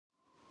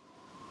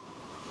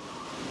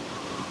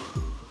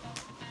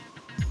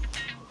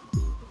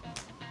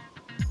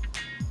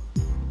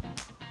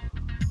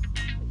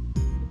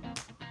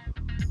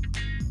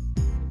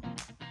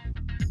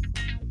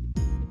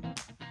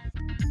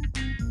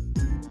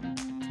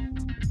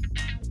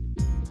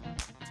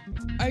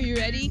Are you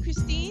ready,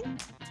 Christine?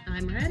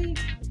 I'm ready.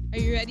 Are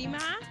you ready, Ma?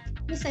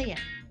 Yes, I am.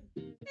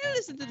 Hey,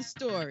 listen to the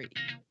story.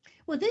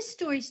 Well, this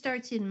story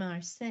starts in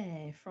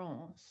Marseille,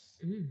 France,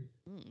 Mm.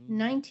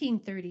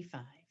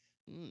 1935.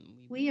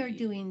 We are Oui.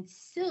 doing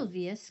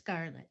Sylvia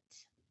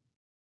Scarlett.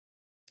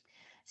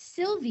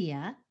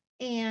 Sylvia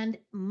and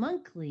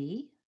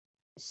Monkley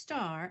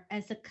star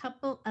as a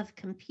couple of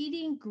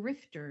competing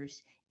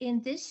grifters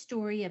in this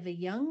story of a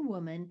young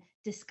woman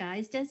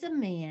disguised as a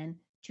man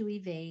to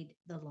evade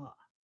the law.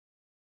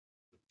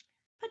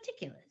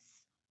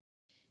 Particulars.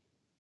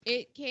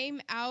 It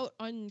came out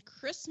on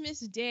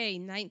Christmas Day,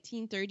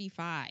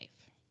 1935.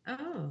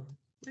 Oh,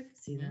 I can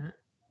see that.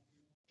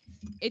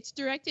 It's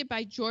directed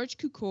by George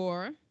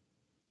Cukor,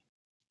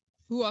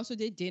 who also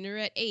did Dinner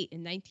at 8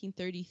 in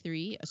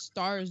 1933, A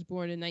Star is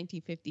Born in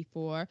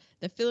 1954,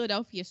 The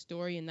Philadelphia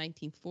Story in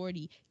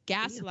 1940,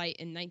 Gaslight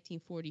in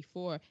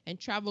 1944, and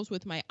Travels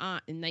with My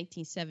Aunt in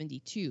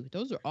 1972.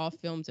 Those are all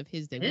films of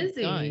his that he's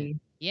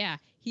done. Yeah.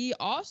 He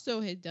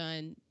also had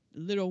done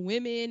Little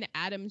Women,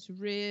 Adam's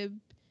Rib,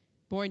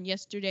 Born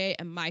Yesterday,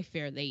 and My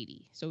Fair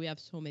Lady. So we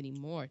have so many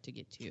more to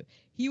get to.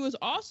 He was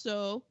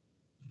also,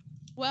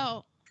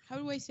 well, how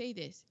do I say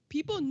this?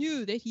 People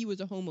knew that he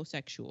was a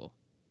homosexual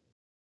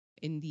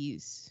in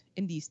these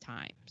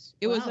times.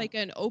 It was like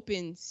an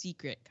open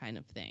secret kind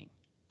of thing.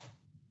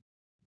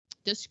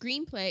 The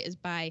screenplay is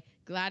by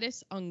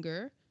Gladys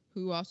Unger,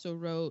 who also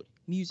wrote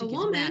Music A is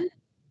woman? Mad.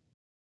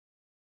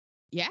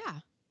 Yeah.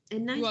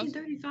 In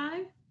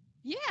 1935?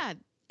 Yeah.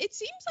 It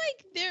seems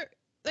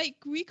like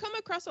we come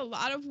across a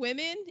lot of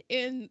women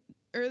in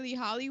early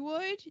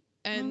Hollywood,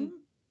 and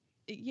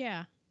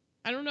yeah,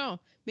 I don't know.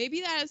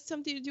 Maybe that has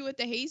something to do with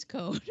the Hays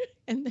Code.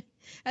 And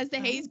as the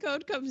Hays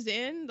Code comes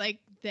in,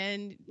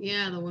 then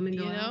the women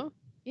go out.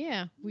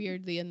 Yeah,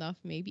 weirdly enough,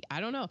 maybe.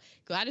 I don't know.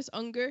 Gladys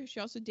Unger,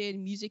 she also did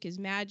Music is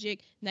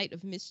Magic, Night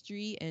of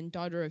Mystery, and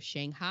Daughter of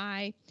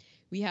Shanghai.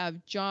 We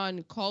have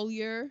John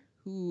Collier,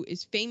 who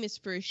is famous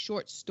for his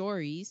short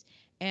stories,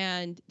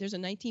 and there's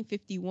a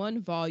 1951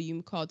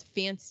 volume called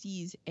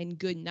Fancies and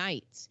Good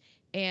Nights.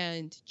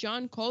 And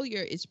John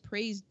Collier is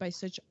praised by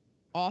such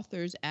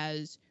authors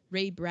as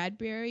Ray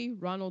Bradbury,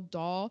 Ronald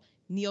Dahl,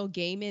 Neil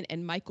Gaiman,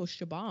 and Michael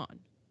Chabon.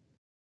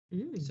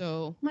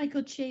 So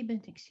Michael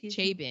Chabon,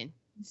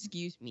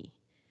 excuse me.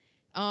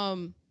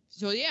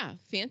 So yeah,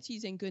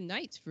 Fancies and Good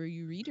Nights for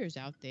you readers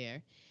out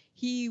there.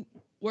 He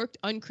worked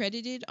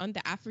uncredited on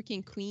The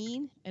African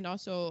Queen and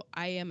also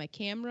I Am a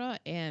Camera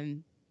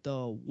and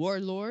The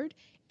Warlord.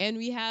 And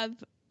we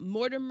have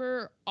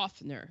Mortimer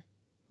Offner,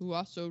 who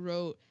also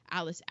wrote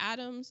Alice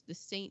Adams, The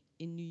Saint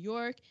in New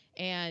York,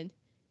 and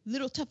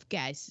Little Tough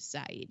Guy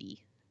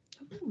Society.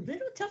 Ooh,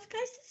 Little Tough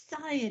Guy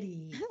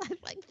Society. I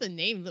like the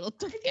name Little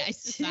Tough Guy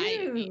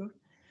Society. Too.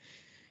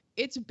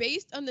 It's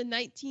based on the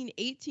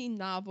 1918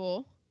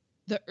 novel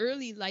The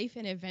Early Life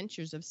and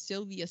Adventures of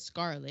Sylvia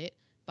Scarlett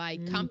by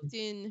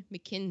Compton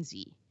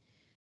Mackenzie.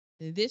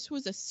 This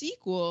was a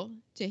sequel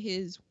to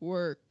his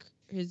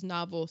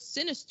novel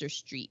Sinister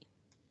Street.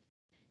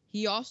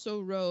 He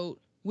also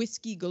wrote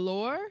Whiskey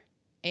Galore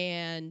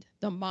and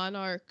The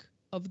Monarch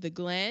of the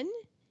Glen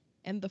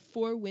and The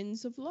Four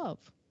Winds of Love.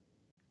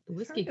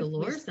 Whiskey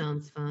Galore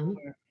sounds fun.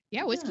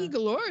 Yeah, Whiskey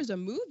Galore is a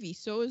movie.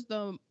 So is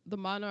the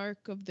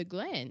Monarch of the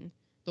Glen.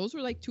 Those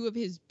were like two of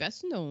his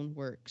best known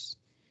works.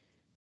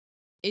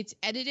 It's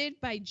edited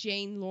by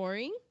Jane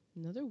Loring,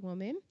 another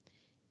woman.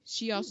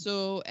 She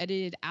also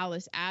edited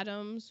Alice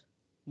Adams,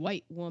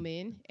 White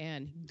Woman,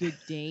 and Good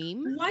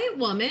Dame. White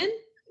Woman?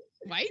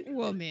 White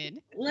Woman.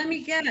 Let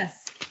me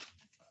guess.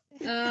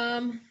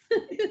 I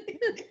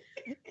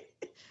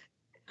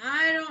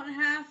don't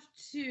have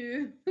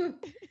to.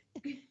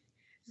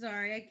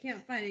 Sorry, I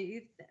can't find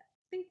it. I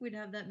think we'd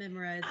have that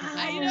memorized.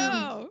 I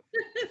know.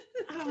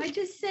 I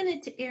just sent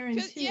it to Aaron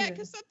too. Yeah,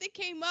 because something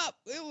came up,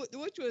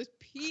 which was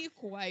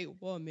peak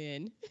White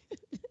Woman.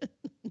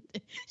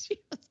 She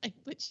was like,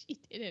 but she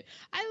didn't.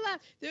 I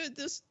laughed.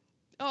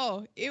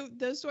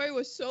 The story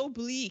was so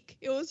bleak.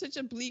 It was such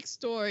a bleak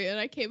story, and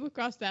I came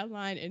across that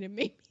line, and it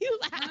made me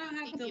laugh. I don't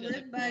have to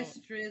live by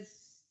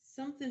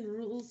something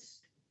rules.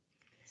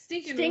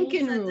 Stinking rules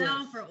set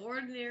down for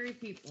ordinary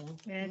people.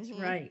 That's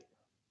right.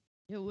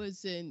 It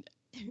was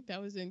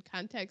that was in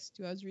context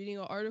too. I was reading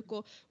an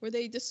article where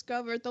they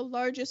discovered the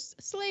largest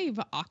slave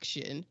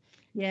auction.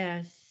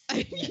 Yes.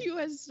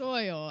 U.S.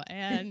 soil,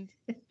 and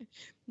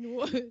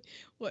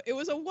it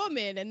was a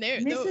woman, and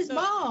Mrs.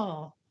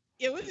 Ball.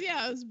 It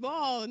was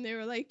Ball, and they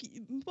were like,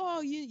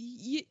 Ball,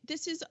 you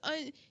this is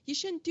you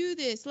shouldn't do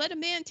this. Let a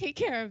man take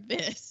care of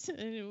this.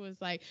 And it was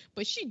like,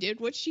 but she did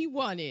what she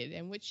wanted,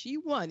 and what she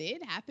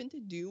wanted happened to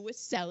do with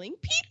selling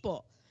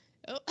people,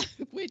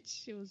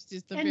 which it was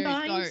just a very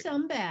buying dark.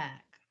 some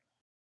back.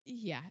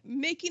 Yeah,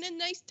 making a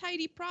nice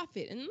tidy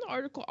profit. And the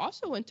article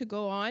also went to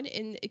go on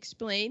and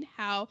explain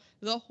how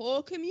the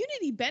whole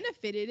community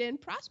benefited and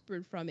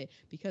prospered from it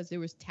because there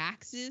was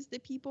taxes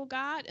that people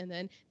got, and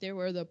then there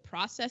were the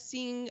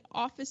processing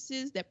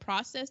offices that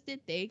processed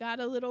it. They got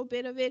a little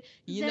bit of it.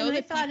 You Then know, I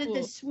the thought of the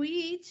people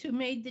Swedes who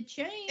made the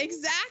chains.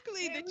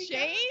 exactly There the we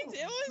chains. go.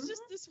 It was Mhm.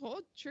 just this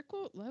whole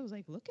trickle. I was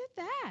like, look at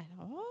that,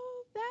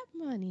 all that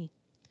money.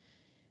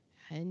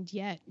 And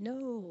yet,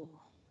 no,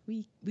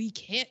 we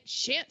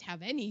shan't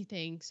have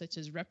anything such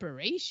as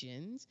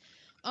reparations.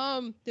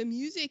 The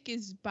music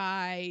is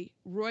by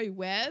Roy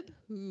Webb,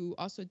 who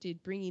also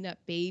did Bringing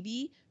Up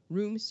Baby,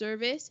 Room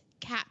Service,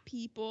 Cat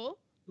People,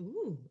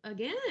 Ooh,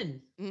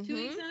 again, 2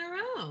 weeks in a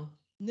row.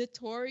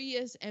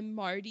 Notorious, and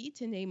Marty,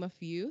 to name a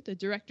few. The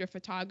director of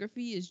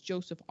photography is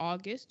Joseph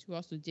August, who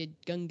also did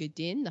Gunga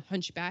Din, The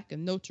Hunchback of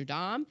Notre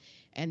Dame,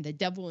 and The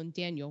Devil and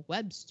Daniel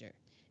Webster.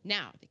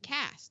 Now, the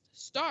cast,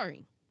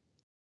 starring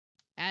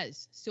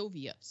as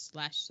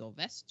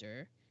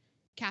Sylvia/Sylvester,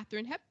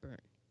 Katharine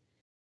Hepburn.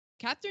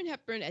 Katharine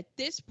Hepburn, at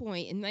this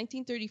point in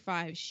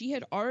 1935, she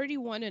had already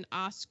won an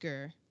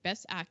Oscar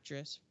Best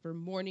Actress for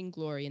Morning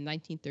Glory in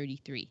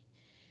 1933.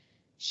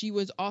 She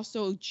was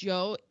also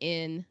Jo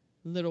in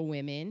Little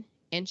Women,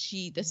 and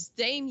the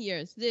same year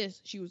as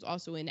this, she was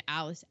also in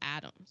Alice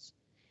Adams.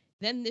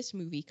 Then this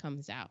movie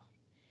comes out.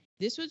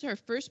 This was her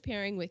first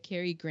pairing with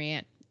Cary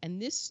Grant,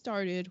 and this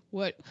started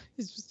what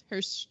is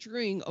her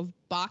string of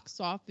box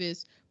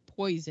office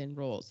poison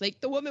roles. Like,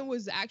 the woman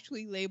was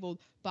actually labeled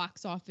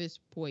box office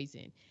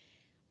poison.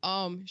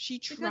 She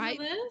tried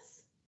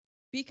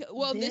Because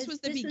of this? this was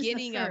the This was the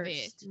beginning of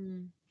it. first.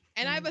 And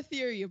I have a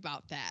theory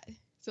about that.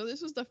 So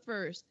this was the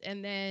first,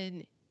 and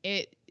then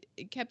it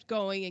kept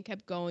going and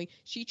kept going.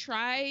 She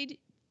tried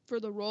for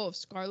the role of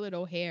Scarlett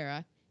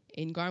O'Hara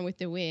in Gone with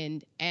the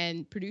Wind,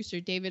 and producer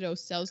David O.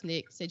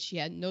 Selznick said she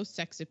had no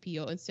sex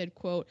appeal and said,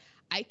 quote,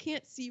 "I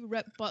can't see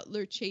Rhett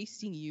Butler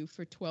chasing you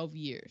for 12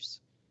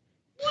 years."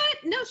 What?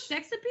 No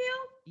sex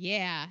appeal?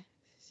 Yeah.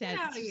 Get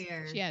out of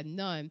here. She had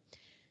none.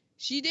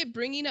 She did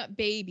Bringing Up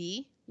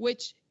Baby,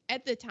 which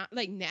at the time,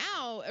 like,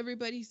 now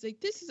everybody's like,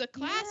 this is a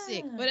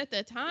classic. Yeah. But at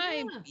the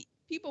time, Yeah.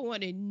 people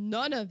wanted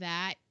none of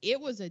that. It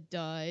was a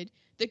dud.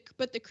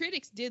 But the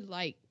critics did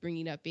like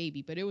Bringing Up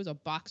Baby, but it was a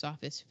box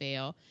office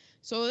fail.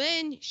 So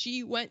then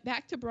she went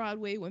back to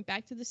Broadway, went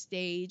back to the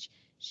stage.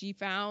 She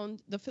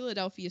found The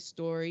Philadelphia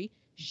Story.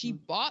 She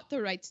bought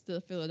the rights to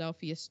The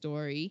Philadelphia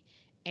Story.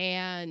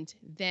 And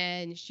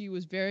then she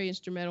was very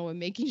instrumental in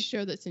making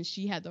sure that since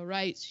she had the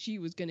rights, she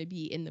was going to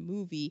be in the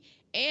movie.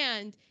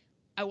 And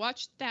I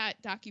watched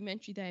that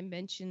documentary that I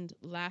mentioned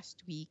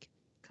last week.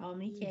 Call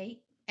Me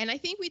Kate. And I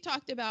think we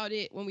talked about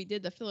it when we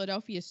did the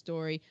Philadelphia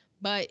Story,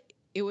 but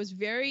it was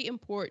very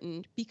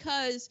important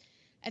because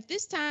at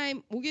this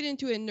time, we'll get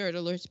into it in Nerd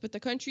Alerts, but the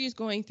country is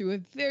going through a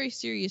very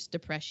serious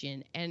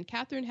depression. And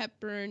Katharine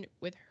Hepburn,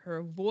 with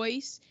her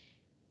voice,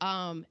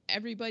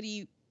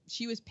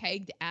 she was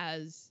pegged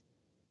as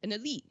an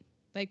elite,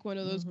 like one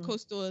of those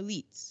coastal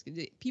elites.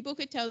 People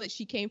could tell that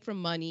she came from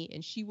money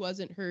and she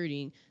wasn't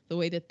hurting the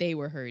way that they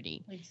were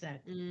hurting.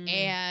 Exactly.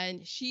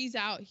 And she's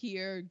out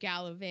here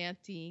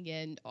gallivanting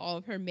and all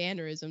of her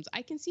mannerisms.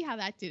 I can see how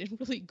that didn't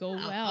really go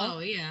well. Oh,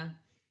 yeah.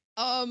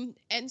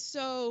 And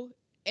so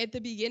at the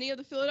beginning of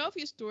the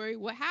Philadelphia Story,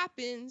 what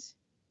happens,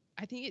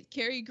 I think it's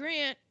Cary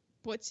Grant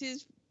puts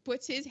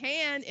his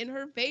hand in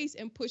her face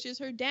and pushes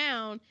her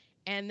down.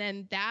 And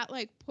then that,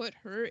 like, put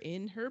her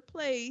in her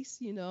place,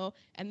 you know,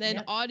 and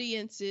then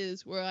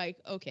audiences were like,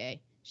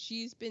 okay,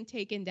 she's been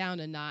taken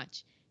down a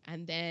notch.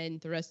 And then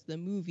the rest of the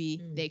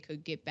movie, they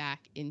could get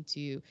back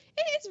into,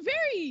 it's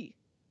very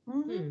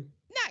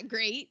not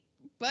great,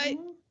 but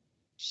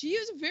she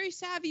was a very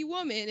savvy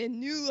woman and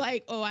knew,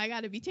 like, oh, I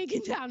got to be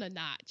taken down a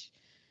notch.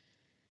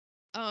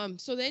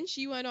 So then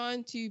she went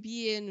on to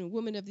be in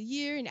Woman of the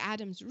Year and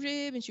Adam's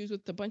Rib, and she was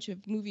with a bunch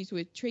of movies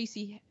with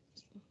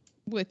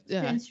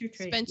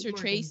Spencer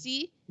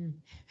Tracy.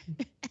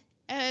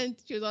 And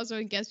she was also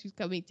in Guess Who's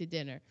Coming to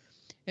Dinner.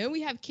 And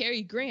we have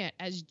Cary Grant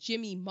as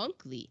Jimmy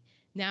Monkley.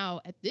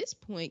 Now, at this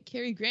point,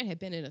 Cary Grant had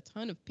been in a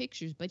ton of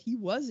pictures, but he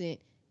wasn't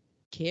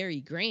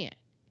Cary Grant.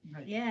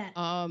 Yeah.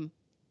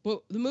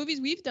 But the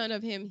movies we've done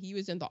of him, he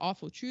was in The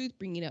Awful Truth,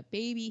 Bringing Up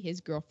Baby, His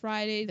Girl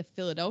Friday, The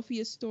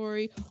Philadelphia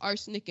Story,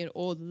 Arsenic and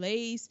Old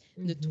Lace,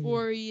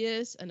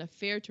 Notorious, An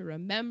Affair to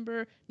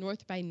Remember,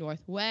 North by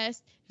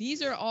Northwest.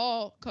 These are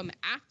all come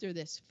after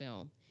this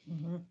film.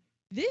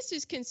 This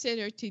is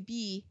considered to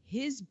be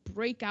his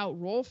breakout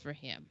role for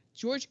him.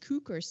 George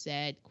Cukor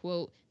said,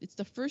 quote, "It's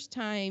the first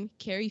time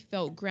Cary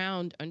felt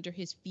ground under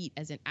his feet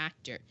as an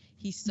actor.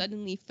 He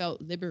suddenly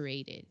felt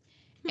liberated."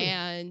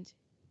 And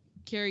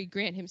Cary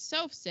Grant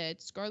himself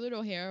said, "Scarlett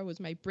O'Hara was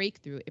my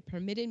breakthrough. It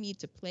permitted me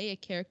to play a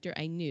character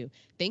I knew.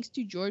 Thanks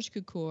to George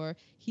Cukor,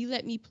 he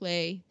let me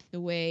play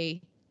the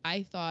way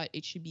I thought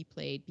it should be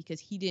played because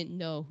he didn't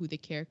know who the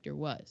character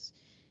was."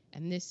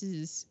 And this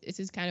is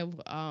kind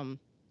of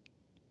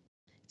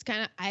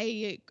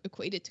I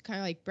equate it to kind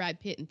of like Brad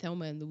Pitt and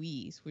Thelma and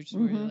Louise, which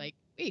were like,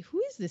 wait,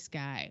 who is this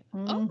guy?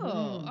 Oh,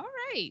 all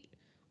right,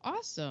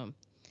 awesome.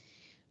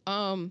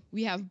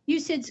 We have You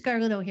said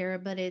Scarlett O'Hara,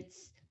 but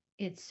it's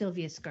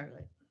Sylvia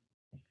Scarlett.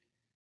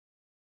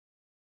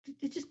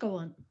 Just go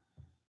on.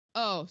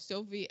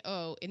 Sylvia.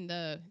 Oh, in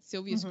the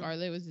Sylvia Mhm.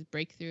 Scarlett was his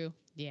breakthrough.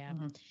 Yeah.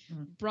 Mhm,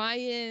 mhm.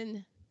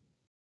 Brian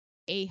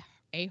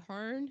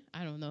Aherne.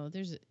 I don't know.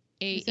 There's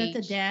a Is that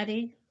the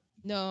daddy?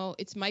 No,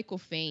 it's Michael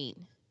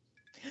Fain.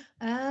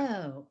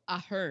 Oh.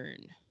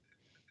 Aherne.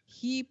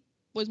 He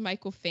was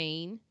Michael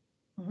Fain,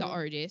 the Mhm.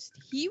 artist.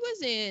 He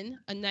was in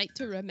A Night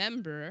to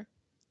Remember,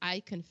 I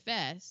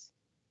Confess,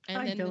 and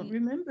I then don't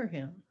remember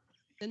him.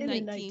 the In A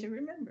Night 19 to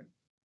Remember.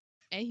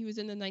 and he was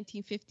in the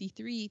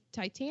 1953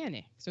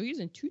 Titanic. So he was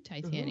in 2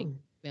 Titanic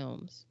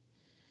films.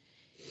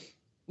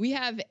 We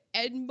have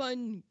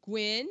Edmund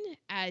Gwenn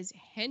as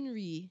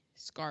Henry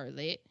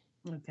Scarlett.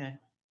 Okay.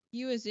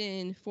 He was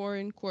in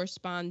Foreign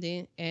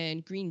Correspondent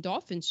and Green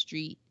Dolphin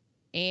Street,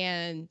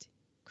 and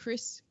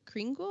Chris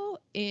Kringle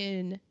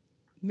in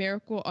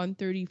Miracle on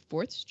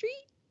 34th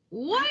Street.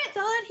 What? I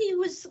thought he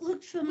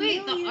looked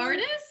familiar. Wait, the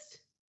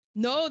artist?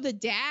 No, the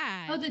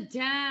dad. Oh, the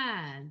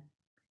dad.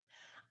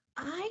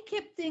 I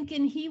kept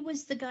thinking he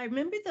was the guy.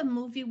 Remember the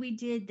movie we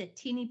did that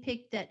Teeny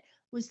picked that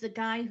was the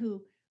guy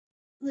who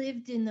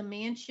lived in the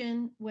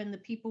mansion when the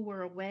people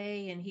were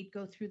away and he'd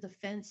go through the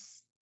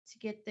fence to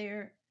get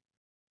there?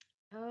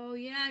 Oh,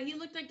 yeah, he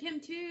looked like him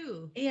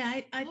too.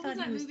 Yeah, I What thought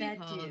was he was movie that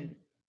called? dude.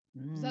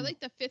 Was that like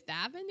the Fifth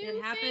Avenue?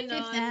 It happened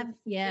Fifth on Ave-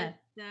 yeah.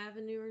 Fifth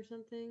Avenue or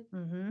something.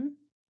 Mm-hmm.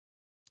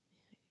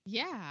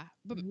 Yeah,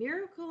 but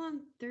Miracle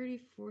on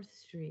 34th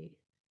Street.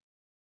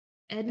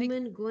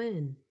 Edmund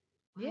Gwenn.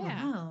 Wow.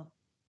 Yeah. Wow.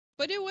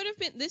 but it would have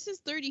been. This is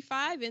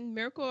 35, and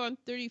Miracle on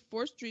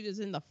 34th Street is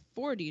in the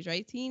 40s,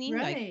 right, Teeny?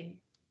 Like Right.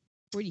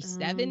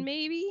 47,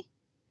 maybe.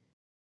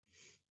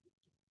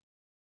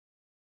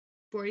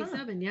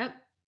 47, yep.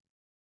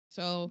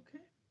 So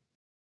Okay.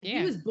 yeah.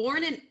 He was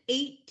born in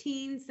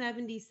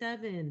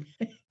 1877.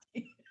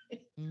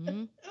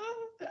 Mhm.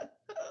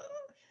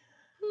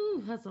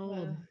 Ooh, that's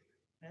old. Wow.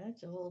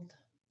 That's old.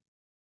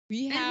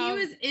 We And have.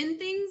 he was in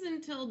things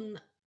until.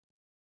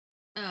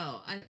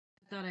 Oh, I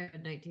thought I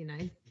read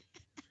 1990.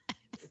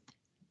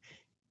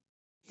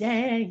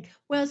 Dang.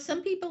 Well,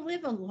 some people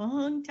live a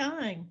long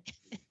time.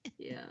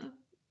 Yeah.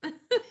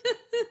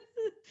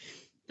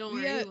 Don't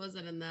worry, Yeah. he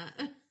wasn't in that.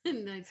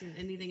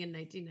 Anything in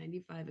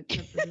 1995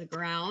 except for the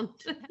ground.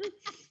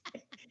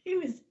 He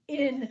was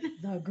in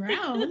the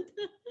ground.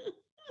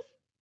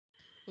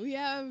 We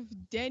have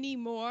Denny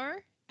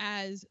Moore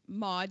as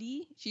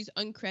Maudie. She's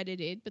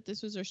uncredited, but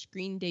this was her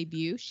screen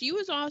debut. She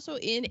was also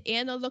in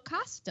Anna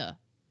LaCosta.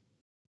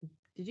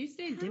 Did you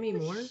say How Demi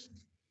was Moore?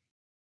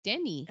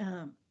 Denny.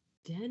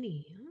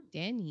 Denny. Huh?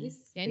 Denny.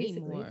 This- Denny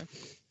basically. Moore.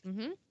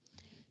 Mm-hmm.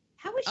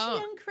 How was she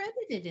Oh.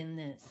 uncredited in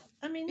this?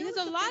 I mean, it Because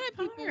was a lot big of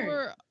people part.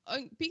 were,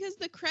 because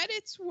the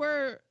credits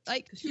were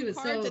like She 2 was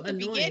cards so at the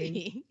annoying.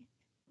 beginning.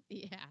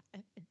 Yeah.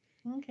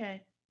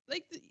 Okay.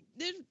 Like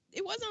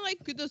it wasn't like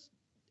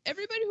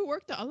everybody who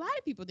worked a lot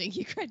of people didn't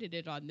get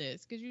credited on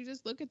this, because you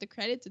just look at the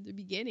credits at the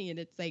beginning and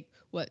it's like,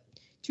 what,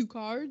 2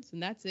 cards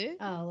and that's it.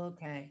 Oh,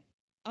 okay.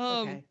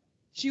 Okay.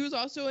 She was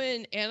also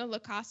in Anna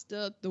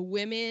LaCosta, The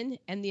Women,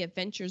 and The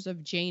Adventures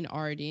of Jane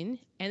Arden.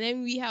 And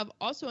then we have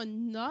also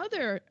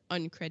another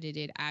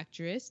uncredited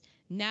actress,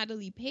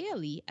 Natalie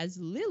Paley, as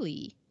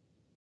Lily,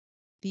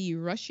 the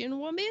Russian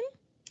woman.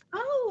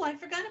 Oh, I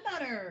forgot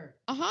about her.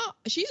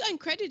 She's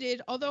uncredited,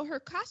 although her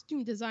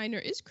costume designer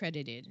is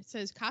credited. It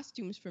says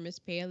Costumes for Miss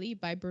Paley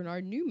by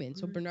Bernard Newman.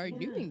 So Bernard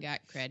Yeah. Newman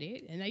got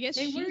credit, and I guess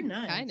They she were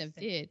nice. kind of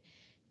did.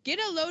 Get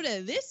a load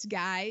of this,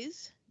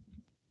 guys.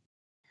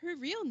 Her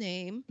real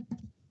name,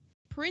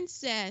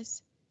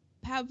 Princess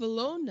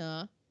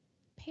Pavlona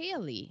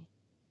Paley.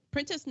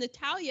 Princess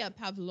Natalia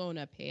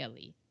Pavlona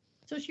Paley.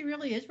 So she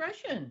really is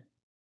Russian.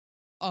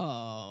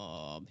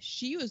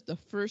 She was the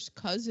first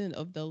cousin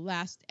of the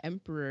last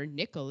emperor,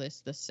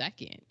 Nicholas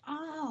II.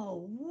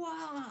 Oh,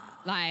 wow.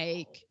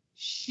 Like,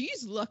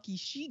 she's lucky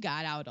she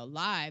got out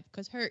alive,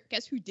 because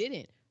guess who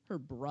didn't? Her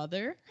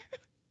brother.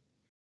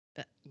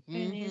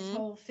 And his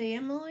whole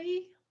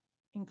family,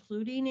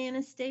 including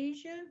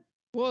Anastasia.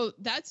 Well,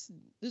 that's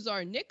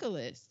Tsar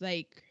Nicholas.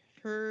 Like,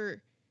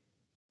 her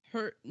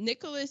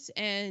Nicholas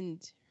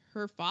and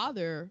her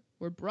father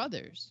were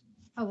brothers.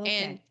 Oh,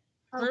 okay. And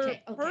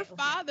her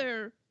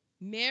father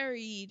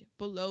married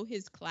below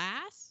his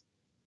class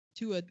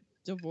to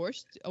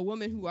a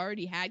woman who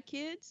already had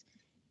kids.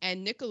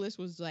 And Nicholas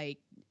was like,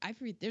 I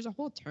forget, there's a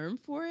whole term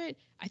for it.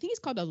 I think it's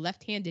called a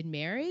left-handed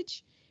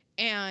marriage.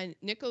 And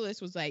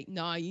Nicholas was like,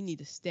 nah, you need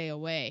to stay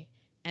away.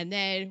 And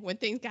then when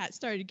things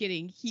started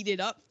getting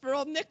heated up for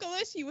old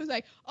Nicholas, he was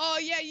like, oh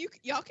yeah,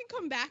 y'all can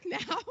come back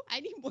now.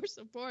 I need more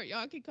support.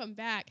 Y'all can come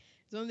back.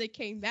 So when they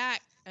came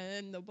back,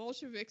 and the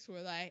Bolsheviks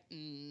were like,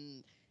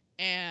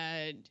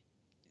 and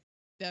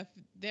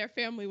their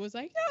family was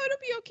like, no, it'll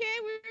be okay.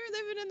 We were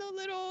living in the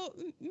little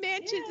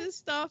mansions and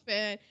stuff.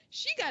 And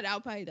she got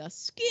out by the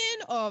skin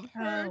of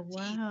her teeth.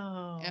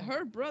 Wow. And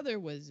her brother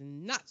was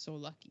not so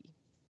lucky.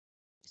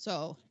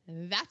 So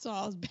that's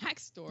all's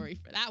backstory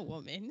for that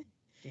woman.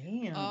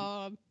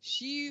 Damn.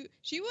 She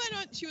went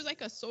on. She was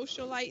like a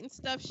socialite and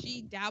stuff.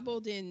 She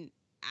dabbled in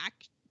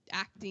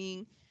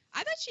acting.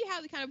 I thought she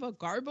had kind of a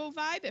Garbo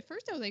vibe. At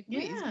first, I was like,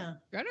 wait, is Yeah.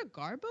 Greta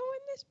Garbo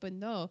in this? But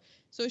no.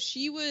 So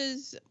she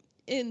was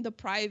in The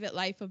Private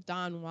Life of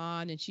Don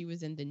Juan, and she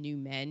was in The New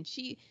Men.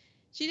 She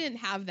didn't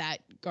have that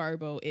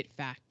Garbo it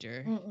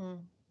factor. Mm-mm.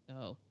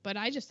 So, but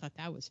I just thought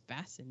that was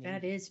fascinating.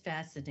 That is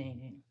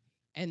fascinating.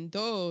 And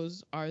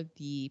those are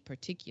the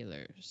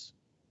particulars.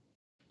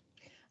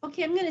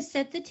 Okay, I'm going to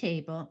set the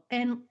table,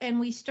 and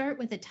we start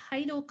with a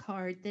title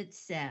card that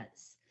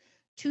says,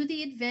 "To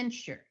the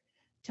adventure,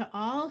 to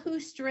all who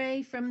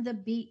stray from the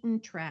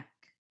beaten track.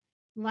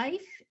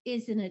 Life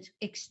is an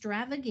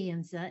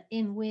extravaganza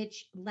in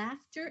which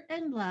laughter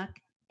and luck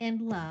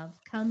and love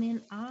come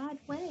in odd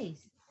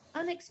ways,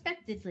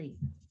 unexpectedly,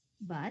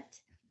 but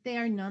they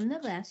are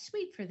nonetheless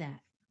sweet for that."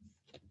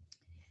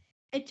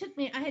 It took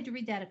me, I had to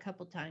read that a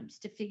couple times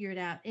to figure it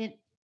out. And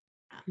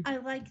I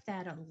like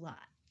that a lot.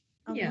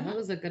 Yeah, that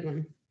was a good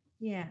one.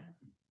 Yeah.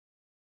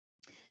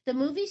 The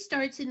movie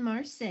starts in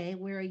Marseille,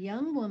 where a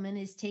young woman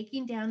is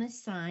taking down a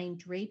sign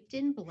draped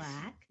in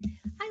black.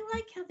 I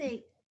like how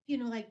they,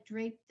 like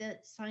draped the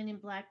sign in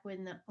black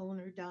when the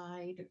owner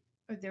died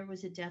or there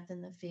was a death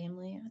in the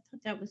family. I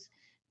thought that was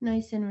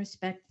nice and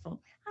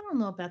respectful. I don't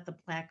know about the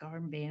black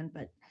armband,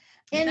 but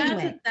anyway.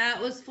 That's what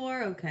that was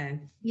for? Okay.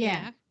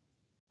 Yeah.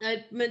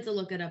 I meant to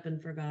look it up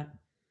and forgot.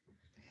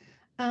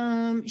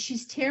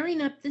 She's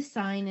tearing up the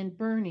sign and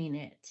burning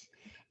it.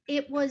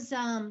 It was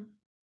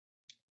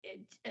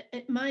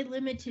my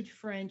limited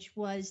French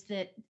was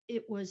that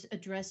it was a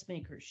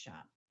dressmaker's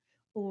shop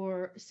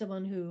or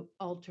someone who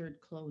altered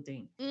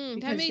clothing.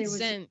 That made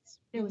sense.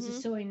 There was a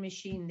sewing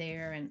machine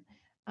there, and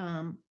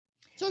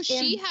so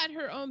she had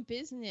her own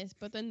business,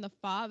 but then the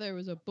father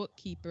was a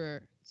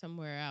bookkeeper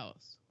somewhere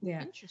else.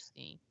 Yeah,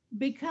 interesting.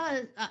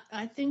 Because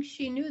I think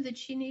she knew that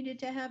she needed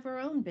to have her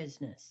own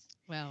business.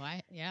 Well,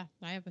 I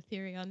have a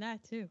theory on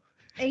that too.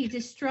 A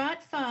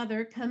distraught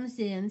father comes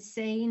in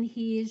saying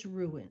he is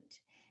ruined.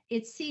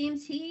 It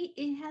seems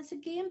he has a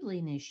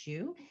gambling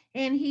issue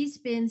and he's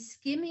been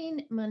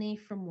skimming money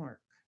from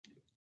work.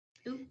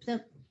 Oops.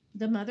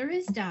 The mother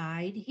has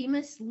died. He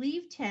must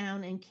leave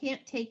town and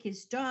can't take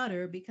his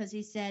daughter because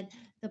he said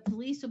the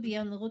police will be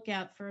on the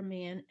lookout for a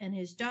man and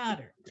his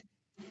daughter.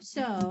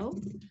 So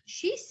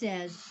she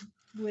says,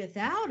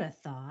 without a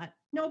thought,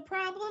 "No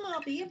problem,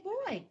 I'll be a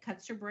boy."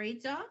 Cuts her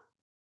braids off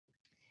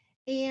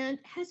and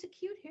has a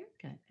cute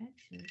haircut,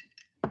 actually.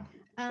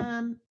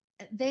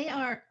 They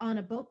are on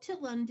a boat to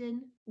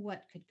London.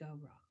 What could go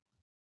wrong?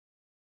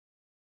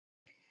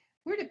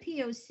 We're to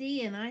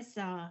POC, and I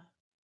saw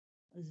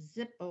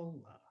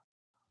Zippola.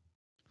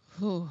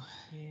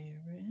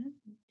 Karen,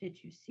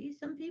 did you see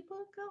some people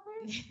go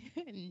home?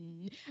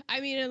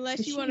 I mean,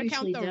 unless you want to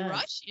count the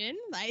Russian,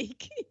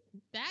 like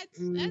that's.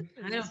 I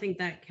don't think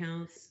that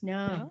counts.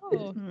 No,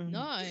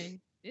 no,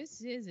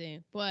 this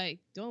isn't. But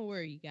don't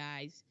worry,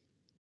 guys.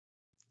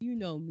 You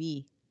know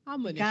me.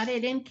 I'm gonna got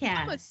it in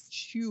cast. I'm gonna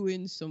shoe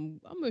in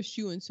some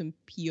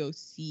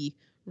POC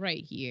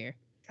right here.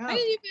 Oh. I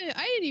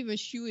didn't even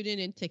shoe it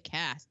into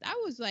cast. I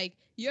was like,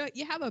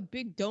 you have a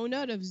big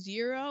donut of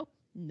 0?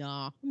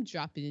 Nah, I'm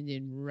dropping it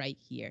in right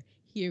here.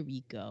 Here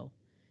we go.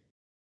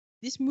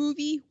 This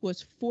movie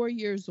was 4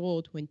 years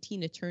old when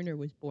Tina Turner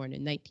was born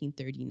in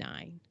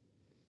 1939.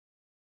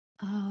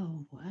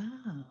 Oh,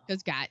 wow.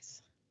 Because,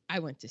 guys, I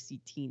went to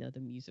see Tina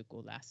the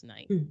musical last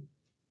night.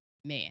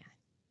 Man.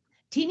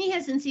 Teeny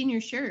hasn't seen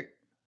your shirt.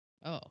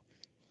 Oh.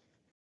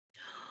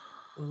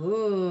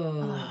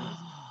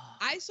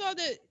 I saw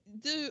the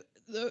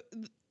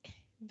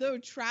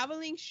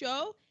traveling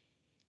show.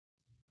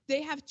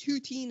 They have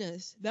 2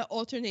 Tinas that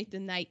alternate the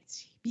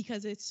nights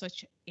because it's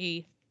such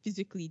a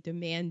physically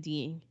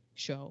demanding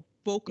show,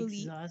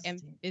 vocally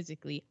and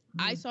physically.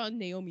 I saw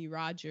Naomi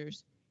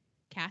Rogers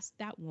cast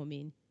that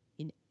woman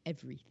in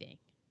everything.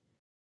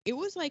 It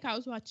was like I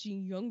was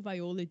watching young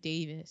Viola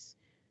Davis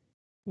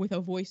with a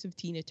voice of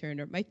Tina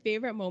Turner. My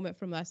favorite moment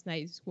from last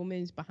night is this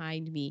woman is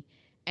behind me,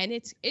 and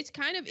it's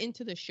kind of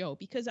into the show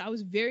because I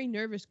was very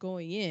nervous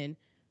going in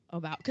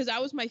because that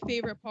was my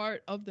favorite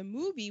part of the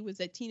movie was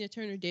that Tina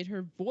Turner did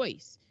her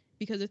voice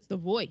because it's the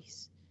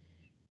voice.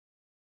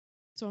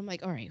 So I'm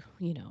like, all right,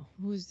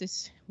 who's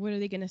this? What are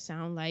they going to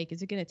sound like?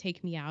 Is it going to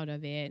take me out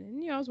of it?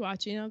 And, I was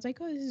watching and I was like,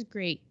 oh, this is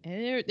great.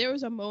 And there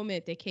was a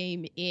moment that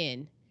came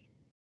in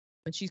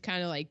when she's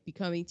kind of like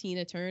becoming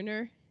Tina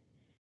Turner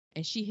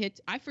and she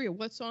hit, I forget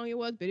what song it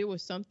was, but it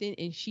was something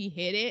and she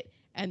hit it.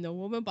 And the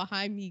woman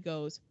behind me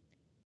goes,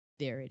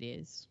 there it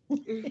is.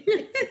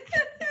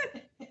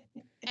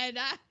 And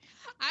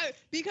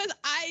because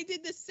I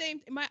did the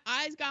same, my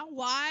eyes got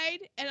wide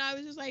and I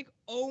was just like,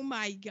 oh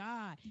my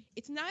God.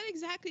 It's not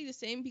exactly the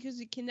same because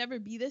it can never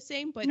be the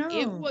same, but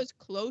it was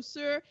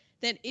closer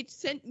that it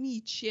sent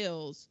me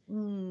chills.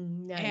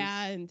 Nice.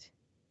 And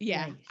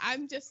yeah, nice.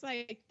 I'm just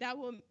like that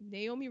one,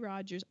 Naomi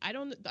Rogers.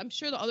 I'm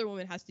sure the other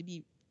woman has to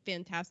be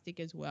fantastic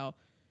as well.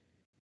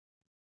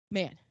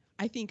 Man,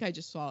 I think I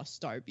just saw a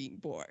star being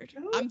born.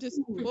 I'm just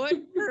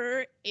put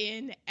her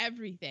in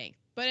everything.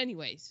 But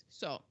anyways,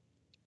 so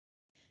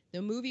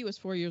the movie was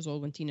 4 years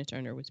old when Tina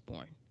Turner was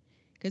born.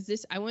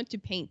 Because I want to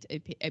paint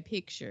a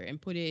picture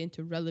and put it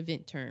into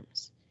relevant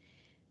terms.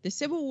 The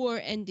Civil War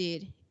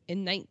ended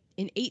in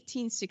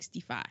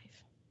 1865.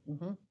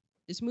 Mhm.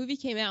 This movie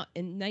came out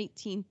in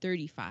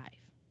 1935.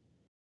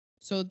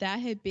 So that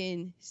had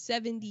been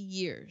 70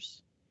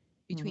 years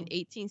between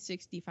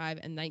 1865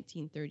 and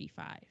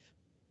 1935.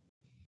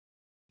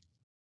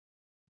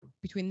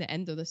 Between the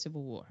end of the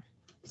Civil War.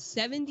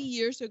 70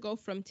 years ago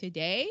from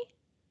today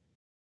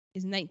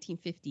is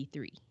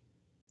 1953.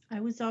 I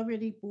was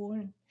already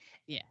born.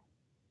 Yeah.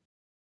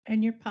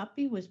 And your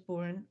puppy was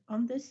born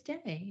on this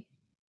day.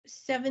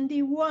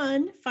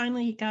 71.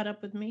 Finally, he got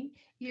up with me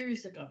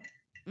years ago.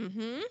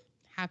 Mm-hmm.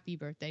 Happy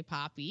birthday,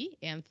 Poppy,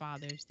 and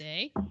Father's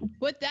Day.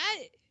 But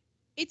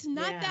it's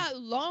not that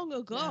long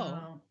ago.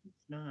 No,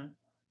 it's not.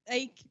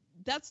 Like,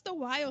 that's the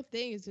wild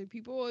thing is that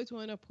people always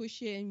want to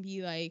push it and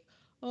be like,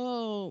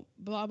 oh,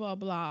 blah, blah,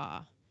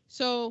 blah.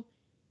 So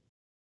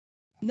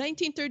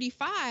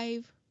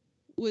 1935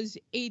 was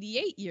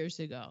 88 years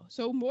ago.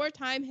 So more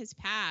time has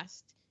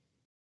passed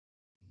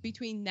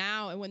between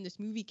now and when this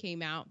movie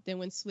came out than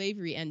when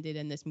slavery ended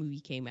and this movie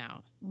came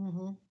out.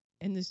 Mm-hmm.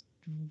 In this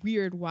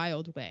weird,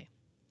 wild way.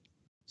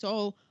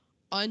 So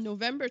on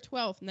November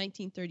 12th,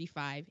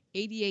 1935,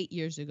 88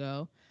 years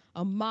ago,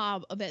 a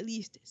mob of at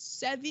least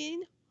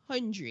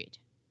 700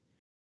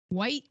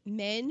 white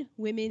men,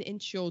 women, and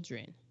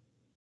children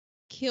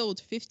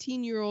killed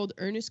 15-year-old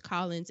Ernest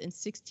Collins and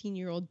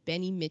 16-year-old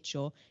Benny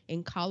Mitchell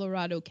in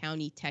Colorado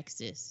County,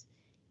 Texas,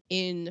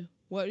 in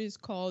what is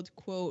called,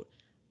 quote,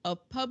 a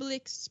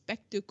public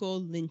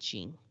spectacle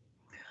lynching.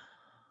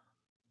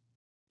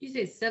 You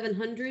say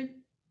 700?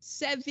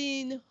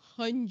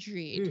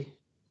 700.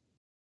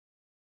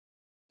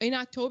 In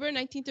October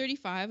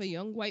 1935, a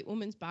young white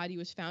woman's body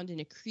was found in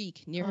a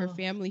creek near her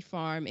family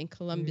farm in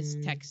Columbus,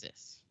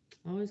 Texas.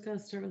 Always got to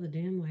start with a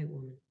damn white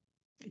woman.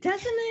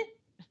 Doesn't it?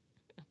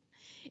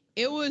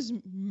 It was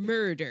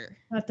murder.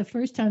 Not the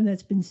first time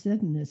that's been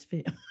said in this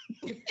film.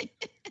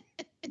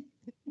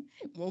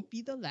 Won't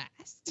be the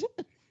last.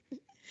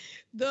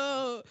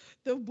 The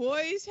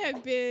boys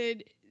had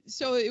been,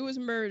 so it was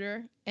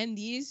murder, and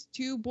these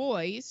two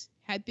boys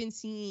had been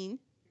seen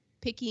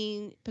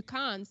picking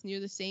pecans near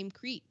the same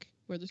creek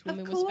where this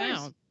woman was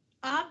found.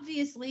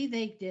 Obviously,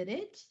 they did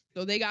it.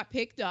 So they got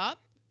picked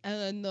up,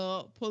 and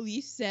the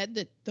police said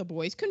that the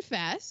boys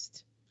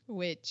confessed,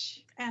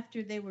 which...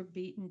 After they were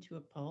beaten to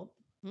a pulp.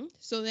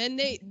 So then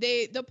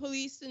the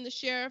police and the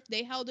sheriff,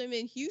 they held him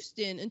in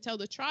Houston until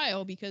the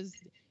trial because,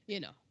 you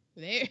know,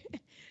 they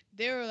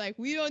were like,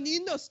 we don't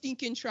need no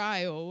stinking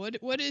trial.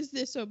 What is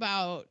this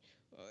about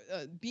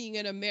being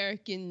an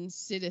American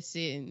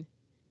citizen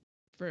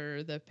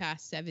for the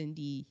past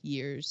 70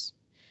 years?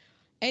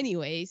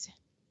 Anyways,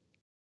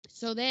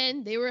 so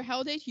then they were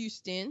held at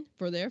Houston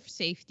for their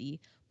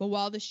safety. But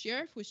while the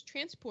sheriff was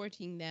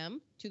transporting them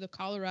to the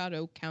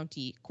Colorado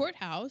County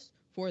Courthouse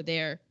for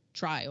their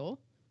trial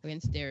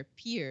against their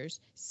peers,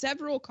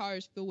 several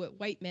cars filled with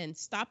white men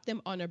stopped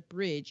them on a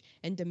bridge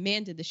and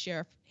demanded the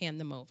sheriff hand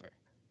them over.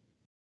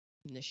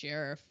 And the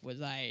sheriff was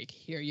like,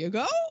 here you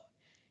go.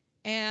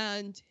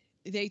 And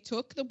they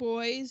took the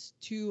boys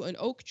to an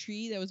oak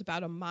tree that was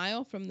about a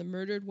mile from the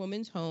murdered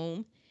woman's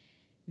home.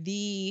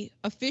 The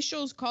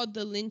officials called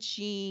the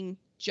lynching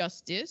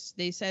justice.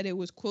 They said it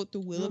was, quote, the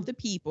will of the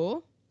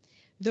people.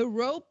 The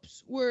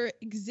ropes were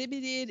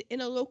exhibited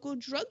in a local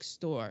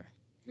drugstore.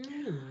 Oh,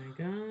 my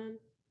God.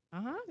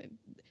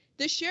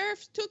 The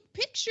sheriff took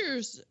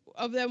pictures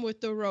of them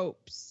with the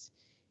ropes.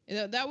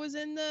 That was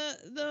in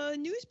the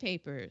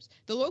newspapers.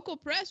 The local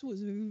press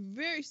was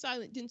very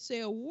silent, didn't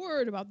say a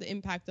word about the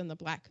impact on the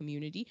black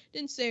community,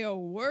 didn't say a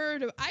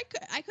word.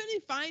 I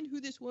couldn't find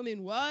who this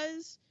woman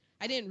was.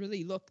 I didn't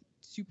really look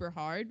super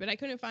hard, but I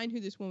couldn't find who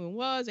this woman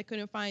was. I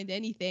couldn't find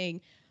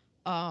anything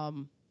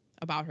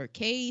about her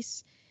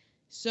case.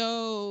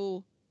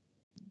 So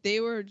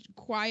they were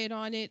quiet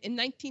on it. In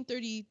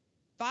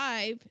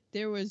 1935,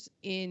 there was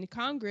in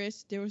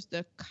Congress, there was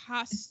the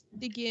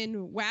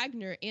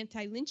Costigan-Wagner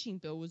anti-lynching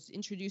bill was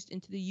introduced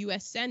into the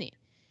U.S. Senate.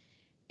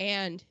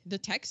 And the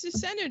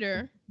Texas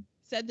senator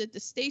said that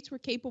the states were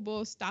capable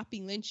of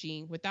stopping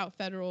lynching without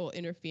federal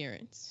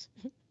interference.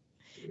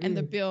 And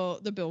the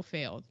bill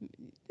failed.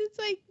 It's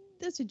like,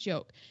 that's a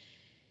joke.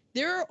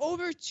 There are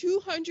over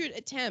 200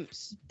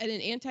 attempts at an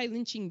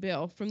anti-lynching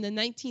bill from the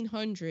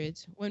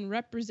 1900s when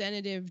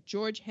Representative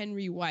George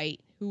Henry White,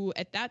 who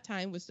at that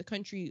time was the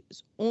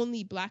country's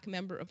only black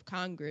member of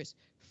Congress,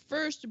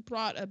 first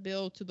brought a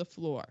bill to the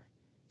floor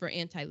for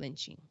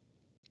anti-lynching.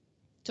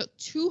 Took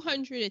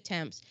 200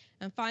 attempts,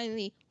 and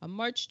finally, on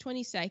March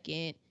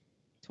 22nd,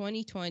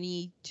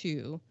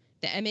 2022,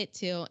 the Emmett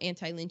Till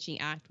Anti-Lynching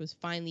Act was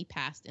finally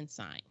passed and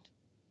signed.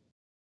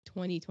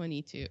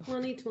 2022.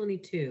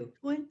 2022.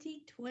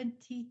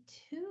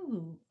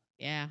 2022.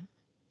 Yeah.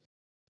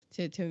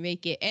 To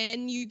make it.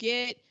 And you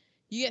get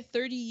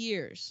 30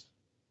 years.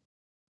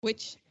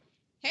 Which,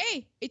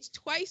 hey, it's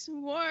twice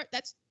more.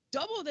 That's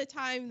double the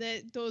time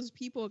that those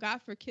people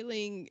got for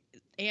killing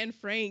Anne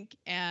Frank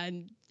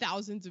and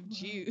thousands of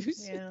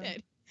Jews Yeah.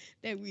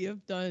 that we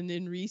have done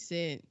in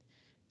recent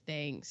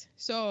things.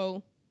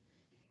 So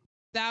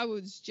that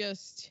was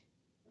just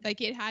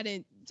like it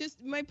hadn't.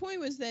 Just my point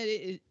was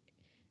that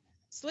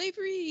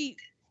slavery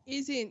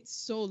isn't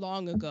so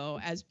long ago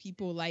as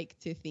people like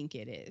to think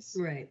it is.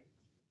 Right.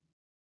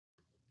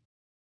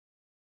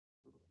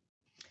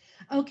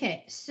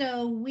 Okay,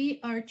 so we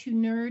are to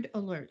nerd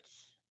alerts.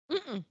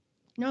 Mm-mm.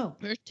 No.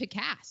 Or to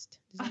cast.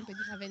 Does anybody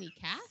have any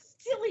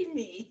cast? Silly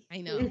me.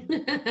 I know.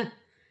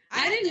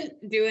 I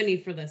didn't do any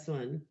for this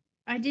one.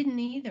 I didn't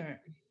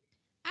either.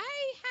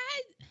 I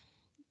had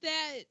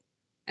that.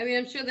 I mean,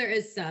 I'm sure there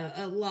is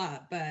a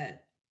lot,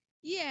 but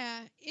Yeah,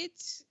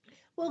 it's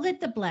Well,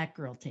 let the black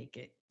girl take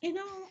it.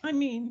 I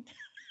mean,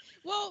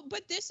 well,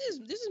 but this is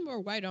more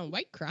white on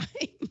white crime.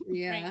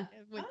 yeah. Right?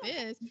 With Oh,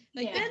 this,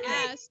 like yeah. the And,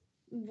 like, cast,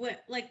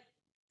 What, like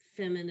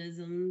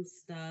feminism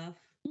stuff?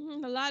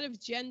 a lot of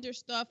gender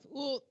stuff.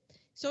 Well,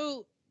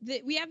 so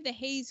we have the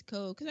Hays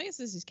Code, because I guess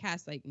this is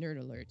cast like nerd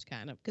alerts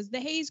kind of, because the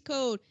Hays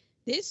Code,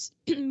 this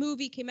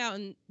movie came out,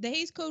 and the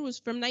Hays Code was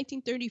from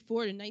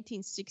 1934 to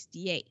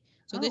 1968.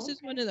 So this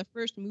is one of the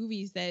first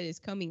movies that is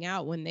coming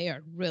out when they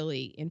are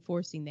really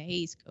enforcing the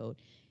Hays Code.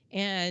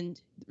 And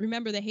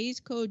remember, the Hays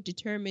Code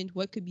determined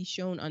what could be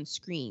shown on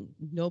screen.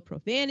 No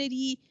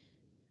profanity,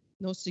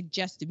 no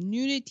suggestive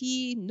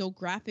nudity, no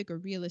graphic or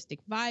realistic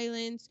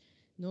violence,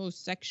 no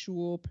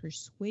sexual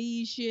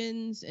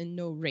persuasions, and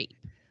no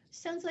rape.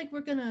 Sounds like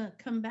we're going to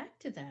come back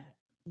to that.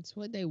 That's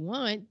what they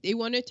want. They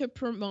wanted to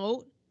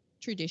promote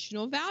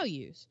traditional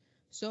values.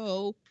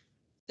 So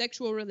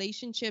sexual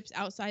relationships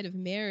outside of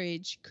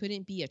marriage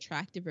couldn't be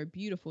attractive or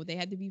beautiful. They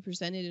had to be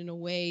presented in a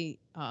way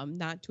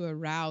not to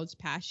arouse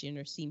passion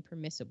or seem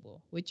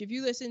permissible, which if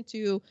you listen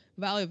to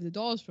Valley of the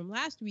Dolls from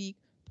last week,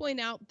 point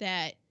out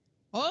that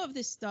all of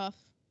this stuff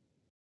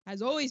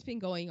has always been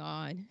going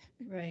on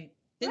Right.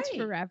 since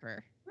Right.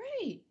 forever.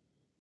 Right.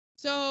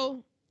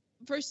 So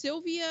for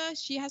Sylvia,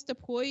 she has to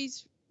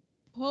pose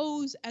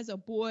as a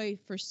boy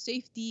for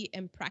safety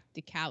and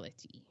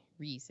practicality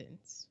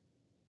reasons.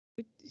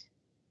 But,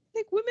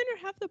 like, women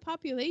are half the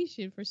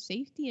population for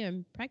safety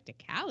and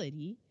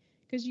practicality,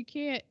 because you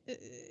can't.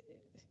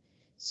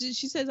 So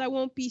she says, "I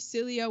won't be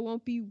silly. I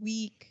won't be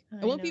weak.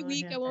 I won't be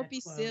weak. I won't be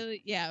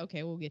silly." Yeah,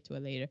 okay, we'll get to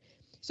it later.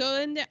 So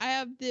then I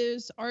have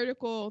this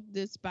article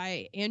that's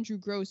by Andrew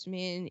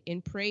Grossman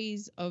in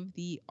praise of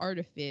the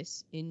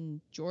artifice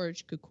in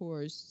George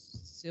Cukor's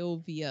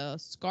Sylvia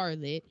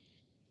Scarlett.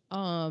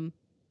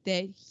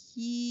 That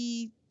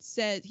he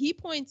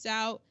points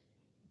out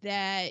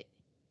that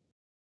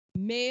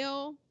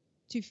male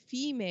to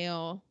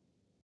female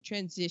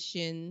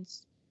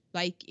transitions,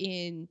 like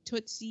in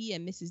Tootsie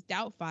and Mrs.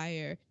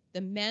 Doubtfire,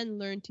 the men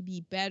learn to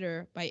be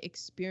better by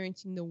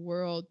experiencing the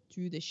world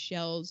through the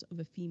shells of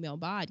a female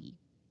body.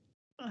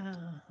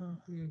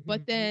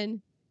 But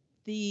then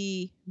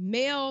the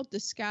male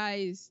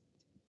disguised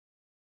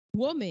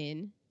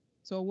woman,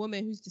 so a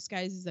woman who's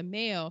disguised as a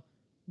male,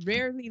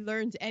 rarely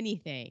learns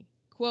anything.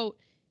 Quote,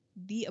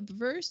 "The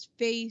adverse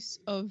face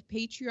of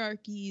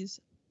patriarchy's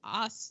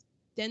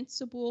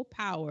ostensible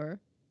power,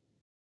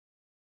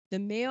 the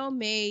male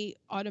may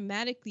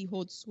automatically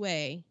hold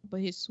sway, but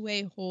his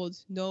sway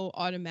holds no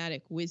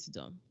automatic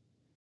wisdom."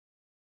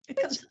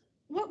 Because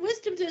what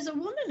wisdom does a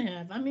woman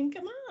have? I mean,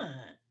 come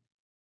on.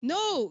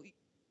 No,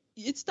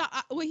 it's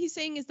what he's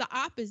saying is the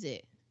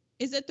opposite.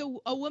 Is that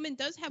a woman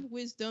does have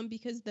wisdom,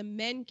 because the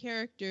men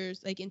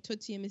characters, like in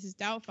Tootsie and Mrs.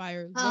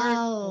 Doubtfire, learn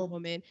from a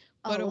woman,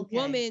 but a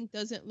woman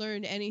doesn't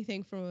learn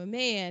anything from a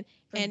man.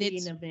 And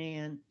being a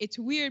man. It's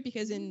weird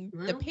because in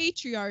the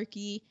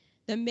patriarchy,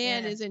 the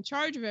man is in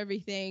charge of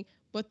everything,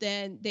 but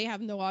then they have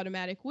no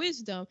automatic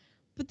wisdom.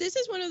 But this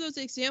is one of those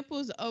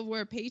examples of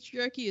where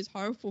patriarchy is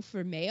harmful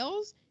for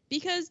males,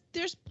 because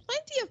there's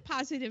plenty of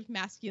positive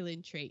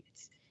masculine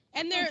traits.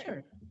 And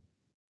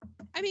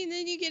I mean,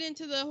 then you get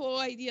into the whole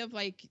idea of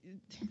like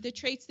the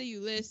traits that you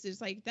list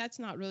is like, that's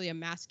not really a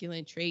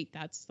masculine trait.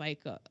 That's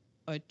like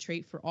a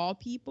trait for all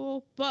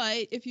people.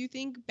 But if you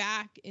think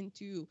back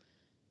into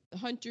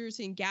hunters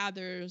and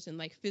gatherers and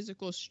like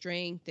physical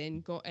strength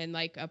and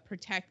like a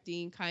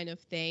protecting kind of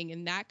thing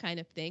and that kind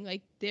of thing,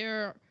 like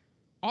there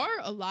are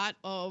a lot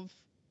of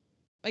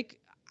like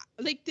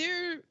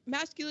their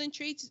masculine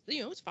traits.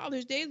 It's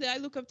Father's Day that I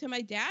look up to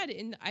my dad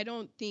and I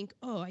don't think,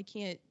 oh, I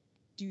can't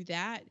do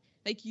that.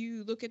 Like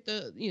you look at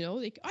the,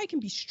 like I can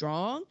be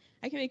strong.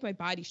 I can make my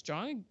body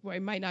strong. I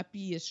might not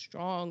be as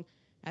strong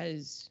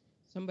as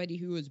somebody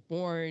who was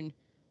born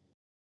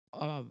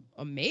a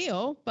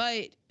male,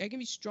 but I can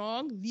be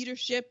strong.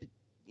 Leadership,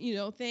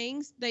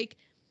 things like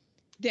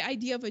the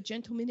idea of a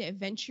gentleman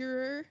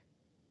adventurer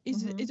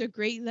is a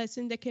great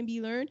lesson that can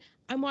be learned.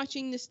 I'm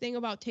watching this thing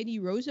about Teddy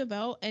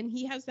Roosevelt, and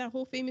he has that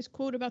whole famous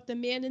quote about the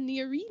man in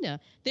the arena.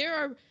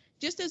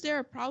 Just as there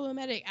are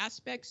problematic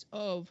aspects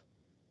of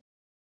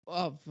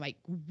like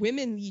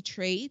womanly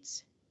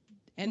traits,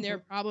 and there are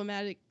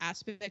problematic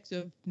aspects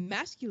of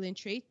masculine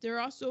traits, they're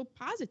also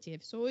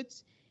positive. So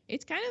it's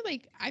it's kind of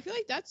like, I feel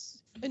like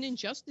that's an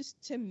injustice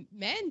to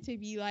men, to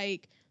be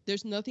like,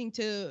 there's nothing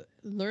to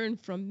learn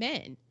from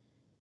men.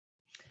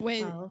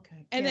 When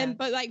okay. and Yeah. then,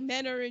 but like,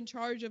 men are in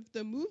charge of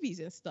the movies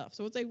and stuff.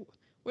 So it's like,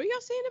 what are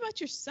y'all saying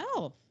about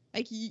yourself?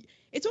 Like,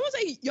 it's almost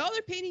like y'all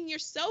are painting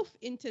yourself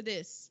into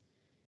this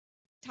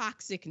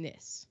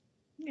toxicness.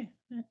 Yeah,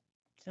 that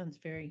sounds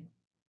very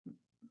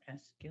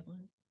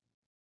masculine.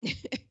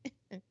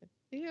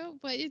 You know,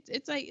 but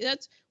it's like,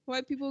 that's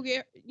why people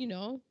get,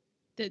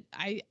 that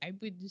I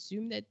would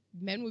assume that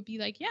men would be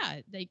like, yeah,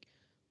 like,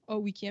 oh,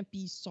 we can't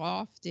be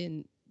soft,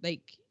 and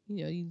like,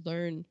 you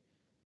learn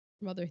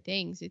from other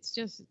things. It's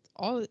just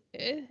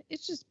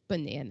it's just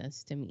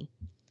bananas to me.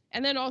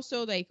 And then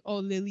also, like, oh,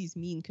 Lily's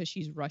mean because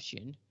she's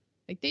Russian.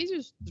 Like, they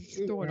just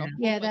throwing a whole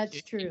Yeah, bunch that's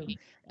of true. shade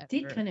at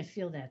Did her. kind of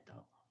feel that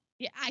though.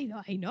 Yeah, I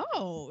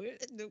know. Okay.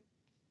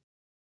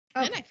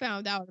 Then I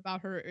found out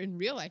about her in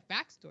real life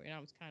backstory, and I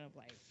was kind of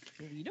like,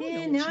 you don't know Yeah,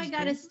 what now I she's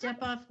gotta been step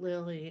off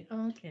Lily.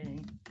 Okay.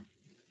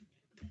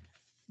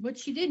 But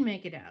she did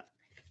make it out.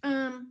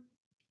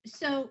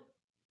 So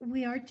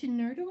we are to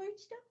nerd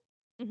alerts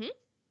now? Mhm.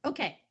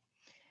 Okay.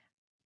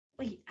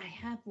 Wait, I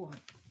have one.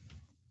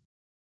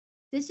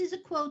 This is a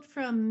quote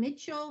from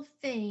Mitchell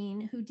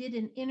Fain, who did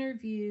an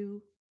interview,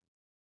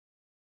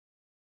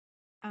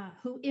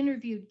 who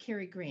interviewed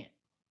Cary Grant.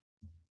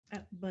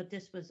 But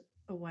this was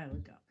a while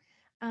ago.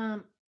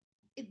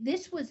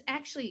 This was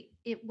actually,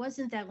 it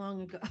wasn't that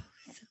long ago.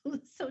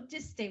 So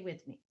just stay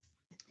with me.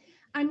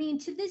 I mean,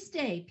 to this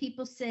day,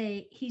 people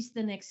say he's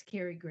the next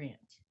Cary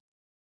Grant.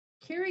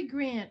 Cary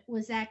Grant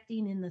was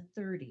acting in the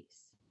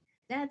 30s.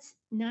 That's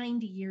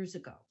 90 years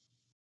ago.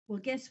 Well,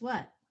 guess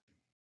what?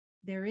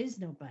 There is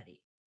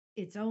nobody.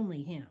 It's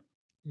only him.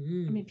 I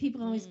mean,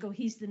 people always go,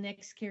 he's the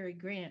next Cary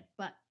Grant,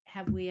 but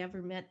have we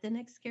ever met the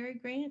next Cary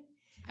Grant?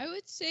 I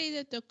would say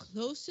that the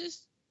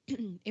closest,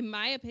 in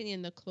my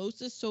opinion, the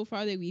closest so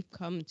far that we've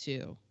come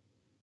to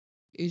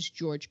is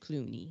George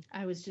Clooney.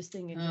 I was just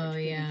thinking George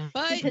Clooney. Yeah.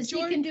 But Because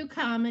he can do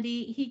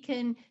comedy, he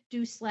can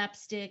do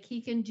slapstick,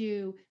 he can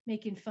do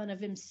making fun of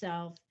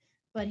himself,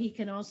 but he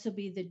can also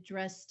be the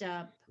dressed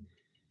up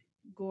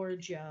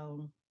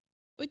Gorjo.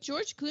 But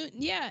George Clooney,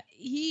 yeah,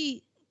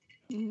 he,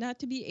 not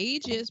to be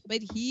ageist,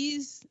 but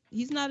he's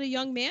not a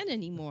young man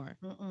anymore.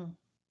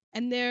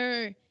 And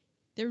there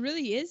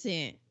really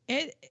isn't.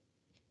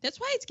 That's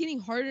why it's getting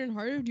harder and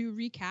harder to do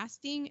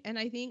recasting. And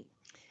I think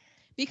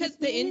because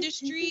the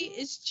industry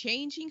is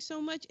changing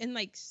so much, and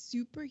like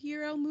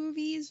superhero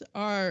movies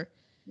I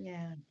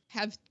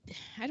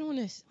don't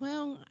want to,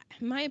 well,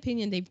 in my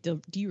opinion, they've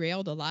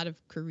derailed a lot of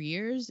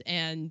careers,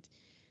 and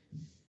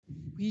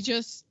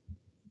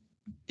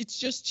it's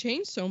just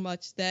changed so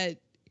much that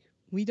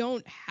we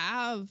don't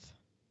have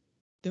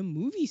the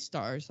movie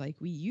stars like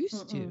we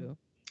used to.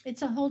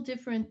 It's a whole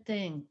different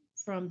thing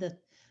from the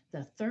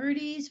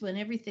 30s when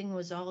everything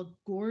was all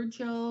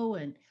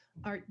Gorjo and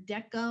Art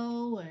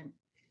Deco, and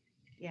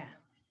yeah.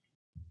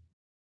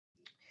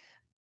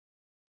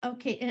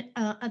 Okay, and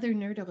other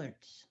nerd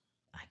alerts.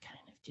 I kind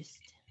of just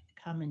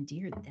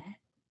commandeered that.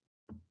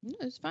 No,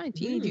 it's fine.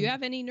 Teeny, do you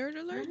have any nerd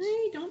alerts?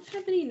 I don't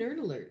have any nerd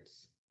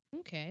alerts.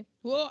 Okay.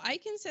 Well, I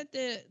can set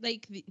I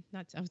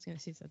was going to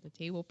say set the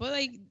table, but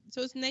like,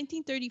 so it's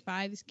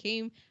 1935. This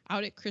came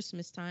out at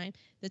Christmas time.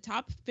 The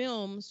top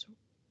films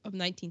of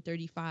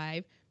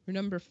 1935 were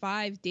number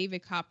 5,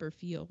 David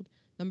Copperfield,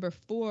 number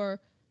 4,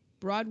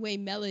 Broadway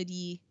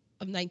Melody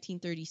of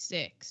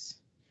 1936.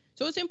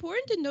 So it's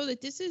important to know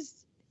that this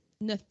is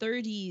in the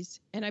 30s,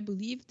 and I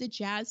believe The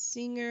Jazz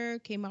Singer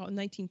came out in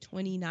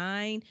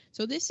 1929.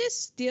 So this is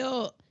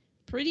still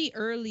pretty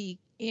early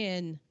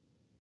in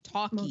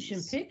talkies.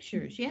 Motion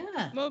pictures,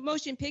 yeah.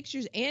 Motion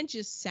pictures and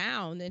just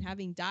sound and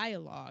having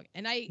dialogue.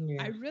 And I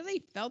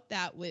really felt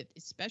that with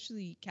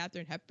especially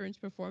Katharine Hepburn's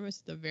performance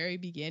at the very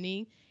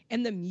beginning.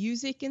 And the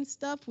music and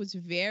stuff was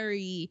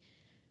very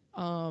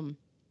kind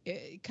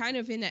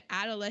of in an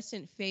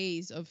adolescent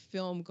phase of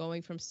film,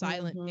 going from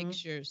silent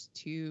pictures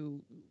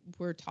to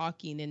we're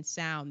talking in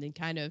sound and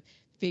kind of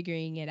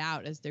figuring it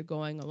out as they're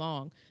going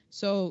along.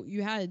 So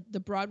you had the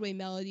Broadway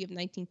Melody of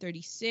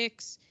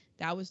 1936.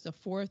 That was the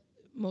 4th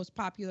most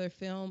popular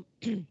film.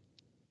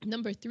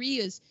 Number 3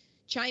 is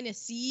China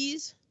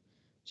Seas,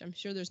 which I'm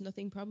sure there's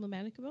nothing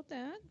problematic about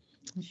that.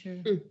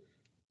 Sure.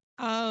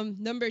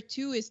 Number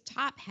 2 is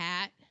Top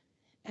Hat,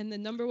 and the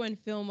number 1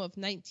 film of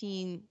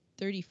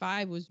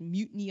 1935 was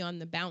Mutiny on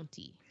the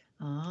Bounty.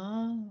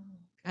 Oh.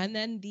 And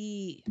then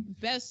they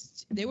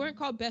weren't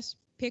called Best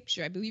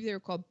Picture. I believe they were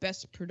called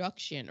Best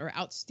Production or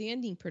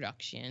Outstanding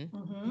Production.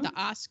 The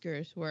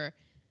Oscars were,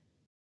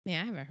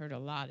 man, I haven't heard a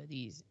lot of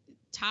these.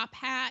 Top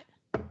Hat,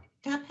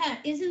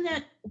 isn't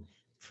that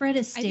Fred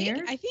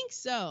Astaire? I think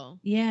so.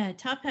 Yeah,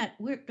 Top Hat.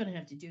 We're gonna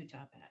have to do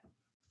Top Hat.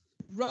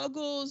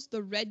 Ruggles,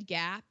 The Red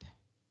Gap.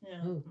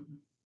 Yeah. Oh.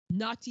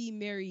 Naughty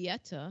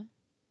Marietta.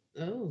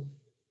 Oh.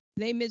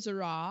 Les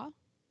Miserables.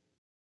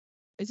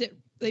 Is it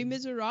Les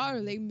Miserables or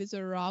Les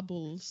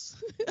Miserables?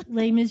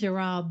 Les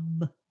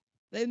Miserables.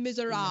 Les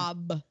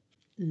Miserables.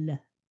 Les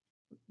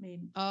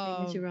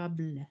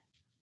Miserables.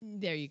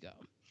 There you go.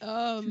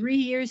 Um, 3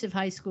 years of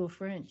high school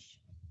French.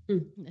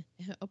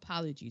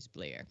 apologies,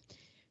 Blair.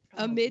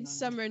 Oh, A God.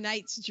 Midsummer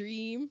Night's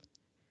Dream,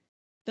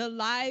 The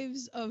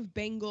Lives of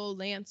Bengal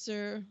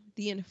Lancer,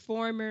 The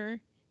Informer,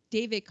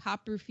 David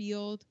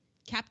Copperfield,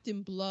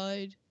 Captain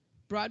Blood,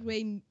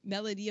 Broadway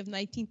Melody of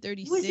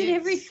 1936. Was it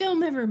every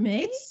film ever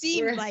made? It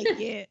seemed like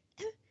it.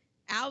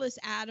 Alice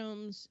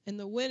Adams, and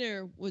the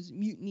winner was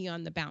Mutiny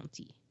on the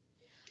Bounty.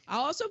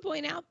 I'll also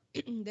point out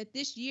that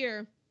this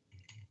year,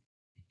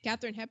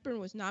 Katharine Hepburn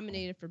was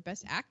nominated for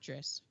Best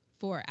Actress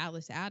for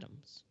Alice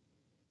Adams.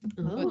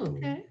 Oh.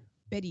 Okay.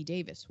 Betty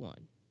Davis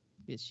won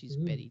because she's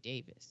Betty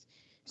Davis.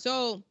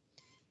 So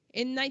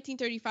in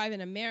 1935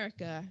 in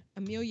America,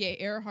 Amelia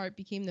Earhart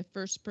became the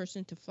first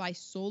person to fly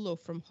solo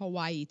from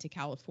Hawaii to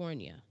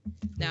California.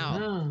 Now,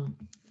 Wow.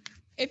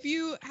 if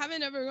you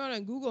haven't ever gone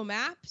on Google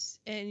Maps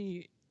and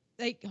you,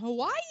 like,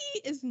 Hawaii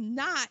is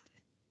not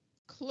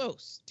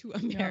close to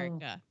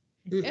America.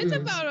 It's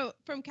about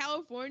from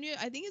California,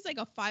 I think it's like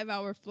a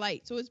 5-hour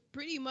flight. So it's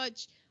pretty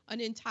much an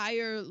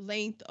entire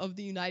length of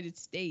the United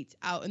States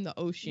out in the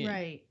ocean.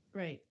 Right.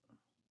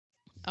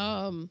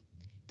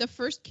 The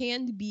first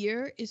canned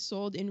beer is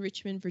sold in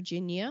Richmond,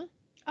 Virginia.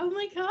 Oh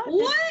my God.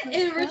 What? that's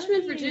so In Richmond,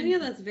 funny. Virginia?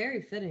 That's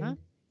very fitting. Huh?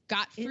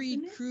 Gottfried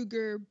Isn't it?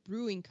 Kruger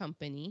Brewing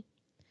Company.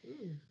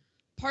 Ooh.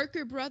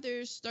 Parker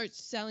Brothers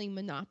starts selling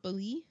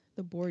Monopoly,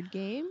 the board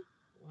game.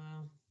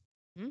 Wow.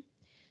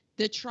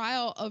 The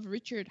trial of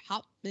Richard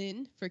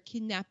Hauptmann for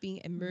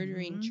kidnapping and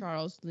murdering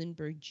Charles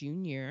Lindbergh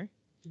Jr.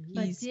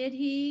 But He's- did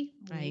he?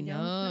 I We know.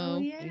 Don't know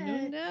We yet.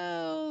 don't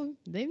know.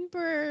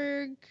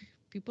 Lindbergh.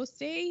 People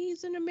say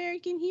he's an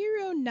American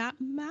hero, not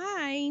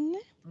mine.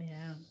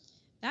 Yeah.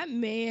 That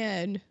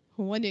man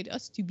wanted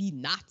us to be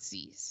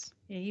Nazis.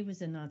 Yeah, he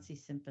was a Nazi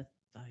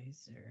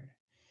sympathizer.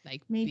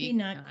 Like Maybe big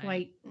not time.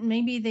 quite.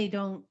 Maybe they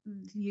don't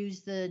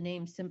use the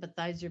name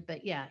sympathizer,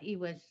 but yeah, he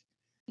was.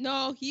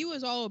 No, he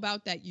was all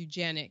about that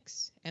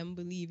eugenics and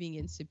believing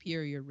in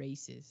superior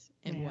races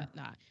and Yeah.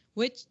 whatnot.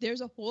 Which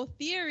there's a whole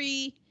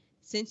theory.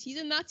 Since he's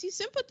a Nazi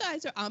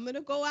sympathizer, I'm going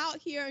to go out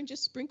here and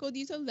just sprinkle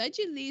these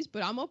allegedlys,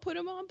 but I'm going to put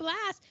him on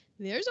blast.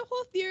 There's a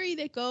whole theory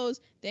that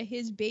goes that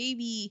his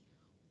baby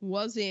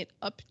wasn't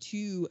up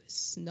to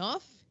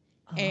snuff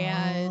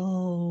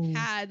and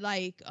had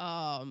like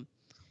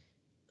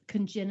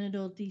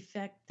congenital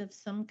defect of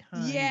some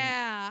kind.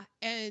 yeah,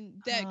 and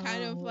that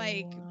kind of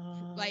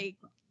wow. like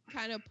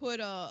kind of put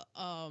a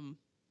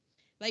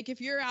like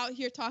if you're out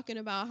here talking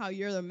about how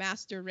you're the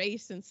master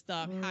race and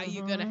stuff, how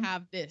you gonna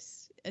have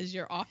this as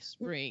your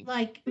offspring?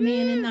 Like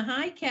Man in the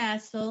High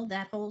Castle,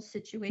 that whole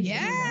situation. with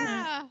Yeah.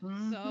 that.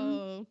 Mhm.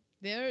 So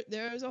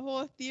there's a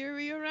whole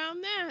theory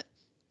around that.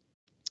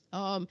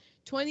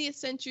 20th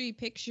Century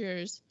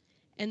Pictures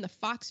and the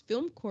Fox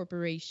Film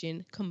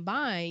Corporation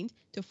combined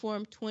to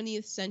form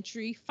 20th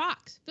Century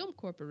Fox Film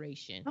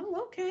Corporation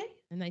Oh, okay.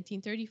 in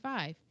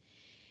 1935.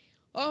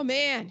 Oh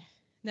man,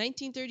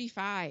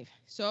 1935.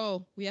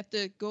 So we have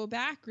to go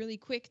back really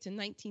quick to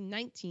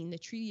 1919, the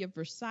Treaty of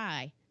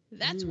Versailles.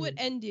 That's what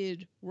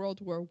ended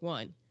World War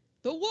I.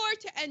 The war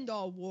to end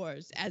all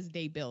wars, as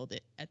they billed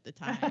it at the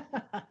time.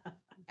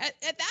 At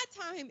that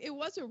time, it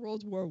wasn't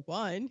World War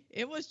I.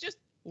 It was just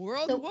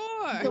World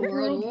War. The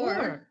World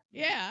War.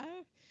 Yeah.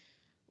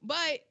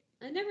 But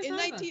I never In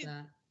thought 19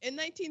 about in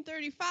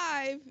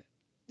 1935,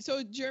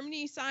 so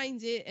Germany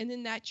signs it, and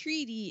in that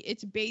treaty,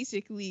 it's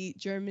basically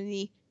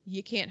Germany,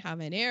 you can't have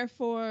an air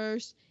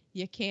force,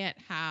 you can't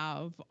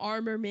have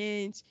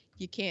armament,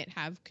 you can't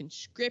have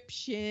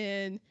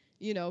conscription,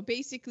 you know,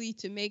 basically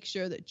to make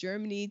sure that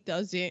Germany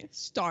doesn't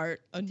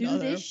start Do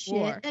another this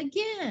war. shit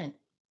again.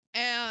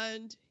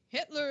 And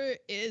Hitler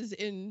is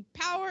in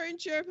power in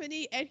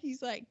Germany, and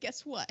he's like,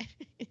 guess what?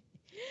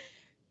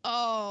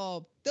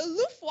 Oh, the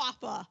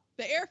Luftwaffe,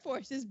 the Air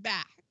Force is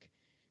back.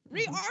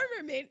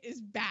 Rearmament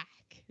is back.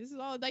 This is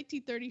all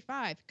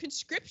 1935.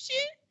 Conscription?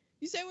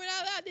 You say we're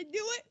not allowed to do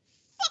it?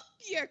 Fuck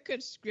your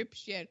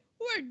conscription.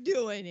 We're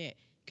doing it.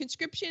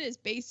 Conscription is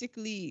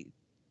basically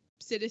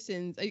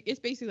citizens. It's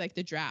basically like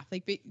the draft.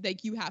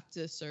 Like you have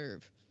to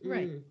serve. that.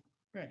 Right.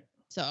 Right.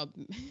 So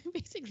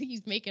basically,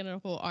 he's making a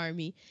whole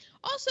army.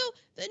 Also,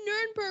 the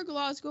Nuremberg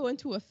laws go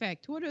into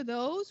effect. What are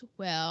those?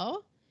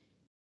 Well,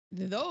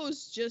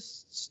 those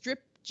just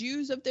strip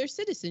Jews of their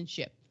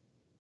citizenship.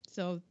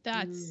 So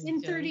that's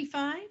In just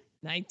 35?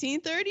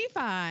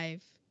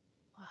 1935.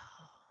 Wow.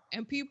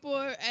 And people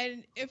are,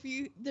 and if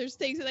you, there's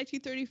things in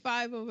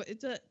 1935 of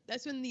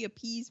that's when the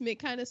appeasement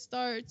kind of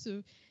starts.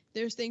 So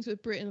there's things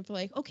with Britain of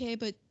like, okay,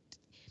 but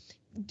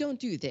don't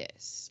do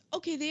this.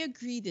 Okay, they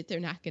agreed that they're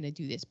not going to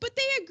do this, but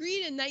they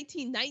agreed in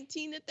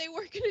 1919 that they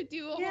weren't going to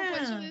do a whole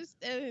bunch of this.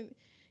 And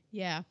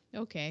yeah,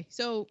 okay.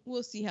 So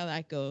we'll see how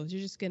that goes.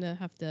 You're just going to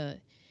have to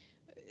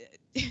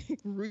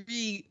we're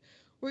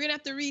going to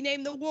have to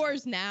rename the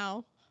wars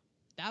now.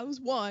 That was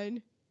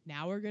one.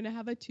 Now we're going to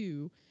have a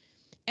two.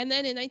 And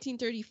then in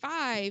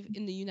 1935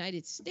 in the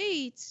United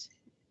States,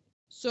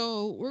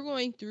 so we're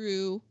going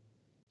through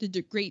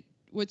the Great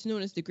what's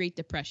known as the Great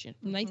Depression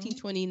from Mhm.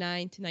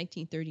 1929 to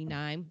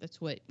 1939. That's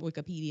what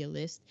Wikipedia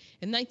lists.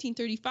 In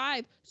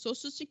 1935,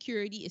 Social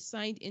Security is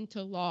signed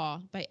into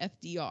law by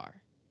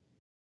FDR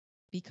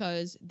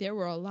because there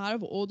were a lot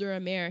of older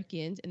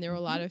Americans and there were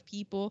a lot of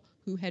people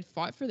who had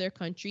fought for their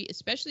country,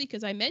 especially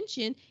because I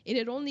mentioned it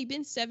had only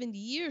been 70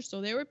 years.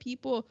 So there were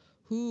people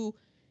who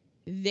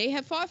they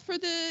had fought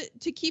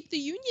to keep the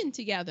Union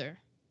together.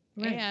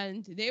 Right.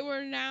 And they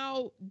were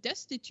now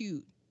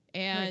destitute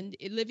and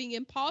living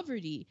in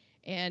poverty.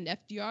 And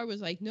FDR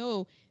was like,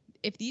 no,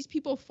 if these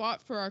people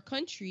fought for our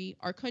country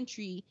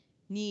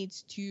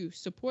needs to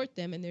support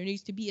them and there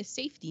needs to be a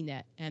safety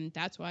net. And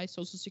that's why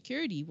Social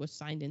Security was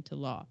signed into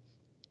law.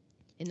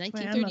 In That's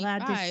why I'm allowed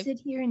to 1935, sit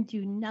here and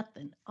do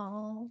nothing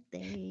all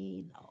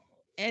day long.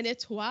 and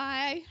it's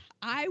why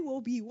I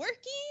will be working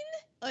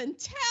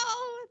until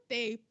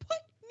they put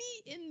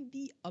me in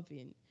the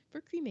oven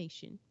for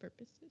cremation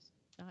purposes.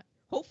 Not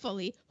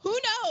hopefully. Who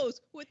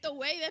knows with the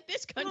way that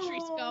this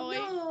country's going.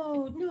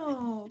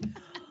 No.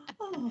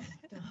 Oh, no.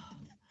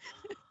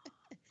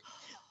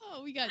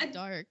 Oh, we got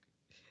dark.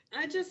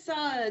 I just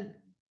saw,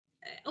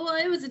 well,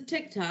 it was a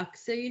TikTok,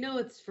 so you know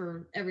it's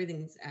for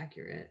everything's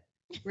accurate,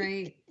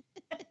 right?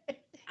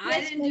 I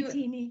Yes, didn't do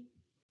Martini.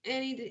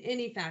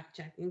 any fact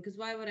checking because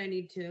why would I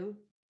need to?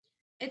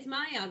 It's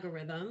my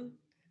algorithm.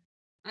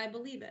 I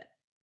believe it.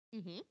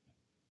 Mm-hmm.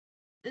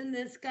 And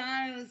this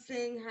guy was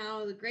saying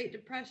how the Great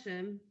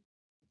Depression,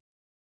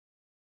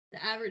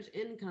 the average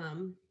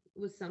income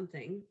was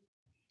something.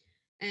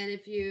 And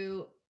if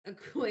you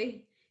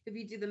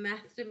do the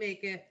math to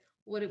make it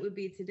what it would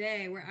be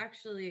today, we're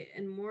actually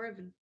in more of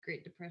a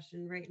Great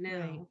Depression right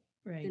now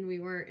Right. than we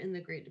were in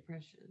the Great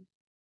Depression.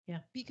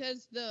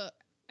 Because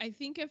I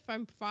think if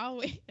I'm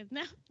following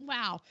now,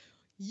 wow,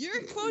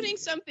 you're quoting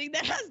something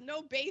that has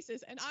no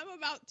basis, and I'm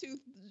about to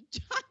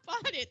jump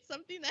on it,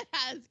 something that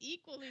has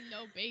equally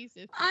no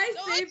basis. I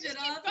So saved let's it just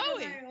keep off and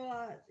going. I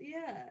watched.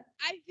 Yeah.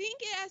 I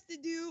think it has to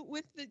do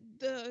with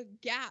the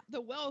gap,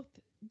 the wealth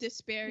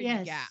disparity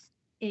Yes. gap.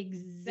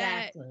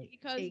 Exactly.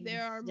 Because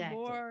there are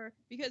more,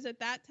 because at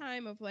that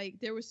time of like,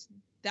 that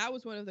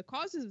was one of the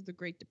causes of the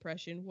Great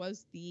Depression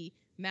was the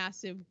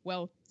massive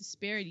wealth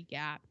disparity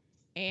gap.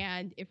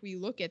 And if we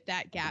look at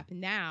that gap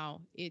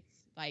now, it's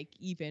like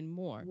even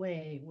more.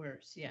 Way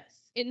worse,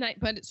 yes. So in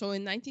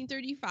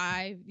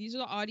 1935, these are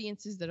the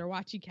audiences that are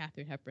watching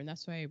Katharine Hepburn.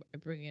 That's why I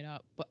bring it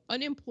up. But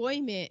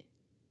unemployment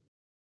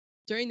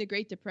during the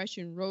Great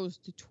Depression rose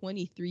to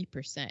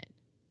 23%.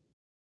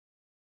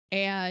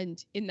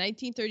 And in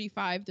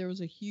 1935, there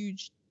was a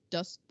huge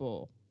Dust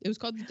Bowl. It was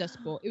called the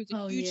Dust Bowl. It was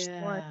a huge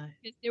storm.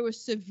 There was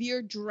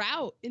severe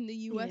drought in the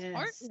U.S.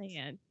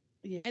 heartland,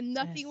 and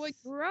nothing would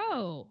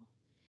grow.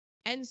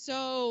 And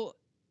so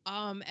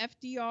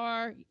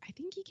FDR, I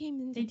think he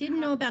came in. They didn't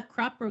know about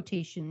crop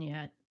rotation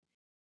yet.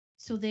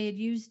 So they had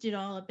used it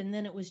all up, and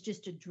then it was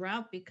just a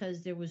drought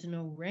because there was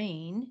no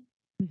rain.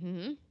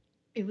 Mm-hmm.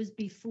 It was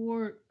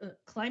before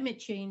climate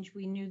change.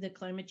 We knew that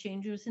climate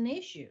change was an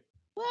issue.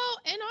 Well,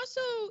 and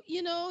also,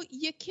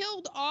 you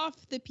killed off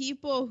the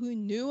people who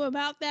knew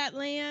about that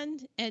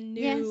land and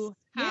knew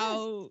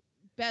how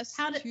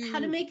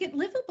to make it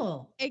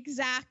livable.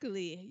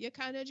 Exactly. You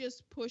kind of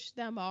just push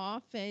them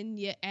off, and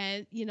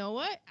you know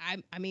what?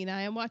 I mean,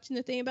 I am watching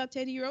the thing about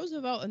Teddy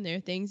Roosevelt, and there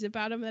are things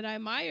about him that I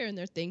admire, and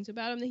there are things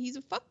about him that he's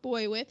a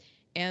fuckboy with,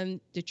 and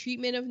the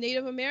treatment of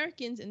Native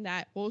Americans, and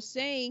that whole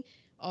saying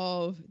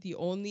of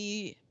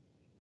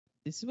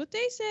this is what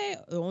they say,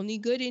 the only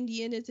good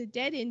Indian is a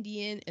dead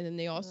Indian, and then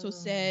they also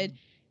said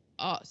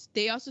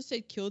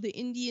kill the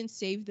Indian,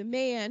 save the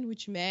man,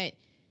 which meant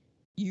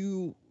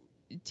you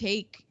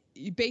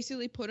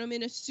basically put him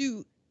in a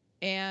suit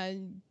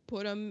and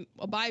put him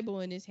a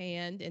Bible in his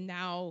hand, and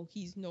now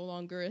he's no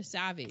longer a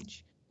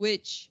savage,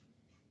 which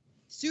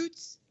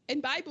suits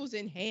and Bibles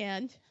in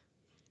hand,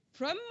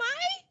 from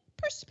my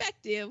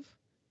perspective,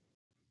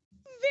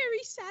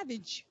 very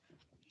savage.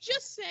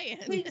 Just saying.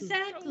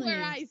 Exactly. From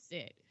where I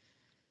sit.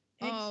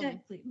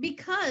 Exactly.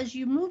 Because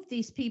you moved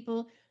these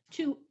people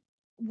to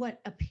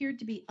what appeared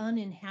to be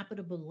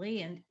uninhabitable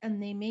land,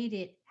 and they made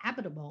it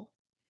habitable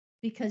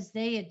because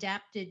they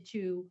adapted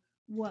to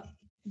what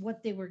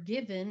they were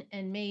given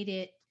and made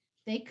it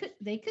they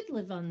could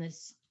live on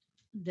this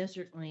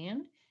desert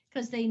land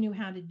because they knew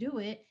how to do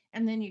it.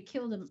 And then you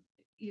killed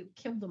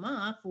them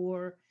off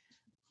or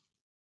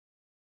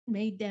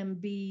made them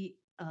be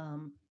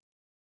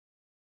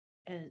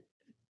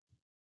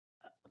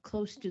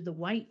close to the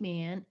white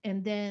man,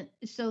 and then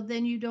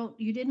you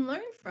didn't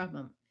learn from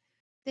them.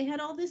 They had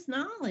all this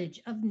knowledge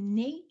of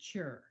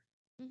nature.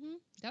 Mm-hmm.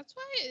 That's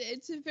why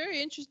it's a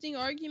very interesting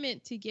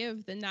argument to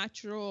give the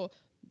natural,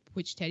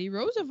 which Teddy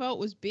Roosevelt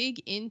was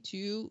big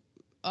into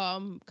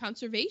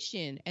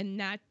conservation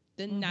and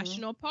the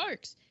national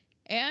parks.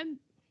 And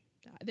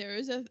there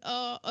is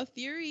a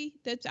theory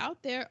that's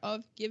out there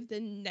of give the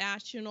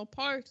national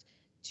parks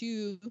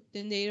to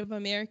the Native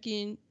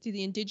American, to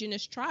the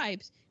indigenous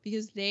tribes,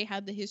 because they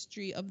have the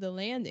history of the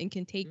land and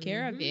can take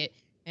care of it.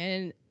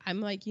 And I'm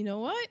like, you know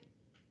what?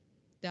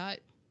 That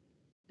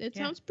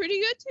sounds pretty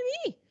good to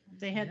me.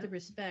 They had the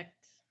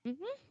respect.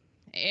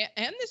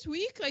 And this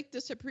week, like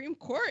the Supreme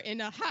Court,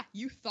 and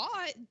you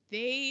thought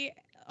they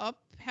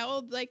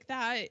upheld like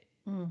that,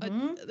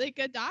 like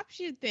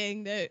adoption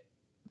thing. That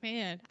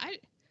man,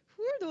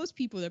 who are those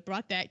people that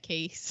brought that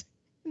case?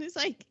 And it's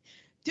like,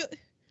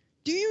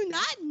 do you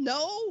not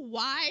know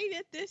why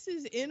that this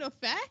is in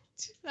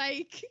effect?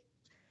 Like,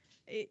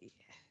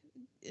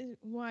 it's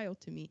wild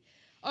to me.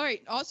 All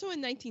right. Also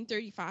in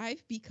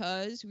 1935,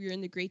 because we were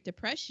in the Great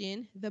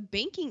Depression, the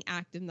Banking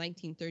Act of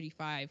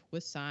 1935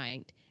 was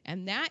signed,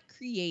 and that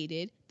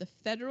created the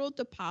Federal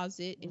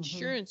Deposit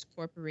Insurance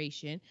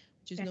Corporation,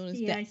 which is known as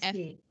the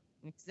FDIC.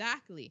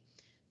 Exactly.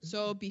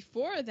 So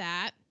before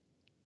that,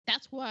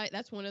 that's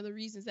one of the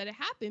reasons that it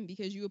happened,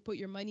 because you would put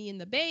your money in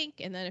the bank,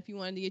 and then if you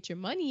wanted to get your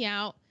money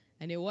out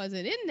and it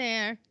wasn't in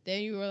there,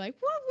 then you were like,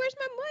 well, where's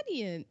my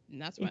money? And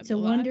that's why It's a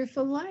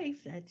Wonderful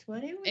Life. That's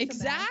what it was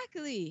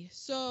exactly about.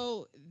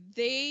 So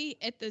they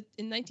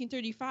in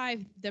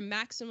 1935, the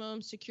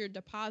maximum secured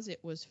deposit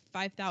was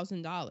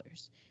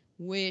 $5,000,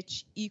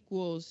 which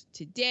equals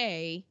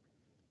today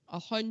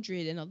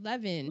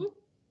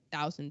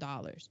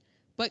 $111,000.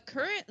 But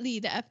currently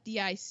the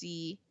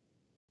FDIC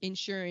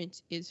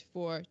insurance is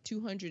for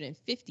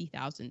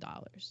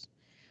 $250,000,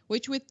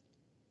 which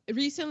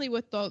recently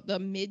with the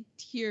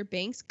mid-tier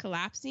banks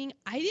collapsing,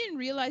 I didn't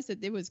realize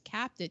that it was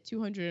capped at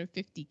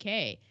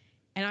 $250K.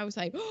 And I was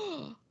like,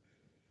 oh,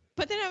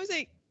 but then I was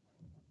like,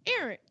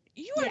 Aaron,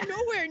 you are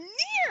nowhere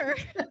near.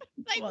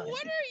 Like,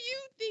 what are you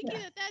thinking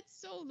that that's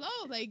so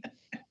low? Like,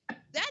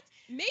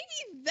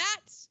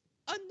 that's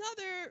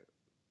another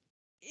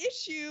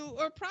issue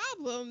or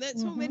problem that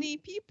so many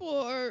people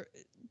are,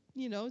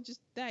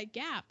 just that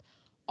gap.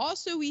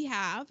 Also, we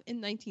have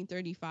in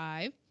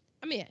 1935,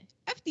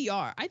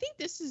 FDR, I think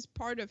this is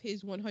part of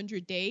his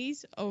 100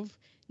 days of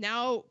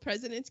now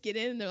presidents get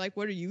in and they're like,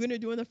 what are you going to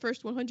do in the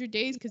first 100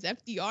 days? Because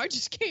FDR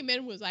just came in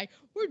and was like,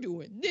 we're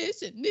doing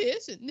this and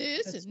this and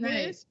this and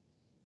this.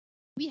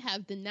 We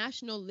have the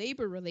National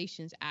Labor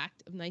Relations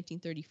Act of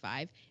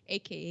 1935,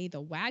 aka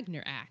the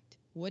Wagner Act.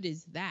 What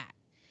is that?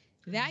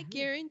 That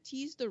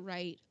guarantees the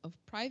right of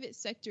private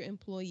sector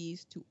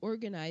employees to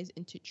organize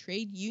into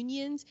trade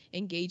unions,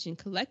 engage in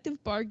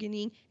collective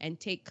bargaining, and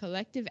take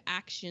collective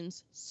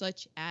actions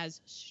such as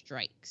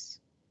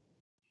strikes.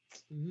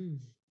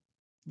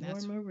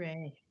 That's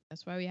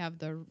why we have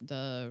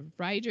the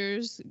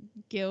Writers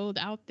Guild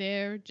out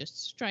there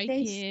just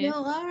striking. They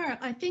still are.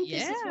 I think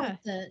this is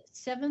what, the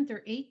 7th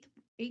or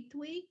 8th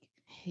week?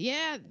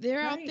 Yeah,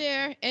 they're out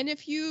there. And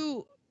if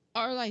you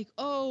are like,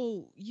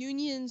 oh,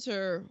 unions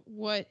are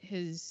what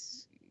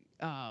has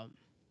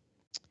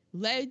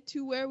led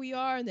to where we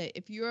are, and that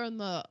if you're on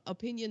the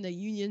opinion that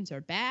unions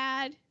are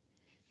bad,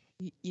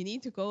 you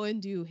need to go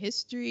and do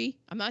history.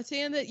 I'm not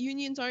saying that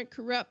unions aren't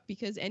corrupt,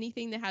 because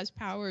anything that has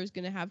power is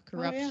going to have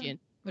corruption.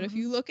 But if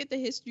you look at the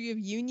history of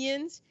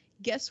unions,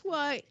 guess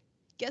what?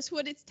 Guess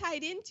what it's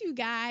tied into,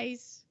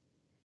 guys?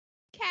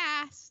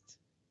 Caste.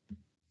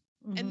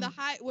 And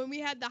when we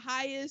had the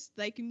highest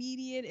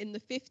median in the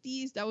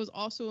 50s, that was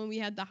also when we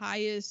had the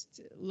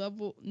highest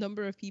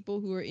number of people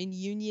who were in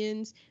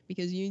unions,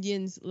 because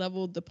unions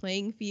leveled the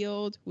playing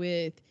field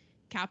with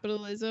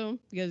capitalism,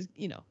 because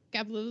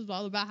capitalism is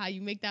all about how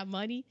you make that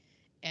money.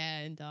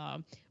 And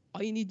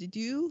all you need to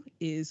do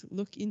is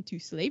look into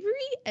slavery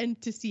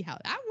and to see how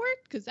that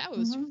worked, because that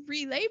was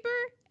free labor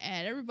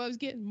and everybody was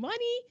getting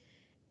money.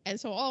 And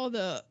so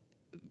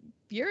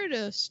you're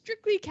the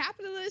strictly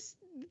capitalist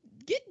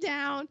get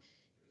down.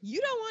 You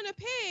don't want to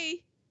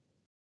pay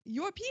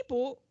your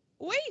people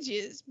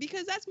wages,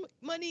 because that's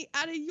money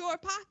out of your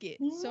pocket.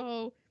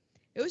 So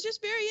it was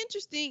just very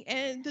interesting.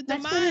 And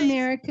that's when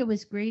America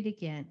was great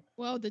again.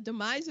 Well, the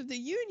demise of the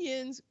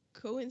unions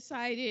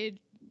coincided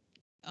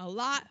a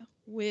lot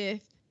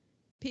with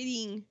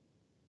pitting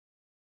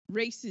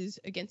races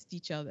against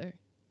each other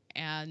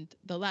and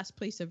the last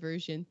place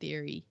aversion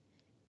theory.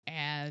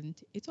 And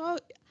it's all,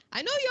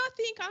 I know y'all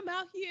think I'm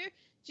out here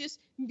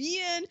just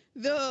being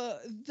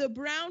the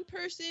brown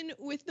person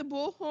with the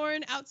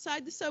bullhorn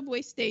outside the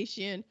subway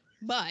station,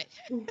 but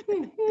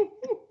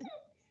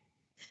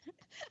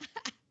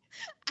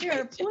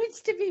there are points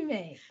to be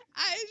made.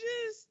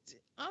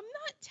 I'm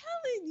not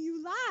telling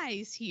you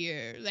lies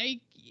here.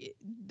 Like,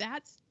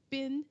 that's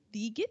been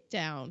the get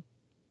down.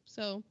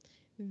 So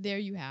there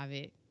you have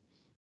it.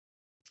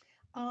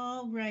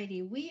 All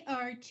righty. We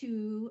are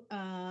to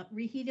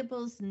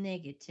reheatables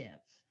negative.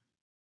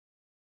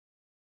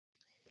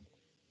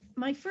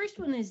 My first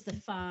one is the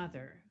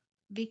father,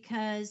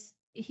 because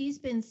he's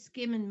been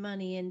skimming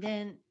money, and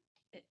then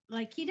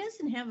he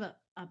doesn't have a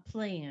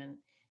plan.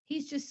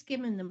 He's just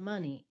skimming the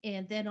money.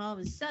 And then all of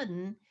a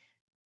sudden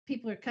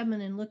people are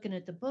coming and looking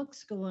at the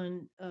books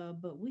going,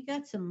 but we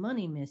got some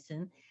money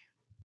missing.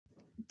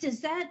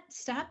 Does that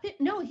stop it?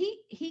 No,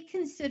 he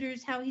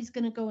considers how he's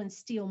going to go and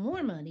steal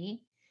more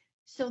money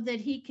so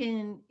that he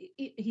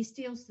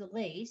steals the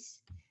lace.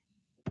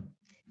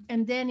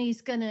 And then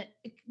he's going to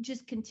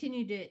just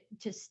continue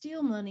to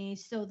steal money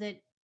so that,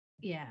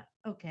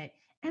 okay.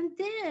 And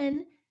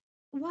then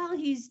while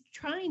he's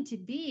trying to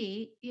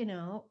be,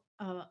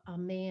 a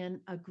man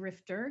a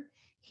grifter.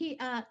 He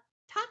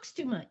talks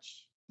too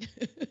much.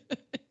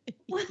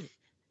 What?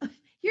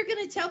 You're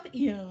gonna tell me?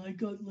 Yeah, I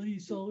got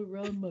lace all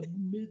around my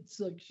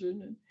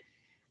midsection,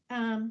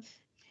 and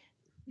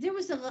there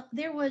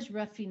was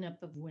roughing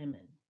up of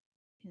women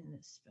in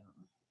this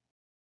film.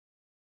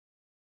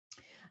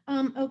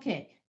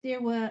 Okay,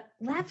 there were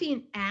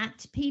laughing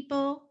at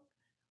people.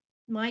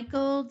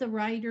 Michael, the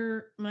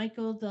writer,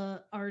 Michael,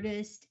 the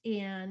artist,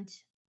 and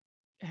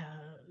uh,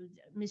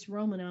 Miss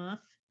Romanoff,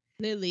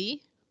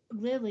 Lily.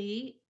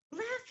 Lily,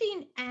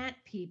 laughing at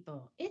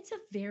people. It's a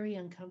very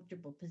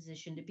uncomfortable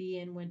position to be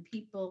in when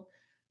people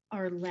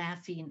are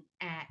laughing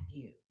at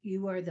you.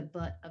 You are the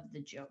butt of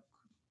the joke.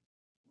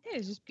 Yeah,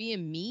 it's just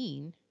being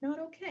mean. Not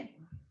okay.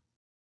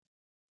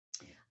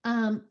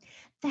 Um,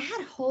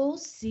 that whole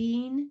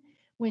scene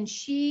when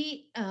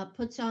she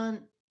puts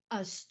on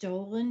a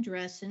stolen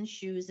dress and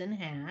shoes and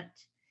hat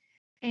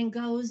and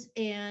goes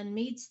and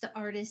meets the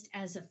artist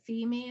as a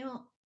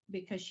female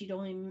because she'd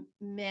only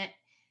met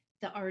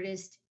the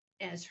artist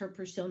as her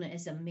persona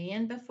as a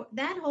man before.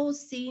 That whole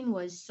scene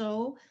was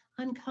so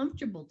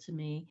uncomfortable to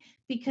me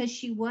because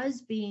she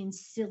was being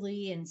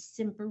silly and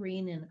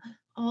simpering and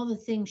all the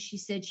things she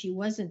said she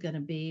wasn't going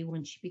to be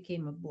when she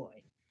became a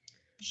boy.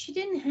 She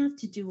didn't have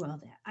to do all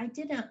that.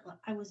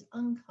 I was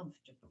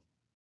uncomfortable.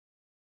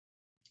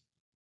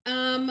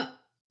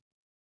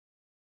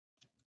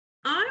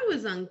 I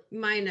was on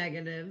my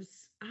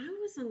negatives. I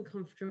was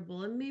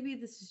uncomfortable, and maybe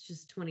this is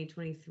just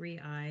 2023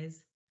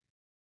 eyes.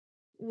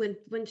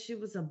 When she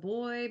was a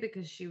boy,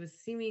 because she was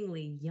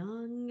seemingly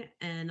young,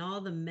 and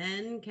all the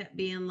men kept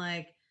being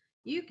like,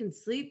 "You can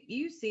sleep.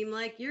 You seem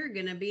like you're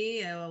gonna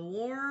be a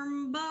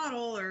warm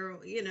bottle," or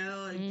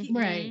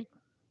Right.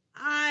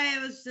 I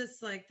was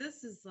just like,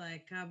 "This is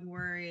like I'm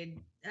worried."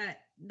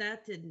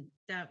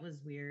 That was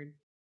weird.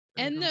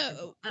 And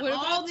Uncomfortable. what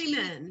All about the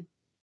men?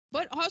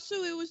 But also,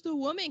 it was the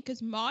woman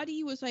because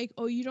Maudie was like,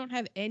 "Oh, you don't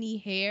have any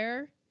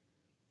hair.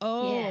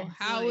 Oh, Yes.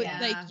 how Oh, it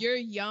like yeah. you're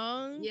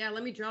young." Yeah,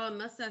 let me draw a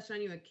mustache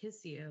on you and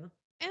kiss you.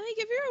 And like,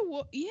 if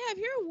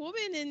you're a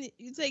woman and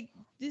it's like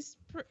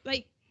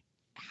like,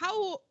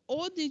 how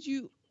old did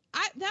you?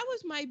 That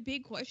was my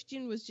big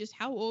question, was just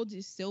how old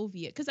is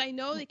Sylvia? Because I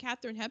know that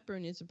Katharine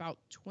Hepburn is about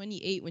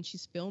 28 when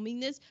she's filming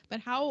this,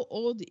 but how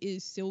old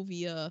is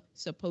Sylvia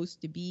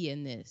supposed to be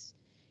in this?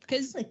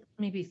 Because Like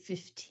maybe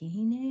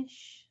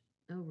 15-ish.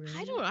 Oh, really?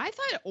 I don't know. I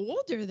thought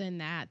older than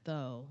that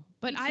though,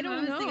 but I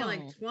don't was know. thinking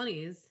like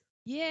 20s.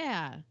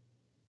 Yeah,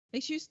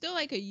 like she was still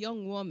like a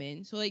young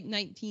woman, so like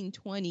 19,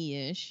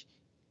 20-ish.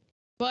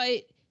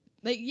 But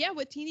like, yeah,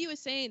 what Teeny was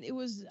saying,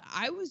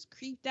 I was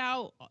creeped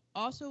out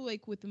also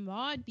like with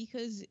Maud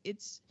because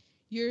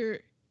you're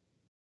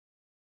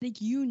like,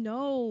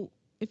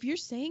 if you're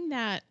saying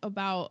that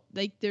about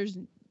like there's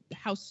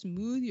how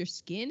smooth your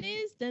skin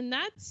is, then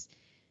that's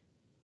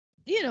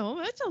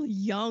that's a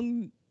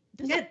young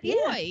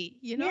boy,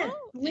 Yeah.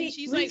 and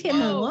she's leave like,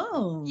 him oh,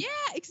 alone. yeah,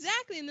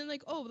 exactly. And then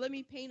like, oh, let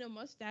me paint a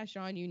mustache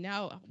on you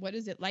now. What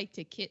is it like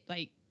to kid?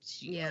 Like,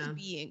 she was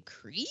being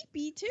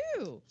creepy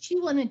too. She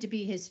wanted to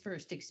be his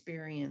first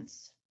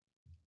experience.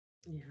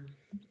 Yeah.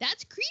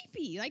 That's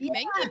creepy. Like,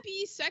 men can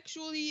be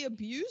sexually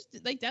abused.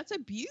 Like, that's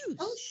abuse.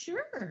 Oh,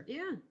 sure.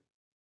 Yeah.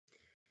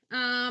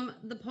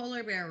 The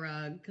polar bear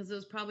rug, because it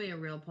was probably a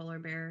real polar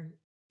bear.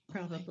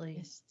 Probably. I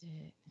missed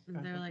it.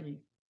 They're like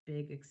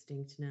big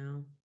extinct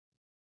now,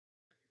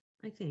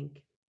 I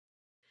think.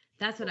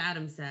 That's what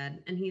Adam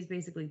said, and he's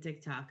basically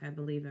TikTok. I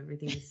believe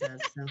everything he says.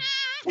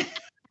 So.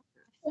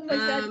 Oh my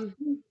God.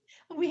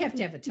 We have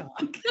to have a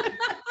talk.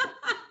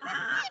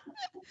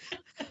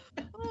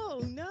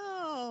 Oh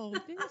no,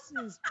 this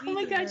is Oh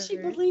my God, she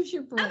weird. believes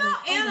your brother.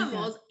 About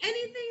animals,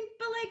 anything,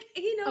 but like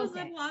he knows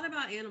Okay. a lot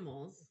about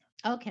animals.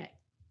 Okay.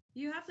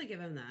 You have to give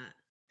him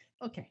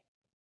that. Okay.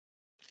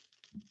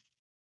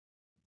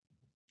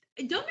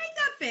 Don't make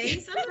that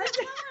face. I'm gonna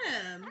tell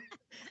him.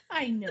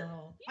 I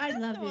know. I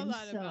love him a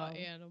lot so. about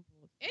animals.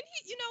 And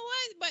you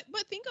know what?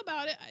 But think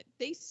about it.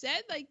 They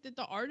said like that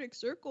the Arctic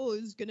Circle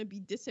is gonna be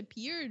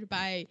disappeared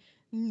by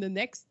the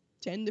next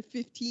 10 to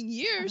 15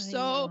 years.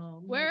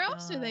 Where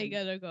else are they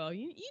gonna go?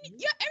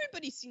 Yeah,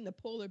 everybody's seen the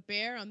polar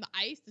bear on the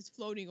ice that's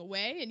floating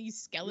away, and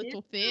he's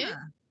skeletal thin.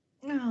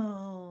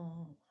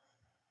 Oh.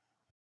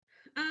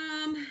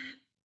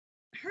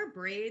 Her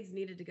braids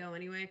needed to go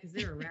anyway because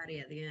they were ratty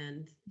at the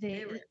end.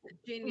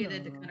 She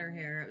needed to cut her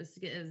hair. It was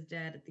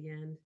dead at the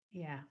end.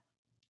 Yeah.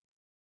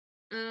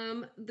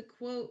 The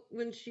quote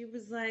when she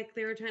was like,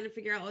 they were trying to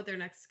figure out what their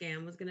next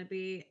scam was gonna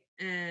be,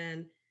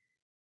 and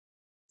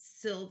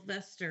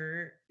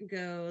Sylvester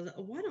goes,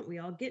 "Why don't we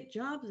all get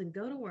jobs and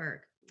go to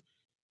work?"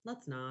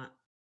 Let's not.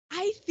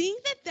 I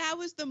think that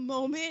was the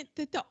moment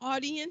that the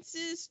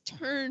audiences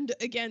turned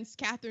against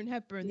Katharine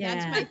Hepburn. Yeah.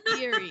 That's my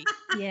theory.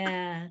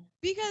 Yeah.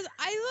 Because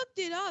I looked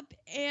it up,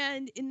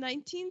 and in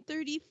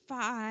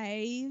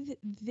 1935,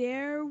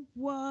 there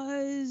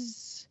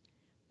was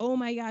Oh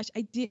my gosh,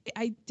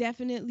 I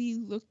definitely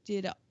looked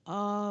it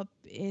up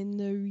in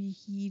the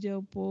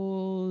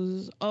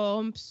reheatables. Oh,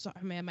 I'm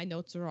sorry, man. My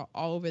notes are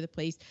all over the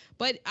place.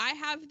 But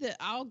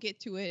I'll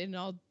get to it and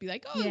I'll be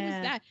like, oh, it was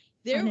Yeah. that.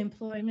 There,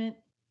 Unemployment.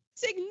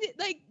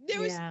 there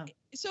was, Yeah.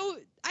 so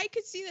I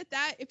could see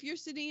that if you're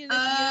sitting in a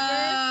theater,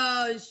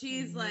 Oh,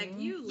 she's like,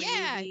 Mhm. you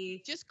yeah,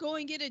 lazy. just go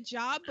and get a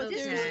job, but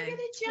Just go there's and get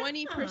a job.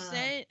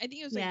 20%, I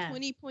think it was like Yeah.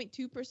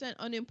 20.2%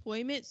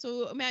 unemployment.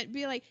 So Matt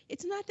be like,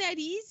 it's not that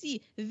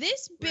easy.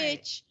 This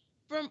Right. bitch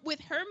with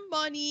her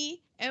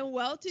money and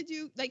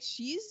well-to-do, like,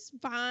 she's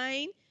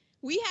fine.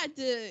 We had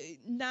to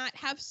not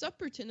have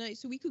supper tonight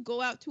so we could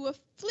go out to a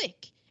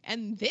flick.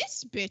 And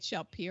this bitch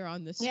up here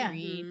on the Yeah.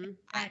 screen, Mhm.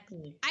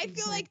 Exactly. I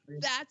feel like Exactly.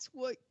 that's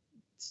what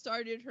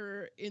started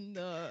her in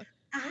the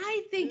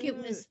I think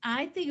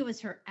it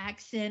was her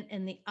accent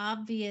and the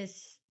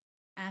obvious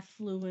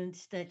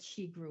affluence that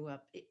she grew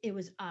up. It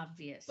was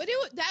obvious. But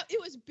it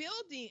was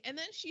building, and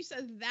then she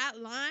says that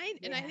line,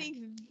 and I Yeah.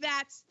 think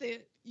that's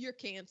you're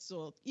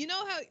canceled. You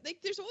know how,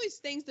 like, there's always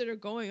things that are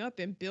going up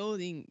and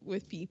building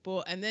with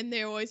people, and then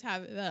they always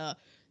have the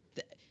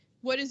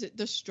what is it?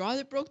 The straw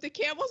that broke the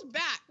camel's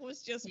back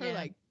was just her, Yeah.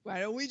 like,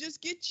 why don't we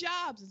just get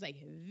jobs? It's like,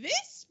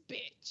 this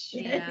bitch.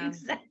 Yeah.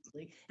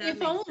 Exactly. That If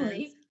makes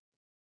only. sense.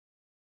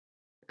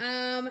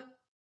 And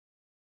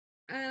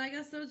I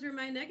guess those are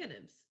my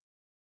negatives.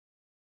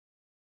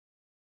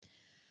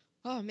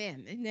 Oh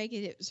man,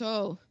 negative.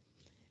 So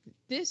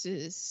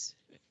it's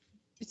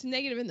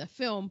negative in the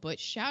film, but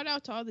shout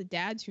out to all the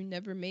dads who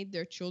never made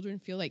their children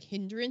feel like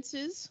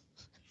hindrances.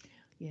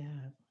 Yeah.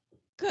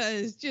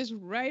 Because just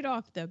right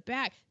off the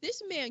bat,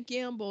 this man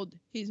gambled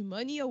his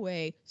money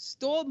away,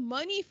 stole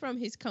money from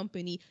his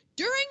company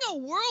during a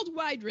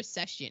worldwide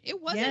recession.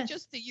 It wasn't Yes.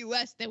 just the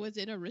U.S. that was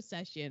in a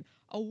recession.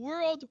 A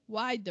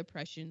worldwide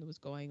depression was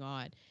going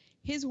on.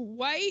 His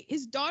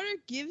daughter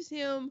gives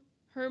him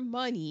her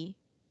money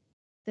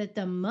That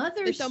the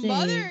mother that the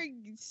mother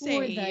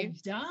for the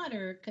saved.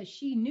 daughter, because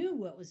she knew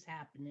what was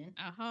happening.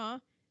 Uh-huh.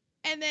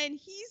 And then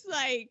he's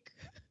like,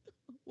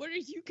 what are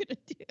you going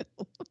to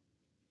do?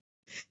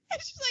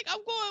 And she's like,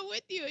 I'm going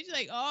with you. And she's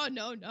like, oh,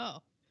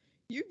 no.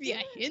 You'd be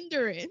a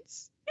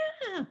hindrance.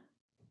 Yeah. I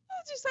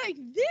was just like,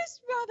 this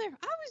brother.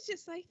 I was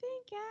just like,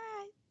 thank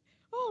God.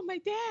 Oh, my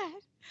dad.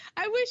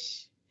 I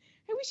wish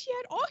he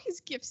had all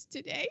his gifts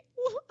today.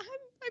 Well,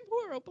 I'm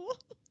horrible.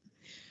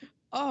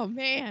 Oh,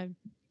 man.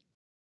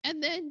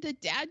 And then the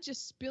dad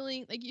just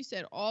spilling, like you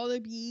said, all the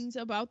beans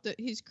about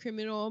his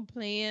criminal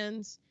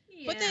plans.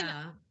 Yeah. But then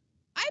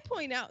I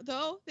point out,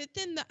 though, that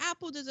then the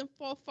apple doesn't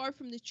fall far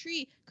from the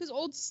tree, because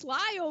old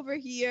Sly over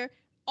here,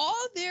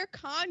 all their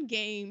con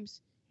games.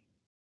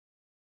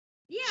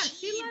 Yeah,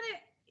 she let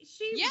it.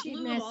 She Yeah. She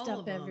blew messed all up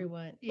of them.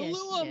 everyone. Yeah, Blew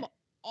she them did.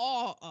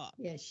 all up.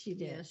 Yeah, she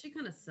did. Yeah, she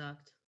kind of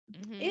sucked.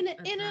 Mhm. In a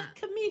that.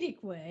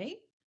 comedic way.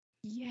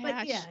 Yeah,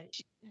 But yeah.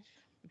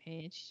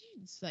 man,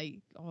 she's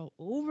like all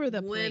over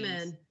the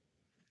Women. place.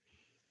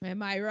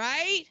 Am I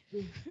right?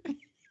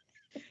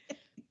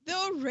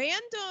 The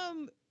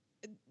random,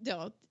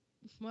 no,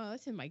 well,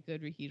 that's in my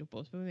good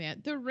reheatables, but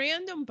man, the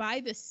random By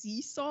the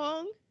Sea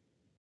song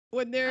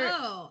when they're,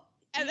 Oh.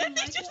 and you then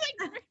they like just it?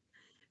 like,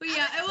 But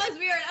yeah, it was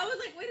weird. I was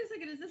like, wait a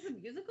second, is this a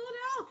musical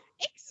now?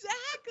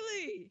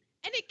 exactly.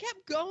 And it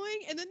kept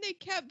going, and then they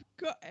kept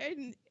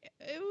and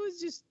it was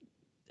just,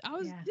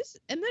 and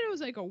then it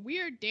was like a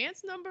weird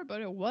dance number,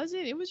 but it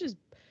wasn't. It was just,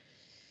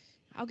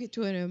 I'll get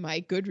to it in my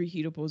good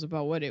reheatables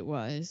about what it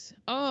was.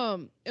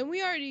 And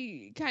we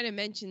already kind of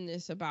mentioned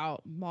this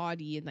about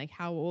Maudie and like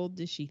how old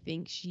does she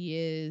think she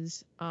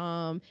is.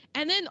 And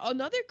then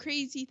another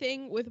crazy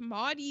thing with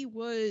Maudie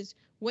was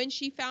when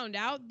she found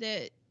out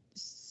that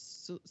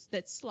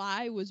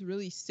Sly was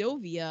really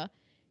Sylvia,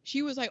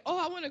 she was like,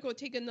 oh, I want to go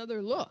take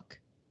another look.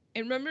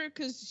 And remember,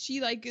 because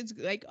she like is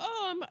like,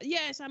 oh,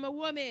 I'm a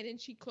woman,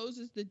 and she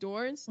closes the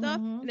door and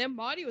stuff. Mhm. And then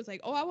Maudie was like,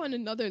 oh, I want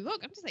another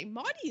look. I'm just like,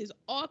 Maudie is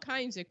all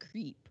kinds of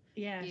creep.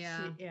 Yeah.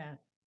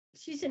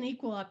 She's an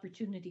equal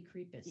opportunity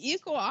creepist.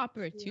 Equal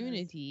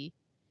opportunity.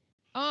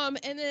 And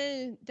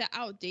then the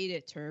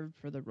outdated term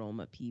for the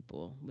Roma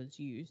people was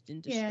used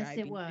in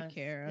describing the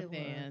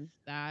caravan.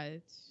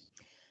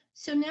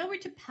 So now we're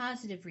to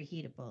positive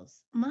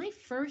reheatables. My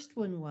first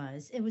one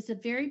it was the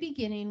very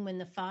beginning when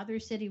the father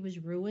said he was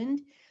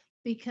ruined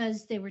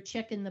because they were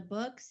checking the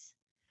books,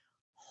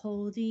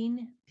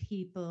 holding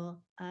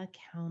people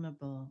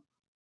accountable.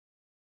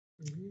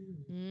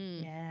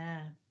 Mm.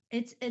 Yeah.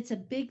 It's a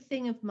big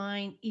thing of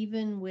mine,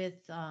 even with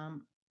my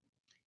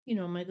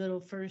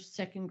little first,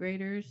 second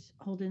graders,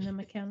 holding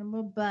them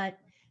accountable. But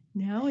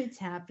now it's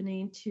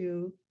happening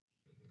to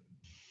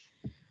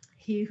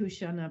he who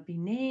shall not be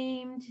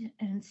named.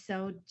 And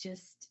so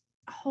just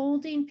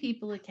holding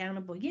people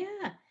accountable.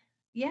 Yeah,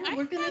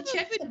 we're going to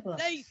check the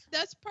books.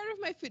 That's part of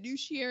my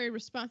fiduciary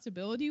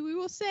responsibility, we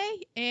will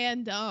say.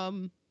 And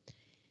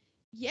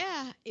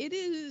yeah, it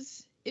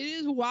is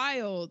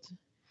wild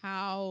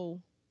how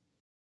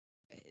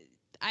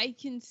I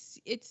can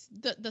see it's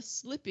the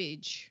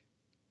slippage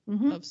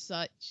of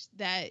such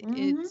that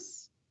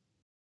it's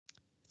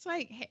It's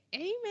like,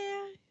 hey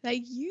man,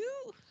 like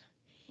you.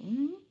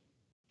 Mhm.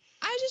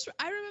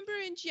 I remember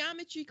in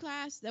geometry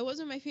class, that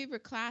wasn't my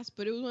favorite class,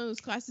 but it was one of those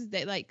classes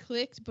that like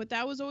clicked. But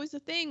that was always the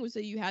thing, was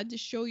that you had to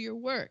show your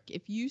work.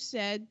 If you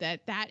said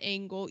that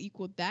angle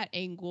equaled that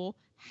angle,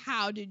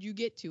 how did you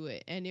get to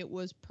it? And it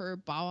was per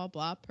blah blah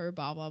blah, per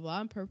blah blah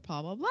blah, and per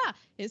blah blah blah.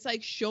 It's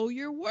like, show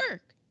your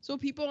work, so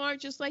people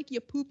aren't just like, you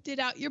pooped it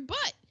out your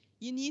butt.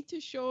 You need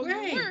to show your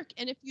Right. work,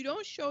 and if you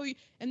don't show you,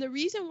 and the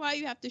reason why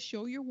you have to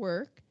show your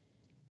work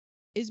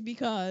is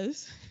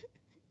because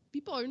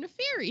people are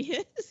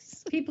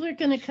nefarious. People are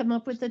going to come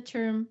up with the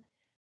term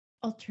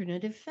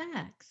alternative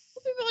facts.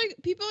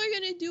 People are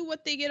gonna do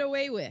what they get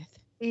away with.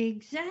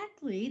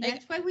 Exactly. Like,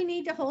 That's why we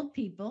need to hold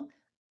people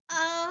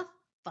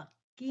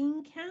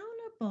fucking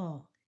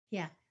accountable.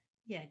 Yeah.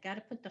 Yeah. Got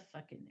to put the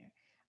fuck in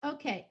there.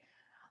 Okay.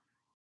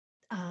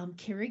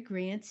 Cary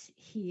Grant's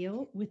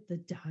heel with the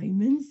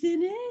diamonds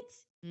in it.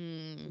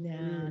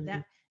 No,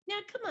 now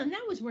come on,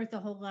 that was worth a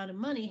whole lot of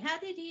money. How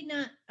did he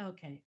not?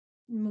 Okay,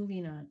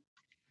 moving on.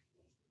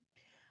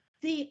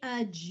 The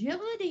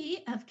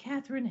agility of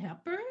Katharine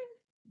Hepburn,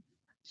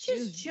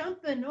 just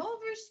jumping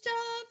over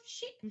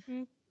stuff.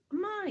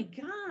 My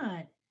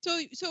God.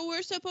 So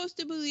we're supposed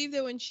to believe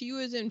that when she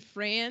was in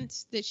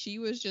France, that she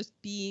was just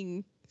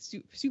being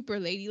super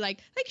lady,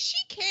 like she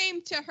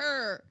came to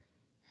her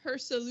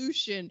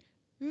solution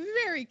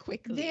very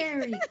quickly.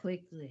 Very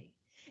quickly.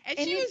 and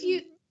she was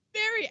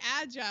very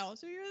agile.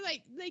 So you're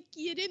like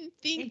you didn't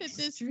think that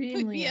this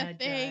could be a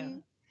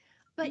thing.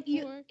 But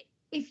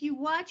if you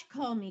watch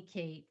Call Me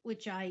Kate,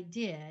 which I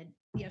did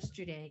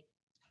yesterday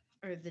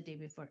or the day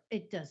before,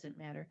 it doesn't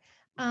matter.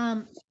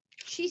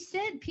 She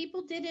said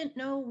people didn't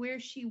know where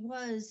she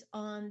was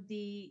on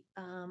the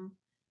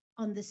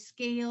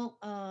scale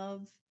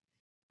of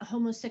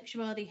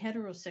homosexuality,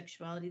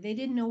 heterosexuality. They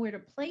didn't know where to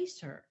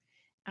place her.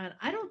 And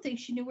I don't think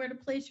she knew where to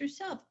place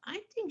herself.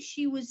 I think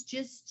she was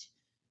just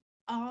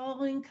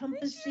all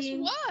encompassing. She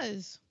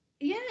was.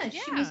 Yeah,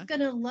 she was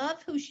going to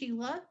love who she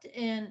loved.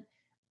 And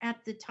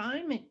at the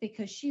time,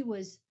 because she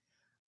was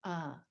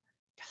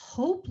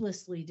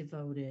hopelessly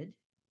devoted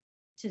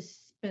to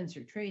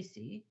Spencer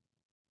Tracy,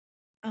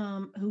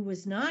 who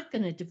was not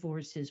going to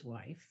divorce his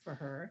wife for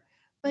her.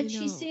 But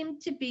she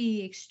seemed to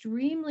be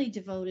extremely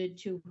devoted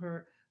to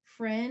her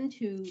friend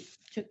who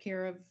took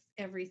care of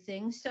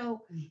everything.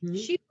 So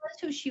she was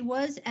who she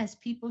was, as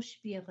people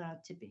should be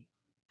allowed to be.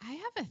 I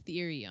have a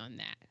theory on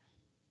that.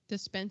 The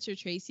Spencer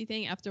Tracy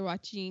thing, after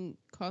watching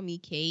Call Me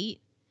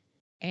Kate.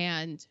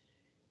 And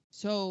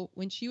so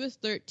when she was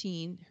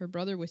 13, her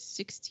brother was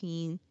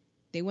 16.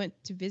 They went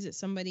to visit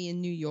somebody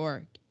in New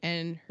York,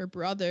 and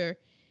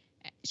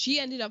she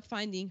ended up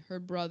finding her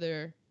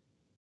brother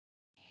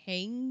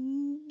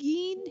hanged.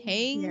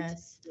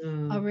 Yes.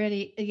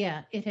 Already.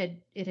 Yeah, it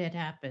had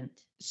happened.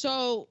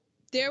 So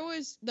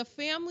the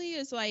family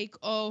is like,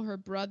 oh, her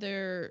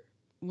brother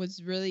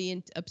was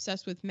really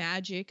obsessed with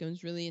magic and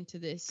was really into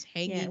this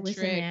hanging trick. Yeah, it was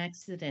an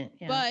accident.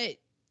 Yeah. But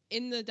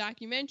in the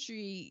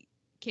documentary,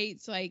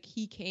 Kate's like,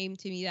 he came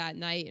to me that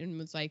night and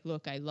was like,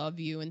 look, I love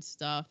you and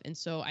stuff. And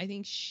so I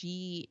think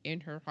she, in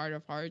her heart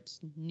of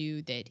hearts,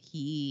 knew that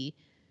he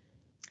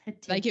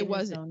had taken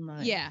his own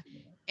life. Yeah.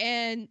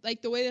 And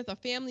like the way that the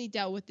family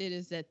dealt with it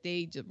is that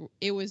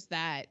it was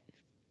that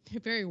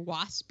very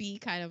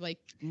waspy kind of like,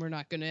 we're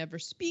not going to ever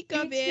speak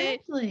of it.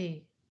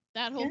 Exactly.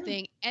 That whole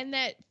thing. And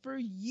that for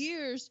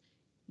years,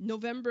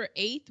 November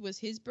 8th was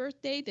his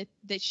birthday,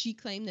 that she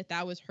claimed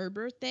that was her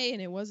birthday.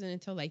 And it wasn't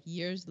until like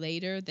years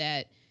later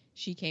that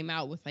she came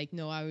out with like,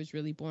 no, I was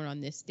really born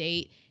on this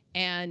date.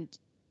 And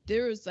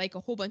there was like a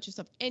whole bunch of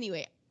stuff.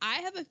 Anyway, I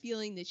have a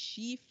feeling that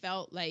she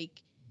felt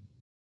like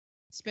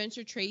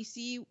Spencer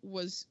Tracy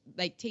was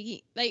like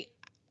taking, like,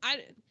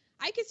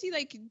 I could see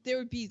like there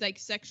would be like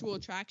sexual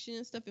attraction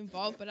and stuff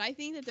involved, but I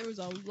think that there was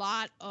a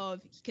lot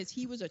of, because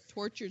he was a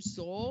tortured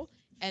soul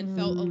and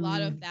felt a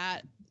lot of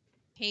that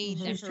pain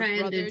that She's her trying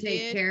brother to take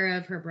did. care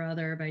of her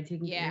brother by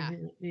taking care of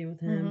him, being with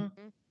him.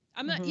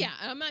 I'm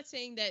not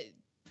saying that.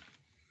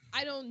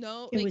 I don't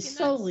know. It was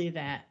solely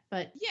that,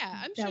 but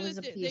I'm sure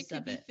that they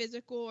could be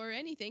physical or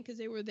anything because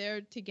they were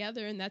there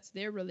together and that's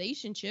their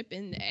relationship,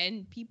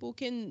 and people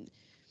can,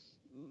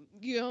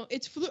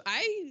 it's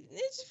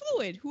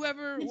fluid.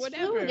 Whatever.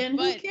 Fluid, and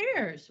but who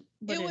cares?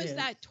 It was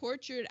that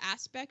tortured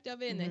aspect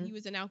of it, and that he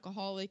was an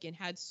alcoholic and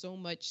had so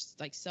much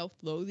like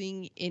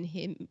self-loathing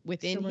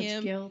within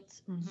him.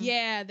 Guilt.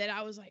 Yeah, that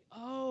I was like,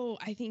 oh,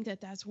 I think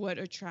that's what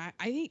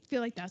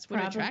feel like that's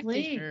what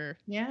attracted her.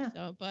 Yeah.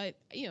 So, but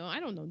I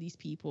don't know these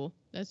people.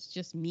 That's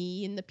just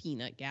me in the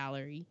peanut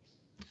gallery.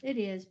 It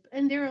is,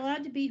 and they're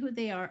allowed to be who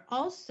they are.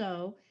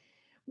 Also,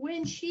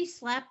 when she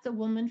slapped the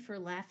woman for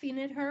laughing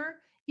at her,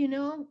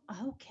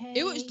 okay.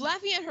 It was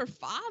laughing at her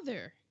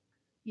father.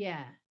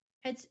 Yeah.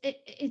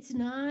 It's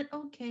not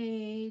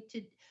okay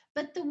to,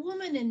 but the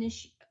woman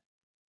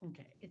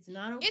okay, it's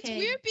not okay. It's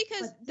weird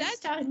because this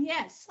time,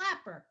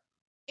 slap her.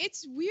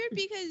 It's weird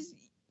because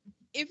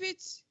if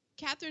it's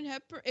Katharine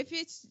Hepburn,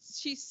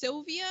 she's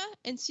Sylvia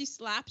and she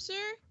slaps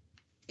her,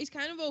 it's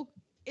kind of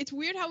it's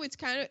weird how it's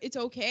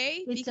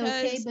okay It's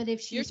because okay, but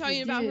if she's you're talking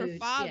the about her dude,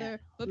 father, yeah.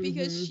 but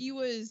because Mhm. she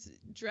was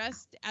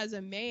dressed as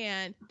a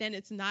man, then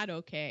it's not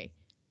okay.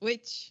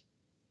 Which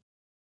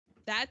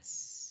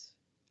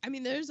I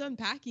mean, there's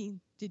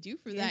unpacking to do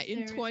for that in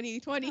Is there?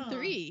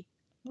 2023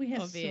 We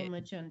have of so it.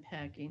 much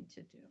unpacking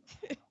to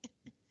do.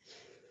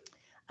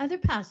 Other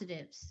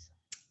positives.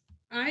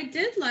 I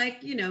did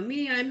like,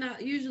 me, I'm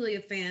not usually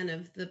a fan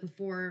of the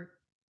before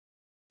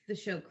the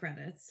show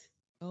credits.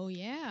 Oh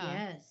yeah.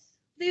 Yes.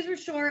 These were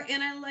short,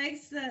 and I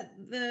liked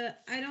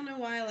that I don't know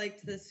why I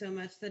liked this so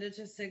much, that it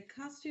just said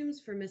costumes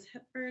for Miss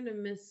Hepburn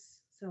and Miss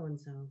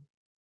so-and-so.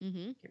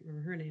 Mm-hmm. Can't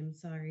remember her name.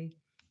 Sorry,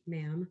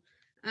 ma'am.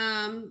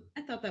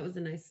 I thought that was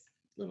a nice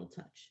little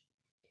touch.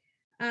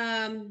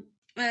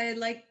 I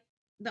like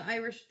the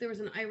Irish. There was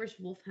an Irish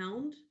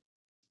wolfhound.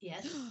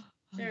 Yes.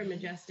 They're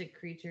majestic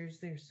creatures.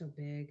 They're so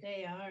big.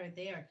 They are.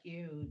 They are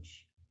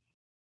huge.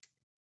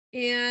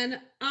 And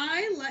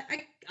I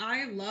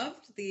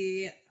loved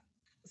the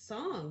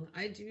song.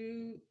 I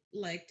do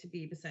like to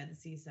be beside the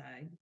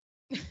seaside.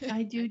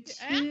 I do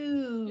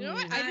too. You know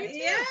what? I do too.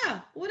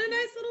 Yeah. What a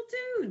nice little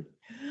tune.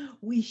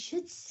 We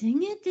should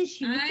sing it this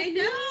year. I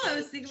know. I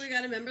was thinking we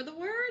got to remember the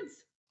words.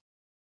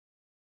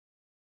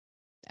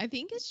 I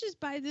think it's just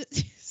by the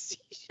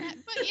seashore.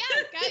 But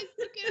yeah, guys,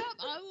 look it up.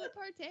 I will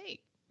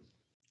partake.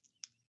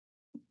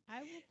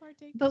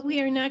 But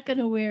we are not going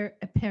to wear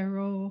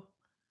apparel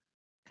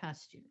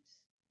costumes.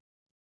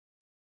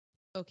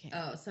 Okay.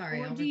 Oh,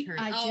 sorry. Or I'll do you- return.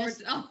 I I'll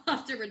just- I'll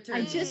have to return.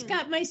 I just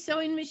got my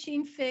sewing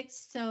machine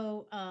fixed.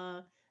 So,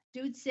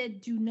 dude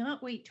said, do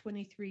not wait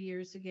 23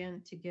 years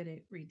again to get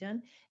it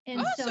redone.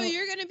 And so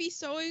you're going to be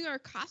sewing our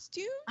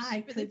costumes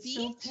I for the could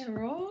sew beach?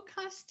 apparel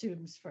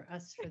costumes for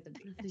us for the Oh,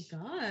 beach.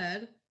 thank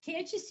God.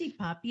 Can't you see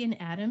Poppy and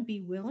Adam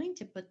be willing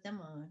to put them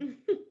on?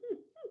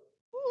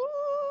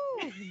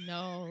 Ooh,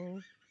 no.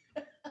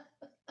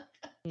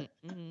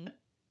 Mm-mm.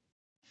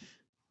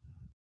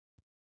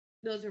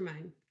 Those are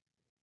mine.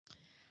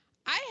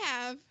 I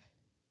have,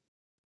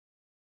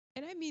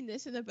 and I mean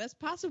this in the best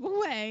possible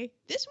way,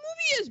 this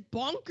movie is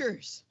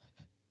bonkers.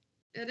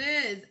 It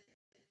is.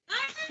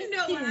 I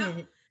know how.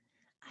 Did.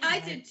 I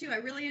did too. I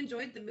really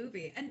enjoyed the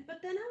movie,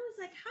 but then I was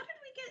like, how did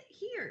we get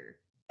here?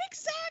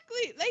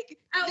 Exactly. Like,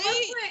 At one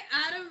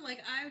point,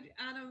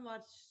 Adam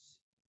watched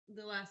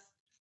the last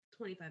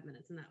 25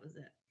 minutes, and that was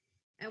it.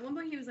 At one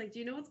point, he was like, "Do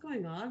you know what's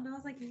going on?" And I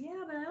was like,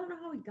 "Yeah, but I don't know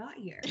how we got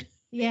here."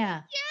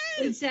 Yeah,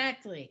 yes!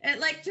 exactly. It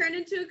like turned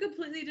into a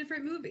completely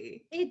different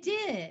movie. It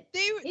did.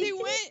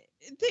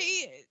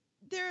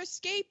 They're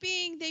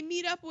escaping. They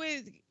meet up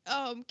with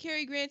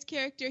Cary Grant's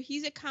character.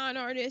 He's a con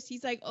artist.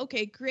 He's like,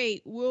 okay,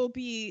 great. We'll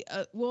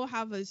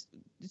have it's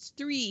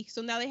 3.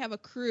 So now they have a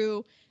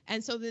crew.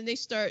 And so then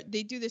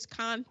they do this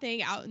con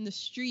thing out in the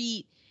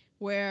street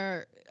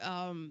where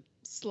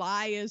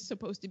Sly is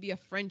supposed to be a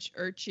French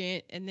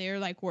urchin, and they're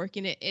like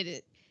working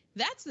it.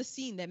 That's the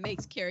scene that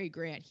makes Cary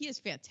Grant. He is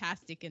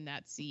fantastic in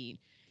that scene.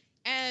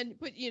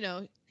 But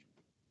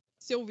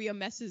Sylvia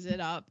messes it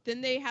up.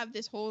 Then they have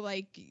this whole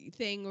like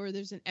thing where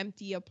there's an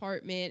empty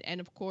apartment, and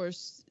of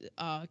course,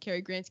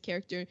 Cary Grant's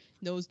character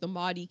knows the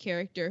Maudie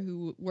character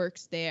who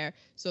works there,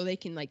 so they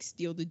can like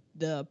steal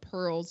the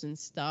pearls and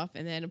stuff.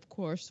 And then of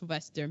course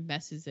Sylvester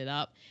messes it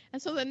up,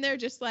 and so then they're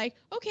just like,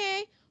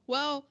 okay,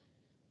 well,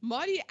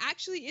 Maudie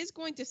actually is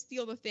going to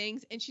steal the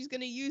things, and she's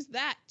going to use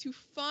that to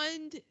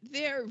fund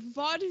their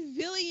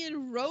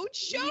vaudevillian road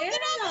show that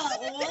all of a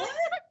sudden they're putting on.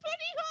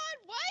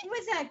 What?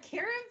 Was that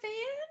caravan?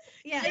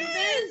 Yeah. And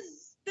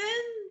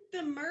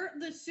then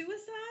the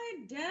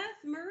suicide,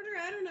 death, murder.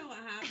 I don't know what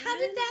happened. How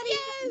did that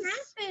even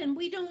happen?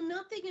 We know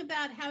nothing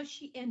about how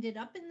she ended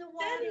up in the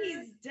water. Then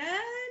he's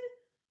dead.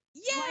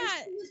 Yeah.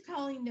 Why she was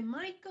calling to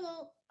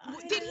Michael.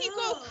 Did he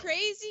go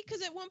crazy?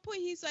 Because at one point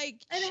he's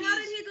like, and how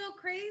did he go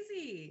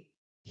crazy?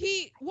 I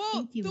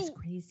think he was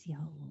crazy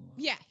all along.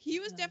 Yeah, he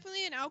was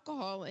definitely an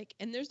alcoholic.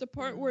 And there's the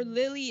part where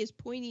Lily is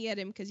pointing at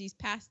him because he's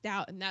passed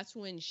out, and that's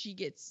when she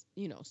gets,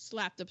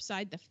 slapped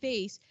upside the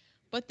face.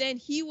 But then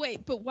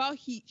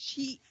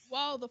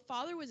while the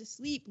father was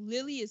asleep,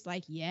 Lily is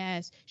like,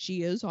 yes,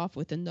 she is off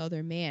with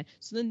another man.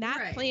 So then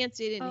that plants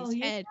it in his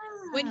head.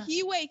 When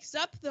he wakes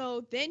up,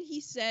 though, then he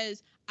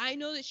says, I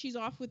know that she's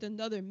off with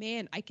another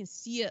man. I can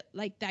see it,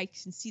 like I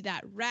can see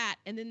that rat.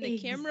 And then the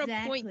camera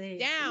points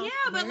down. Yeah,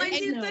 but like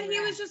he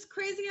was just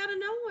crazy out of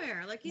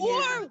nowhere. Like he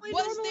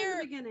was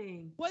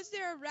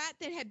there a rat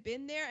that had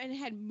been there and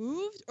had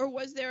moved, or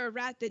was there a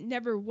rat that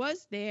never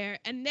was there?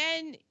 And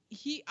then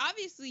he's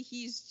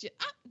just,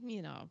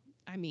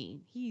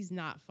 he's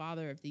not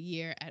Father of the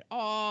Year at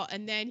all.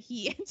 And then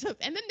he ends up,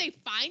 and then they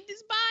find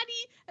his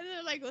body, and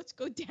they're like, let's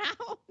go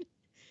down.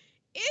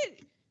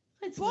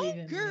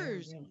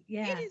 Bonkers. Really.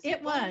 Yeah,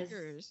 it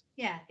was.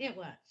 Yeah, it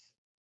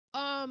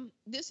was.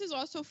 This is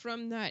also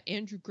from that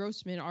Andrew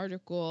Grossman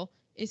article.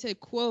 It said,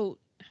 quote,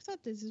 I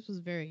thought this was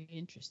very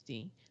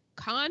interesting.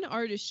 Con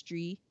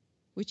artistry,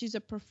 which is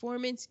a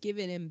performance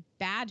given in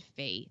bad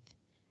faith,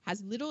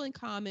 has little in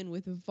common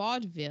with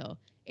vaudeville,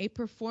 a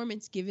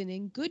performance given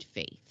in good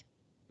faith.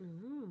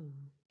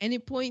 And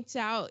it points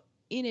out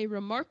in a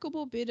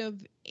remarkable bit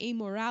of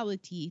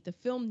amorality, the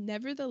film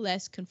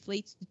nevertheless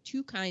conflates the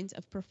two kinds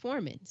of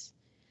performance.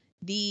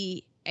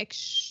 The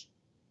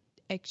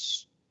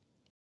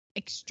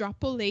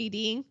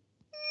extrapolating,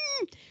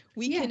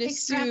 we can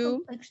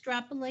assume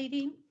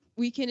extrapolating.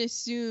 we can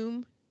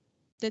assume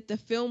that the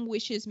film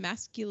wishes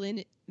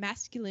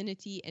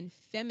masculinity and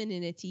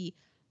femininity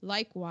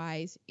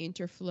likewise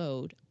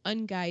interflowed,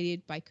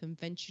 unguided by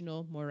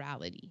conventional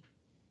morality.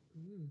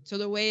 So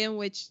the way in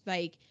which,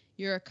 like,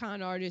 you're a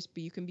con artist,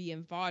 but you can be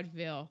in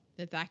vaudeville,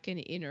 that can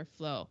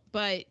interflow.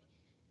 But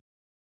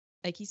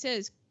like he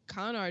says,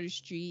 con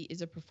artistry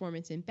is a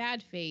performance in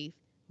bad faith.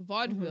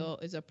 Vaudeville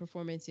is a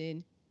performance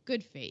in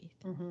good faith.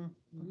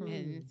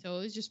 And so it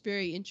was just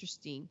very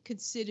interesting,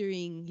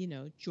 considering, you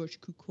know, George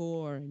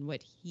Cukor and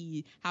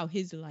how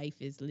his life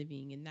is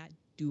living in that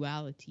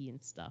duality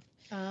and stuff.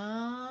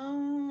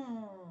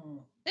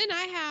 Oh. Then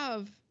I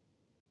have,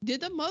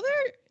 did the mother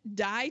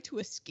die to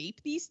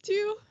escape these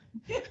two?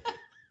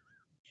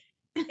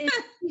 If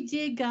she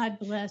did, God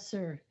bless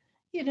her.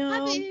 You know,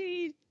 I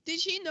mean, did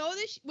she know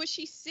that was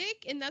she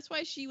sick, and that's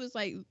why she was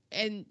like,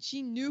 and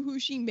she knew who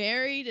she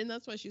married, and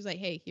that's why she was like,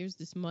 hey, here's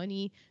this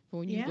money for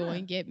when you go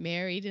and get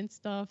married and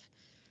stuff.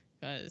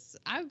 Because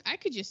I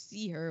could just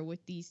see her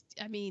with these.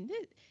 I mean,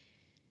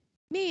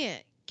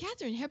 man,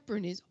 Katharine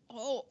Hepburn is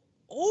all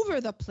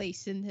over the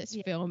place in this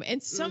film,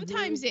 and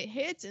sometimes it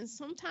hits, and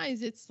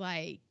sometimes it's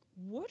like,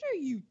 what are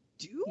you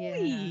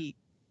doing?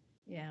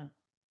 Yeah.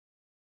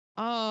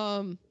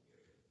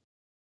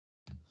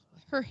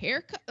 Her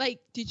haircut, like,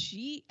 did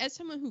she, as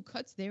someone who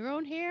cuts their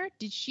own hair,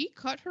 did she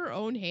cut her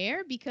own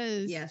hair?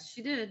 Because yes,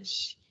 she did.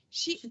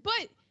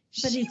 But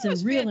it's a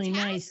really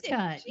nice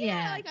cut. She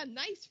had like a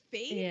nice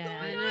fade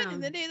going on,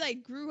 and then they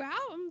like grew out.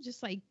 I'm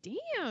just like,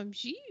 damn,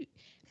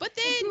 but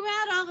then it grew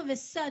out all of a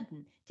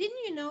sudden. Didn't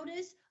you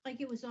notice?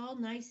 Like, it was all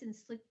nice and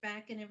slicked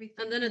back and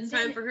everything. And then it's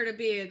time for her to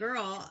be a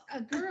girl.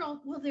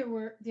 Well, there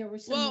were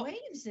some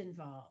waves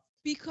involved.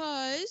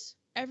 Because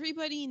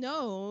everybody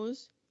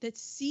knows that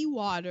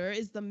seawater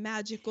is the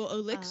magical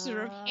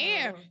elixir of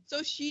hair.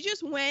 So she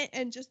just went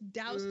and just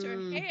doused her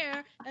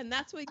hair, and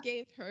that's what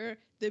gave her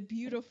the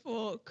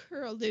beautiful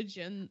curlage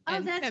and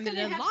that's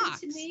feminine gonna locks.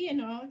 happen to me in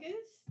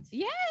August.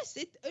 Yes,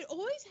 it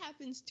always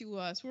happens to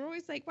us. We're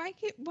always like, why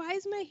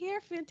is my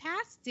hair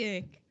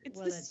fantastic? It's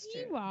the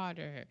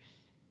seawater.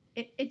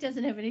 It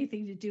doesn't have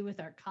anything to do with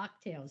our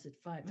cocktails at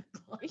 5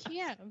 o'clock.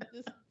 Yeah, I'm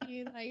just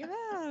being like,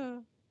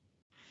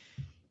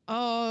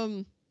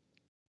 oh.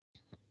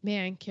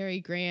 Man,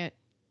 Cary Grant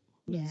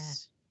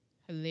was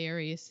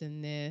hilarious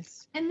in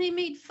this. And they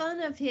made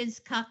fun of his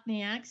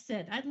Cockney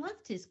accent. I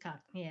loved his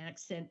Cockney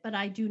accent, but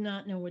I do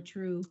not know a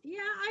true.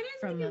 Yeah, I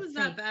didn't think it was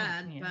that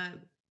bad, but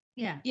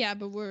yeah,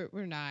 but we're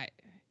not.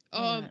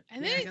 And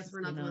then I guess we're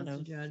not the ones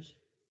to judge.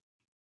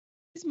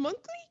 Is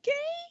Monkley gay?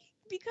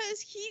 Because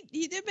he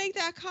did make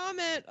that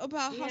comment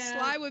about how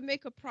Sly would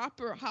make a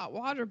proper hot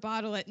water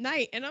bottle at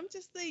night, and I'm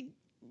just like,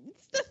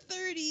 it's the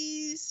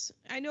 30s.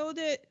 I know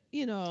that,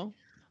 you know.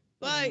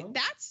 But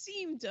that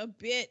seemed a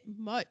bit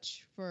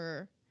much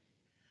for,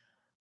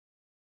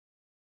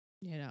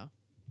 you know,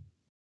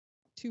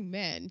 two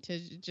men to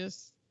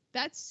just,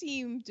 that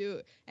seemed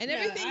to, and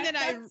everything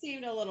that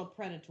seemed a little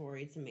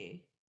predatory to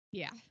me.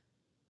 Yeah.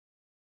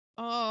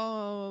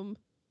 And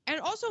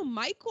also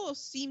Michael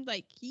seemed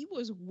like he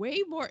was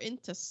way more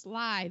into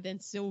Sly than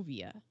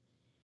Sylvia.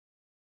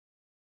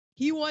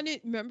 He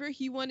wanted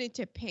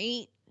to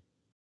paint.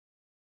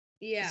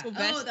 Yeah.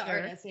 Sylvester. Oh, the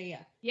artist.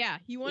 Yeah. Yeah,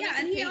 he wanted. Yeah,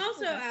 and he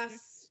also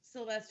asked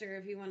Sylvester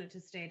if he wanted to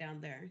stay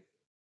down there.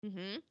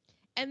 Mm-hmm.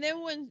 And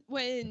then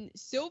when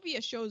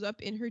Sylvia shows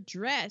up in her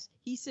dress,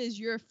 he says,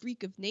 "You're a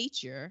freak of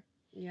nature."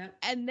 Yep.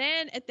 And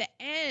then at the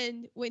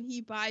end, when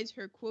he buys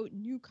her quote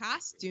new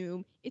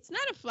costume, it's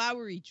not a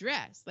flowery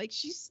dress. Like,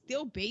 she's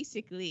still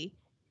basically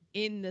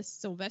in the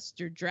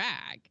Sylvester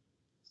drag.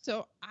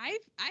 So I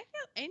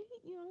felt, and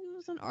he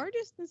was an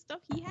artist and stuff.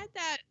 He had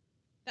that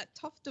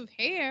tuft of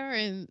hair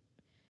and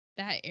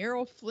that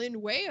Errol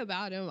Flynn way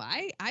about him.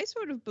 I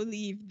sort of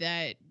believe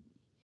that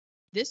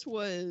this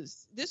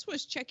was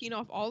checking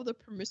off all the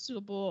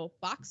permissible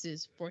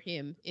boxes for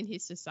him in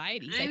his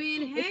society. I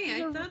mean, hey,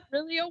 I thought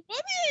really a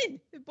woman,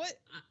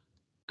 but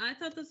I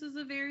thought this was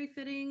a very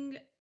fitting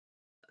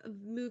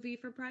movie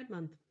for Pride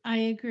Month. I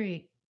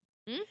agree.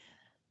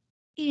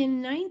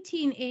 In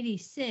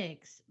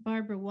 1986,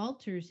 Barbara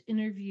Walters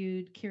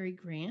interviewed Cary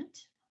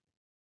Grant.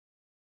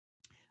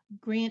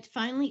 Grant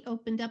finally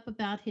opened up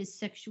about his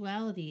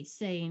sexuality,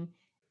 saying,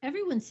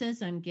 "Everyone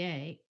says I'm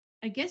gay.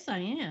 I guess I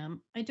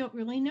am. I don't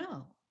really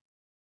know."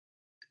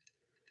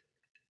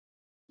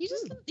 He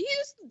just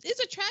is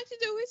attracted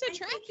to who he's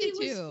attracted he to.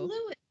 Was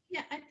fluid.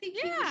 Yeah, I think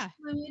he was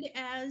fluid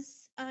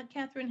as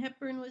Katharine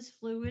Hepburn was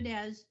fluid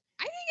as.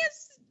 I think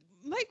it's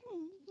like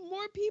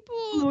more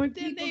people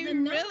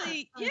than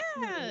really.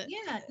 Yeah.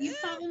 Yeah, you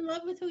fall in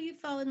love with who you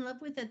fall in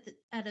love with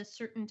at a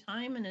certain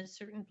time and a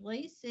certain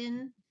place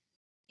in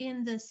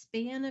the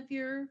span of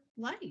your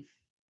life.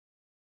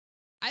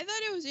 I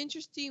thought it was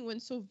interesting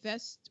when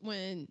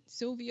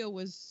Sylvia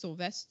was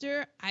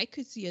Sylvester, I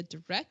could see a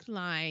direct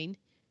line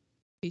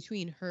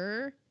between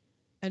her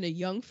and a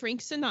young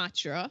Frank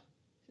Sinatra,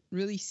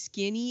 really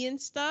skinny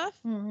and stuff.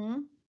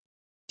 Mm-hmm.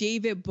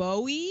 David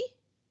Bowie.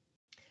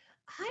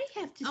 I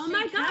have to Oh say,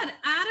 my God.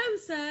 Adam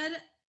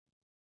said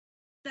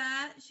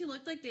that she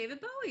looked like David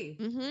Bowie.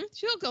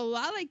 She looked a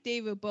lot like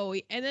David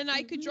Bowie. And then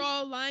I could Mhm.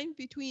 draw a line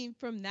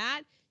from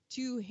that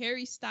to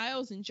Harry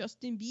Styles and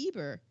Justin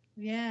Bieber.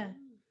 yeah,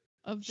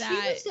 Of she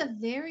that. was a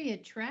very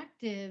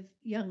attractive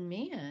young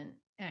man,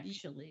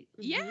 actually.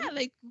 Yeah, Mhm.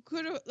 like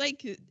could have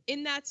like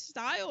in that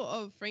style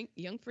of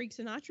young Frank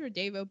Sinatra,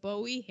 David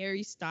Bowie,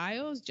 Harry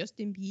Styles,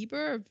 Justin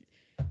Bieber.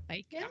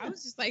 Like Yeah. I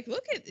was just like,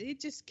 look at it,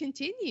 just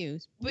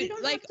continues. But We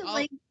don't like, have to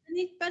like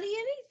anybody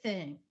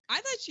anything. I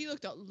thought she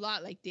looked a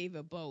lot like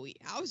David Bowie.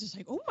 I was just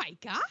like, oh my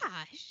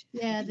gosh.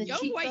 Yeah, the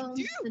Young white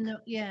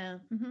cheekbones. Yeah.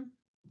 Mm-hmm.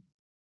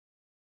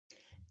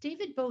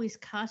 David Bowie's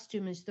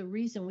costume is the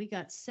reason we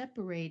got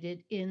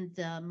separated in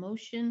the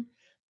Motion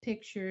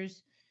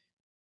Pictures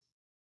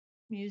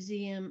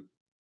Museum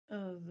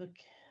of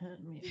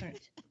Academy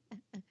Art.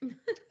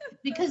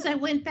 Because I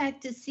went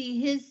back to see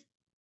his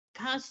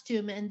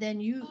costume, and then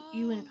you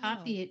and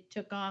Poppy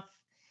took off,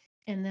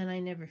 and then I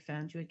never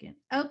found you again.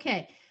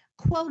 Okay,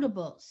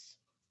 quotables.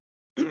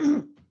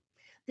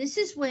 This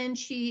is when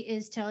she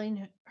is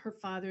telling her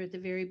father at the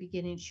very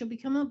beginning she'll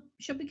become a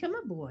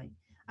boy.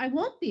 I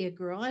won't be a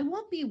girl. I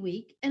won't be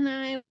weak, and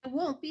I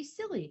won't be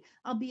silly.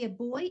 I'll be a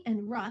boy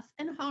and rough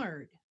and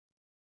hard.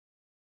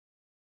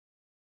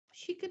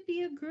 She could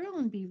be a girl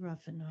and be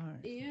rough and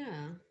hard.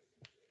 Yeah.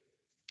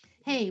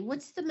 Hey,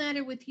 what's the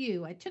matter with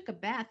you? I took a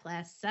bath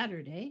last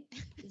Saturday.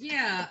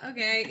 Yeah.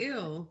 Okay.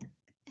 Ew.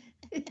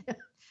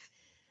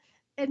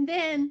 And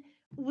then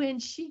when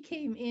she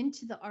came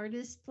into the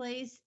artist's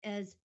place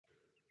as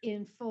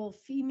in full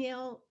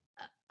female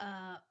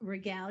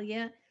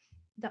regalia,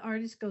 the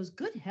artist goes,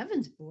 "Good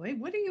heavens, boy,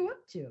 what are you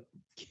up to?"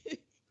 He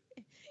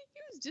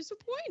was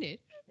disappointed.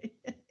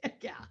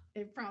 Yeah,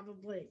 it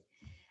probably.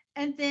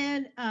 And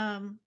then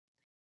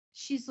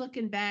she's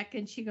looking back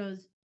and she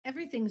goes,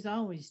 "Everything's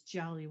always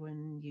jolly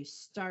when you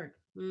start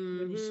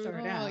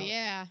Mhm. out." Oh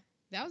yeah,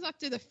 that was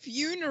after the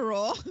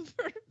funeral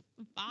for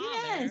father.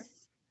 Yes.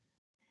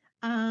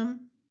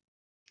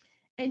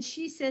 And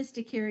she says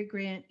to Cary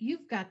Grant,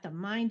 "You've got the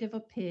mind of a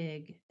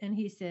pig." And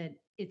he said,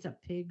 "It's a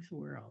pig's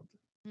world."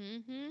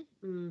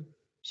 Mm.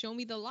 Show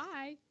me the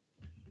lie.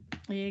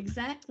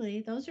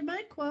 Exactly. Those are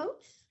my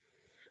quotes.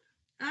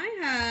 I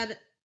had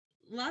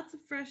lots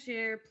of fresh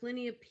air,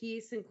 plenty of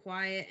peace and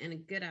quiet, and a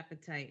good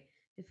appetite.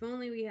 If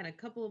only we had a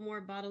couple of more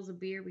bottles of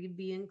beer, we'd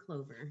be in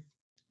clover.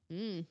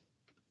 Mm.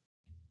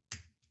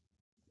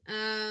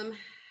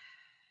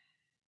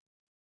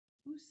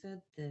 Who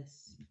said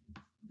this?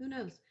 Who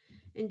knows?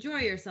 Enjoy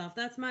yourself.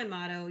 That's my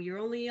motto. You're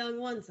only young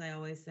once, I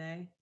always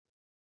say.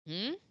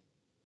 Hmm?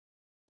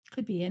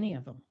 Could be any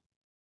of them.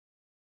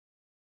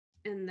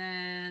 And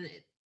then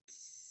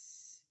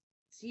it's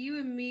you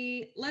and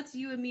me. Let's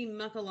you and me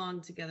muck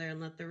along together and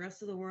let the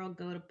rest of the world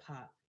go to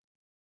pot.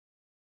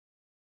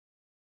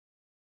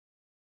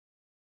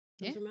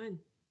 Those Yeah. are mine.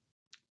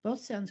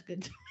 Both sounds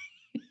good.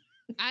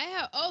 I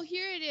have. Oh,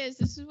 here it is.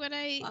 This is what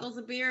I. Bottles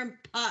of beer and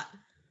pot.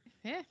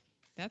 Yeah,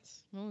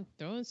 that's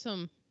throwing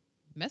some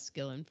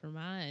mescaline for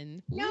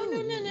mine. No,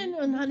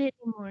 not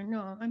anymore.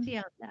 No, I'm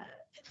beyond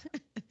that.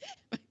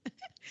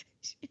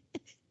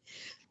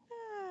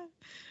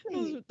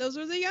 Those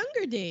were the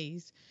younger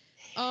days.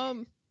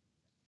 Here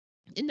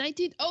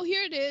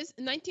it is.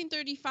 In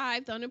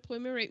 1935, the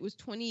unemployment rate was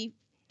 20%.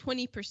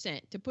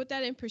 To put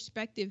that in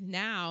perspective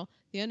now,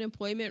 the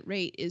unemployment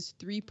rate is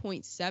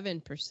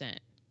 3.7%.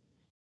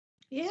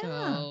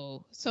 Yeah.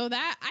 So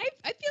that I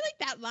feel like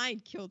that line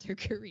killed her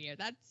career.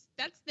 That's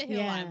the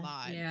hill I'm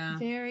on. Yeah.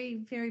 Very,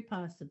 very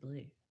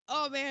possibly.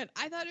 Oh man,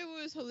 I thought it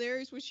was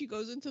hilarious when she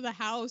goes into the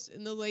house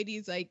and the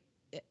lady's like,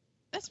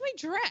 "That's my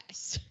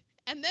dress."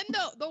 And then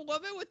the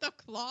woman with the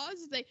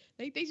claws, they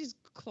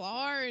just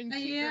claw her and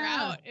kick her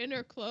out in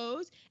her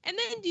clothes. And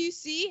then do you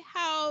see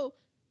how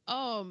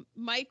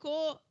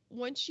Michael,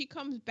 once she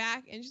comes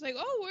back and she's like,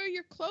 "Oh, where are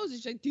your clothes?" And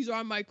she's like, "These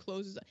are my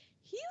clothes."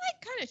 He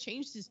like kind of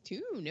changed his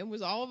tune. It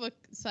was all of a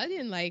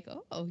sudden like,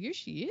 "Oh, here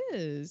she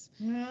is."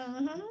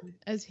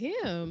 As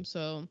him.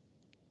 So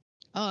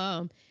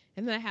and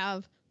then I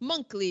have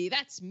Monkley,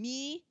 that's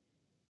me.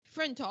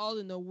 Friend to all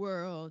in the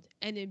world,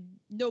 and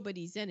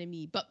nobody's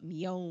enemy but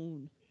me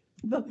own.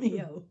 But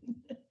me own.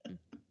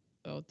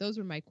 So those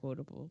are my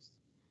quotables.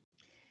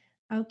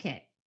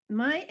 Okay.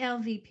 My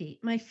LVP,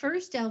 my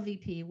first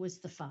LVP was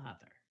the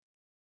father.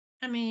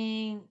 I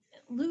mean,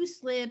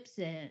 loose lips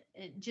and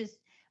just,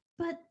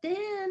 but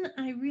then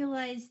I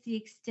realized the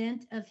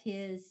extent of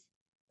his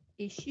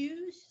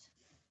issues.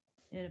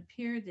 It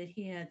appeared that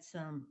he had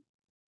some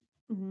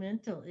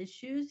mental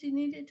issues he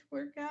needed to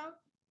work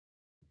out.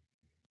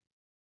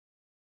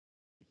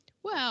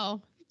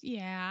 Well,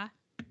 yeah.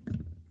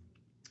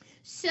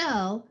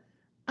 So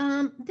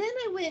then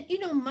I went,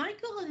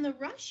 Michael and the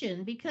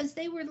Russian, because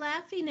they were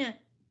laughing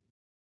at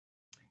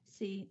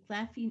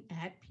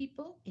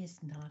people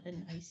is not a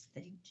nice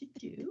thing to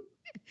do.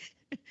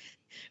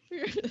 We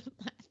were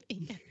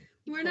laughing.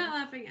 We're not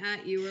laughing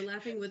at you. We're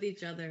laughing with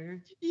each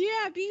other.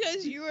 Yeah,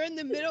 because you were in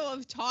the middle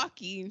of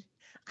talking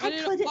on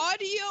an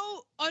audio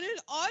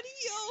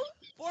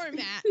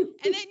format,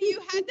 and then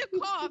you had to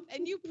cough,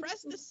 and you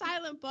pressed the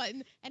silent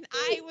button, and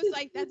I was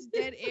like, "That's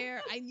dead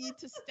air. I need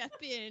to step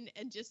in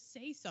and just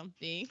say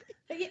something."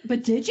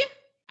 But did you?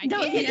 I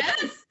did.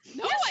 Yes.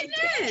 No, Yes, I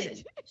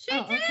did. She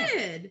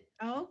did.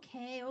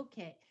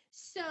 Okay.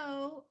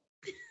 So,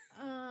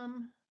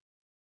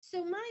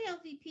 so my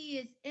LVP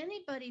is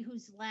anybody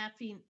who's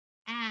laughing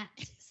at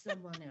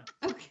someone else.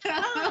 Okay.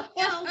 Oh,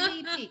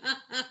 LVP.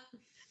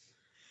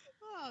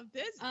 Oh,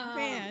 this Um,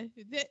 man.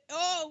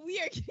 We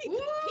are getting. Ooh,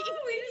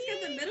 we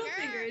just got the middle Yeah.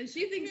 finger, and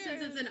she thinks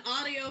since it's an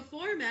audio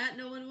format,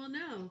 no one will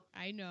know.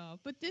 I know,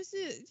 but this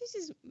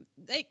is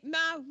like,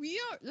 Ma, we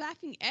are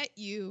laughing at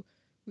you.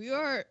 We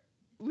are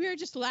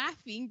just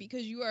laughing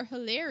because you are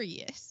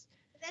hilarious.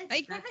 That's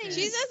Like, right.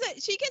 she says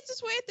that she gets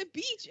this way at the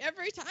beach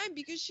every time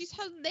because she's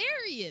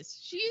hilarious.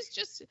 She is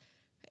just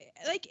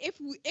like,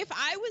 if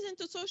I was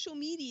into social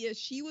media,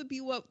 she would be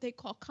what they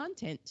call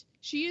content.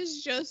 She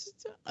is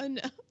just an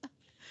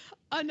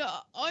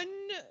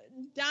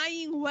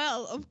undying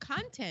well of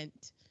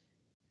content.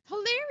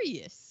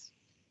 Hilarious.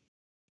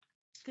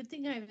 Good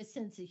thing I have a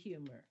sense of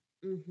humor.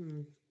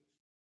 Mm-hmm.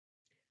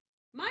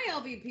 My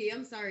LVP,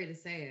 I'm sorry to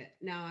say it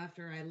now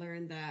after I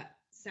learned that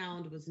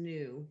sound was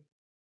new.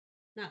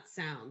 Not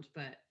sound,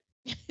 but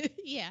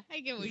Yeah, I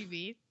get what you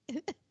mean.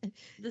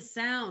 the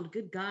sound.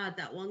 Good God,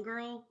 that one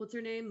girl, what's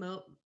her name?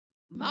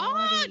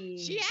 Maud,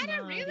 she had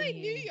it really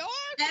New Maudie.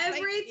 York.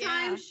 Every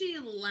time yeah. she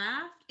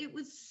laughed, it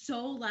was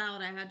so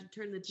loud I had to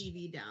turn the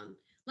TV down.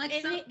 Like,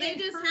 And they it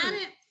just hurt. had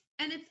it,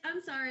 and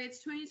I'm sorry, it's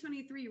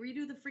 2023.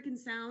 Redo the freaking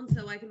sound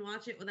so I can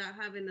watch it without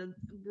having to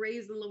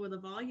raise and lower the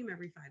volume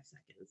every 5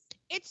 seconds.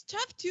 It's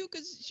tough too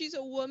because she's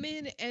a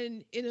woman,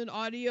 and in an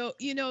audio,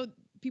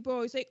 people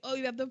always say, "Oh,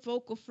 you have the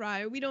vocal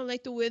fry," or "We don't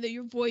like the way that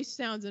your voice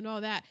sounds," and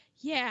all that.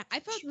 Yeah, I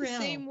felt the Shrill.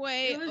 same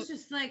way. It was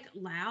just like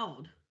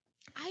loud.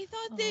 I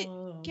thought that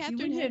You Katharine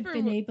wouldn't have Hepburn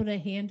been able to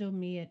handle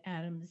me at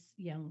Adam's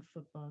young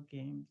football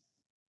games.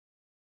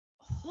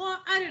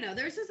 Well, I don't know.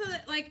 There's just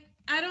like,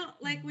 I don't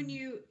like when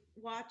you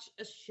watch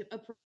a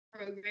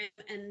program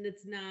and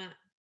it's not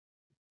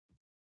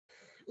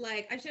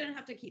like, I shouldn't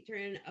have to keep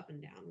turning it up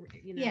and down.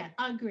 Yeah,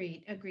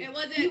 agreed. It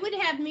wasn't. You would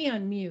have me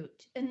on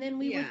mute, and then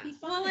we Yeah. would be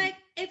fine. Well, like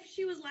if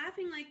she was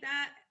laughing like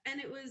that and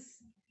it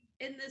was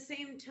in the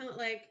same tone,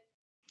 like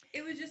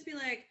it would just be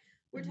like,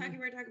 we're talking,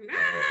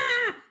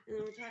 ah! And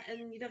then and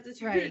then you'd have to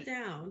turn it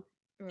down.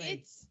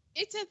 Right.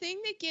 it's a thing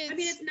that gets. I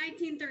mean, it's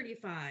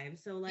 1935,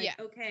 so like, Yeah.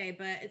 okay,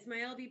 but it's my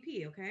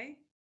LVP, okay?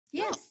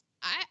 Yes.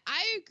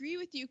 I agree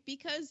with you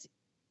because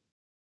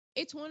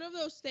it's one of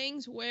those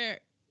things where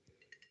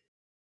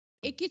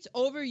it gets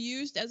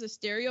overused as a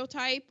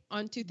stereotype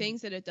onto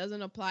things that it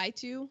doesn't apply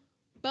to.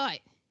 But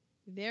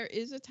there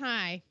is a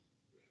time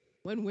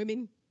when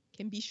women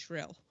can be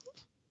shrill.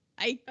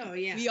 Oh,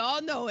 yeah. We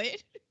all know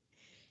it.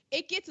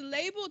 It gets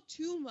labeled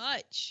too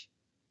much.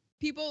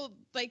 People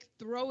like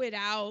throw it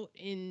out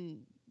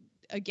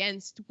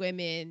against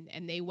women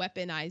and they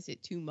weaponize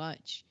it too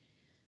much.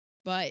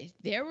 But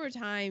there were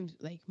times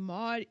like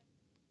Maud,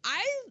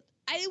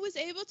 I was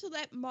able to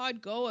let Maud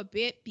go a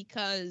bit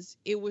because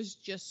it was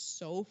just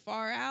so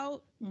far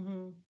out.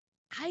 Mm-hmm.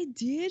 I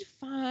did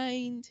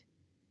find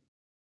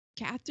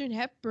Katharine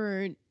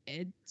Hepburn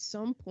at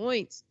some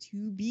points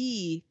to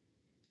be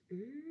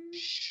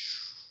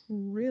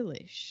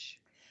shrillish.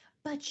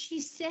 But she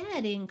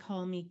said in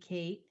Call Me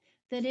Kate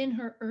that in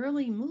her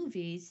early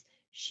movies,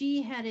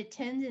 she had a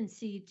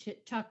tendency to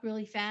talk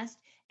really fast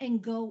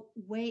and go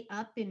way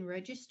up in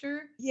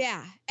register.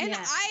 Yeah. And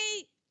Yeah.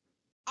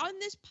 on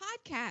this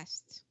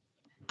podcast,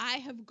 I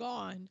have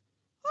gone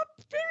up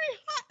very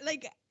high.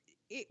 Like,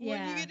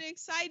 when you get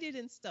excited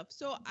and stuff.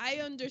 So I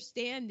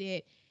understand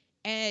it.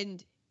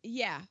 And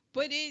yeah,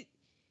 but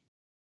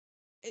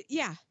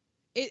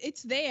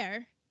it's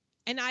there.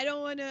 And I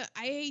don't want to,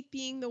 I hate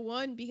being the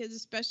one because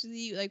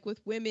especially like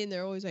with women,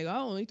 they're always like, "I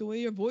don't like the way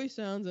your voice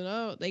sounds," and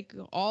I don't like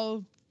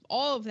all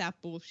of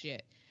that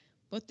bullshit.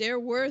 But there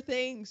were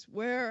things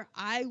where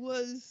I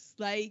was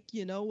like,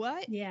 you know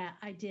what? Yeah,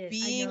 I did.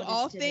 Being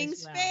all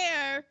things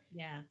fair.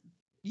 Yeah.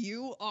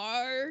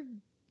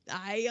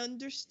 I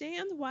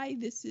understand why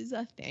this is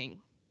a thing.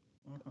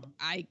 Uh-huh.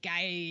 I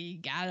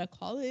gotta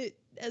call it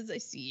as I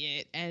see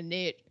it. And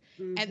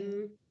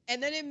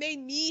and then it made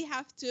me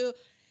have to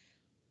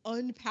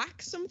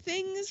unpack some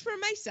things for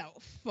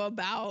myself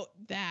about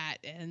that.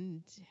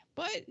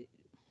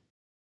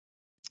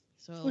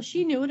 Well,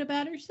 she knew it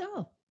about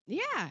herself.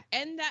 Yeah,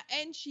 and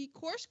she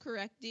course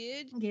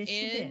corrected. Yes,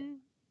 she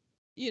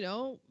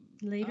did.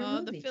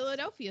 Later the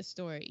Philadelphia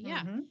story. Yeah.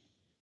 Mm-hmm.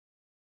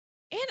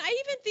 And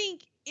I even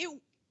think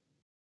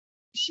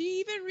she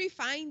even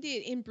refined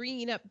it in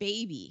Bringing Up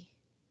Baby.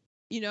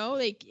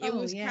 It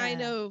was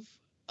kind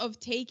of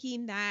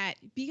taking that,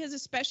 because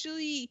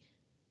especially,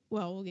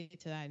 well, we'll get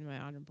to that in my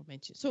honorable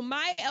mention. So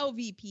my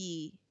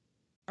LVP,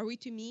 are we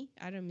to me?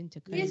 I don't mean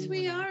to cut Yes,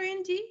 we anyone off. are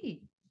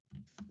indeed.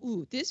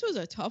 Ooh, this was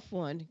a tough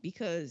one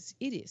because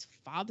it is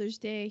Father's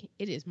Day.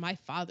 It is my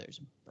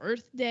father's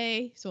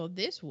birthday. So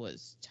this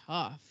was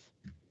tough.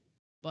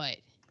 But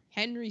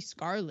Henry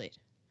Scarlett,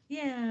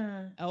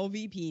 Yeah.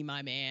 LVP,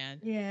 my man.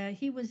 Yeah,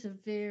 he was a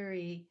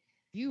very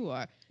You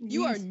are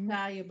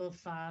valuable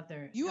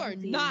father. you are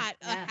Healthy and not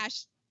a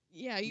fat.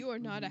 you are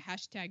not a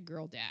hashtag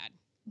girl dad.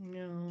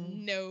 No.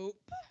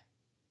 Nope.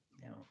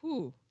 No.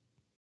 Whew.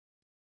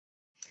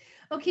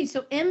 Okay,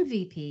 so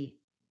MVP.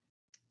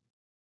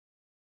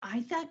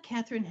 I thought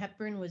Katharine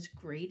Hepburn was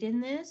great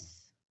in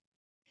this.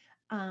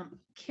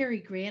 Cary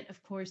Grant,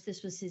 of course,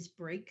 this was his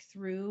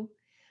breakthrough.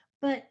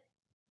 But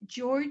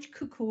George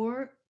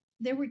Cukor,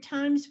 there were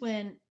times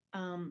when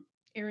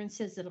Aaron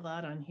says it a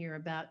lot on here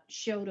about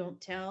show don't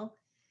tell.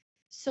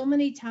 So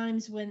many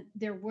times when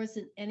there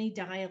wasn't any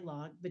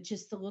dialogue, but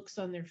just the looks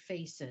on their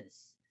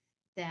faces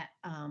that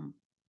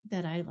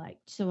that I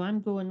liked. So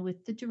I'm going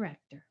with the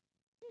director.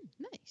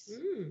 Nice.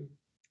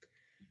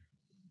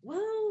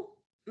 Well,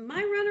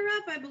 my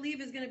runner-up, I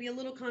believe, is going to be a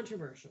little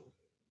controversial.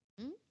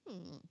 The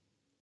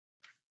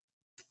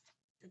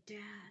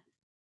dad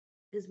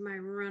is my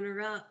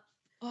runner-up.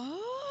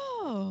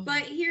 Oh.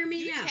 But hear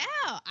me you out.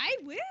 Tell. I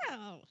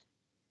will.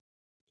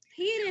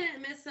 He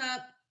didn't mess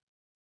up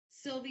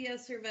Sylvia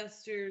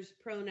Sylvester's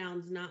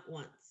pronouns not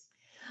once.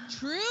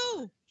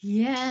 True.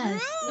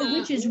 Yes. True.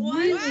 Which is Wow.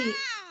 really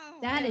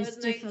that It is was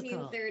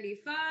difficult.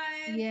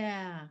 1935.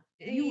 Yeah.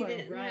 He You are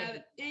didn't right.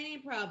 have any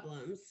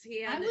problems.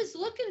 I was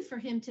looking for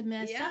him to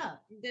mess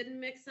up. Didn't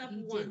mix up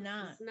He once. did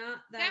not. It's not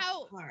that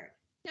hard.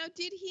 Now,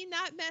 did he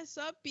not mess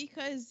up?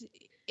 Because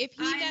if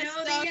he I messed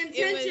know up, the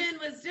intention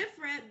was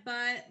different,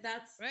 but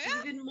that's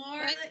even more.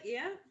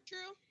 Right.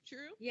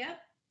 True.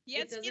 Yep.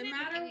 It doesn't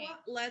matter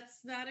what. Let's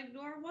not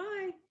ignore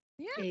why.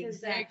 Yeah,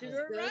 exactly.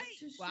 You're right.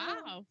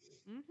 Wow.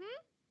 Mm-hmm.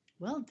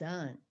 Well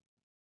done.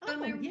 But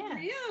my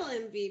real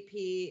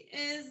MVP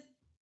is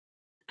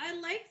I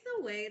like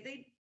the way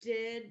they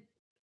did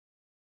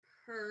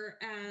her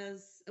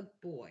as a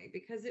boy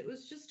because it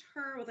was just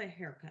her with a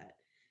haircut.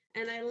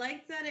 And I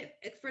like that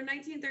it for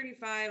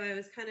 1935, I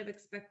was kind of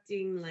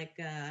expecting like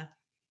a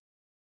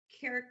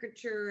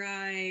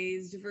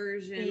caricaturized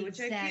version, which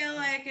I feel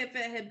like if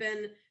it had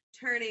been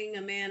turning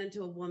a man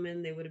into a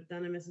woman, they would have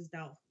done a Mrs.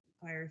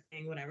 Doubtfire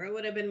thing, whatever. It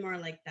would have been more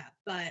like that.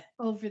 But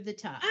over the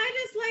top. I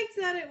just liked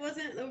that it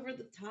wasn't over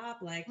the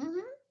top. Like,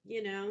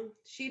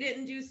 she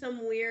didn't do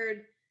some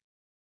weird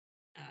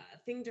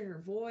thing to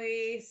her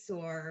voice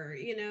or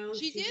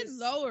she did just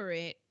lower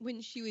it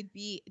when she would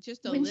be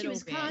just a when little she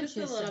was bit conscious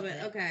just a little bit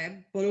it.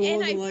 Okay, but it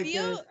wasn't like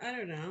this. I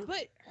don't know,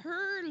 but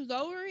her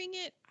lowering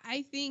it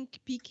I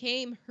think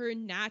became her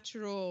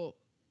natural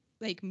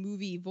like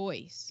movie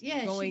voice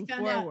going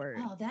forward.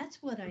 Oh,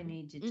 that's what I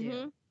need to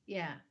do.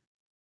 Yeah.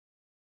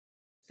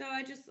 So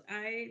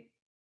I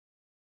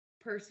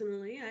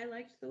personally I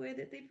liked the way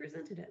that they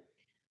presented it.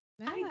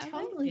 I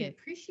totally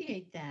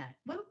appreciate that.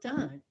 Well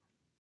done.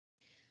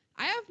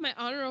 I have my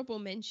honorable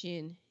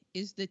mention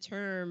is the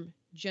term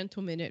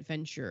gentleman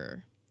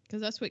adventurer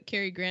because that's what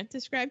Cary Grant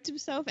described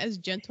himself as,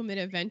 gentleman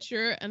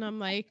adventurer. And I'm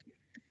like,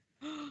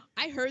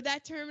 I heard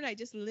that term and I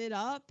just lit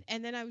up.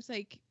 And then I was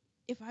like,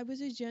 if I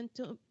was a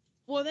gentleman,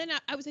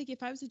 I was like,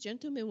 if I was a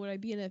gentleman, would I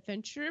be an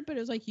adventurer? But it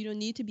was like, you don't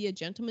need to be a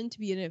gentleman to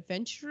be an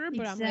adventurer.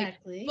 But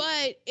exactly. I'm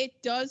like, but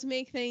it does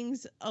make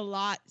things a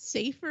lot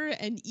safer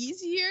and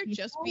easier,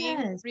 just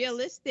being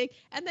realistic.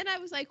 And then I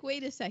was like,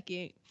 wait a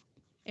second,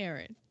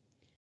 Aaron.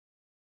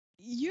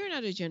 You're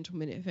not a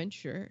gentleman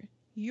adventurer.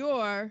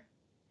 You're,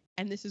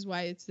 and this is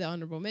why it's the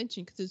honorable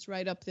mention, because it's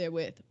right up there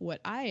with what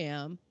I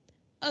am,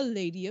 a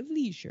lady of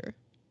leisure.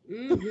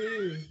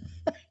 Mm-hmm.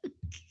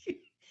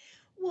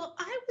 Well,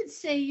 I would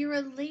say you're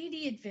a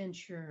lady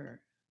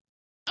adventurer.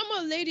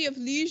 I'm a lady of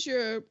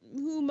leisure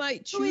who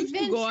might choose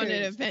to go on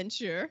an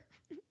adventure.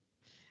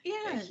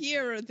 Yes.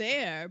 Here or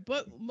there,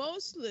 but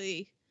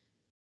mostly,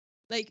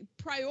 like,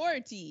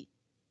 priority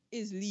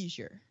is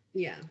leisure.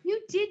 Yeah.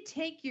 You did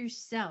take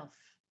yourself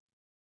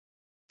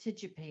to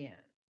Japan.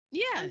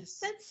 Yes.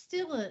 That's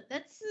still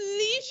that's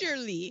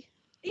leisurely.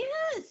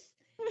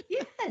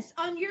 Yes,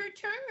 on your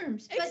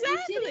terms. Exactly.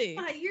 But you did it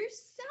by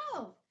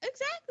yourself.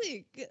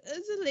 Exactly.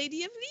 As a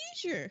lady of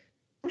leisure.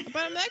 But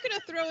I'm not going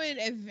to throw in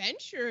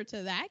adventure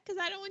to that because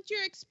I don't want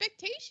your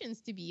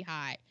expectations to be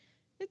high.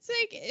 It's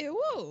like,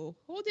 whoa,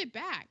 hold it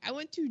back. I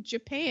went to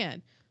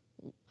Japan.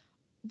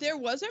 There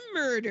was a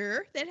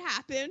murder that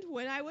happened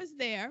when I was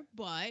there,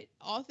 but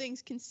all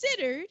things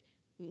considered,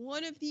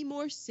 one of the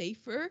more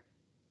safer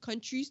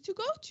countries to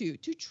go to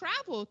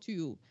travel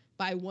to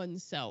by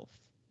oneself,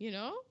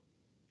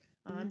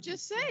 I'm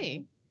just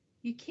saying.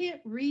 You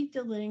can't read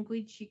the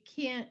language. You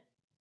can't.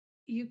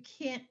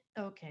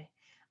 Okay.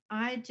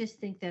 I just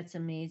think that's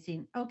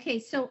amazing. Okay.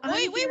 So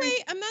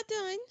wait. I'm not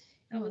done.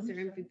 That was their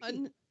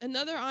MVP.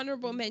 Another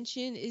honorable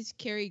mention is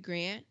Cary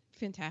Grant.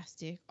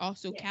 Fantastic.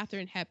 Also,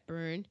 Katharine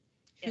Hepburn,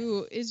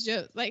 who is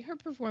just like, her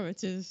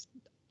performance is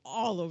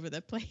all over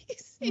the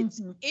place.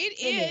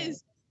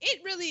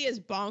 It really is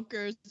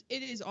bonkers.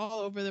 It is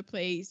all over the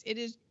place.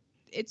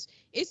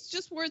 It's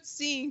just worth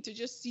seeing to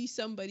just see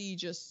somebody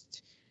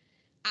just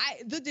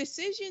the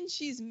decision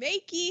she's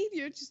making,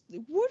 you're just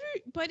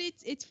but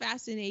it's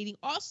fascinating.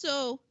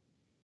 Also,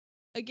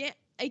 again,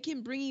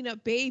 bringing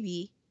up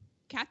baby,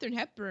 Katharine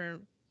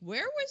Hepburn.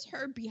 Where was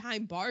her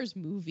behind bars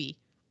movie?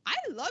 I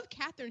love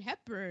Katharine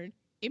Hepburn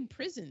in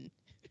prison.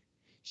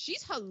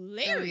 She's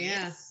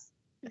hilarious.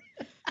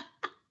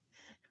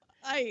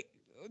 Oh,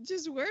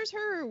 Where's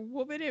her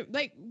woman in,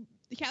 like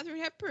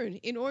Katharine Hepburn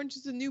in Orange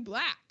is the New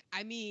Black?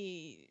 I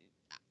mean,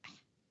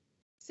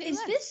 is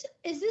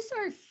this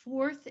our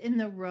fourth in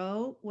the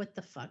row? What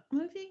the fuck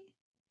movie?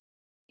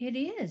 It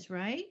is,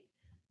 right?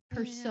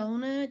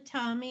 Persona,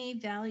 Tommy,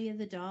 Valley of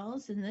the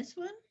Dolls, and this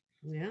one?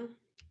 Yeah.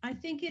 I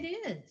think it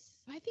is.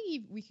 I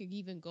think we could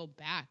even go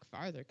back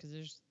farther because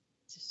there's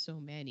just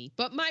so many.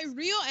 But my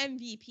real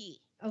MVP.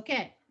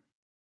 Okay.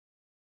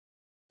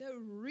 The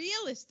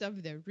realest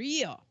of the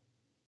real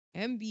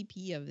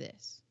MVP of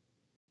this.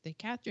 The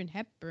Katharine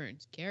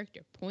Hepburn's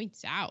character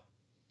points out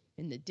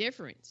in the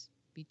difference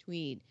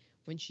between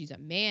when she's a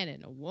man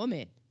and a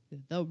woman.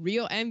 The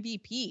real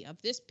MVP of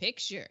this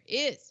picture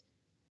is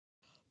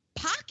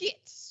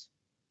Pockets.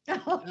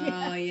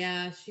 Oh,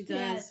 yeah, she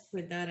does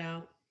put that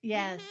out.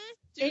 Yes.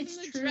 It's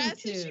the true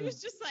dress, too. and she was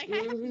just like,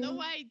 I have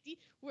no idea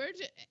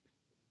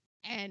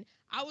and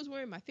I was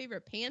wearing my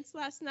favorite pants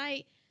last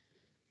night.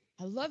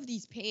 I love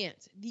these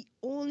pants. The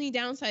only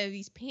downside of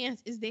these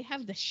pants is they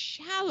have the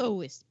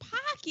shallowest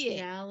pocket.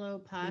 Shallow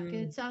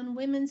pockets on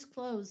women's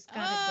clothes.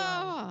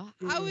 Gotta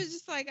go. I was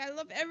just like, I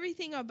love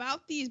everything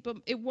about these, but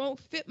it won't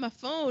fit my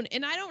phone.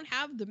 And I don't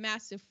have the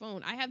massive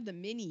phone. I have the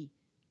mini.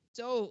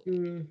 So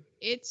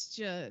it's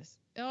just,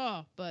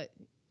 but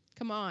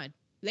come on,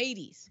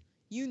 ladies.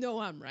 You know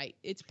I'm right.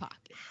 It's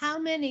pockets. How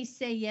many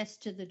say yes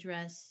to the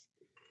dress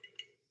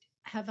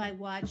have I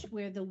watched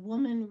where the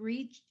woman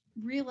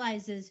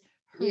realizes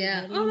her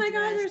Oh my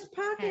God, dress there's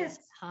pockets. has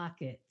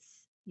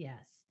pockets.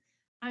 Yes.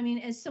 I mean,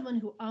 as someone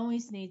who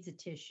always needs a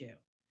tissue.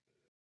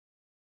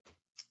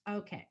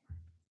 Okay.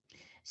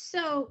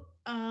 So,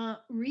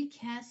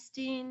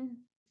 recasting.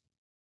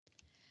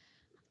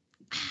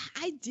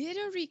 I did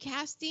a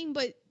recasting,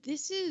 but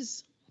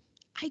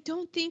I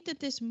don't think that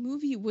this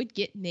movie would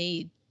get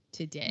made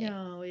today.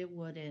 No, it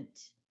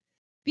wouldn't.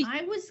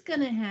 I was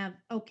going to have,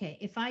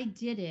 if I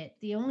did it,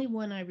 the only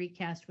one I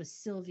recast was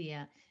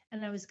Sylvia,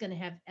 and I was going to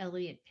have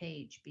Elliot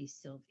Page be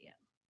Sylvia.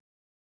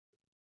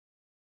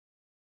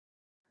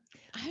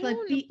 I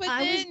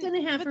was going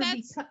to have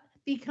her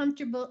be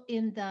comfortable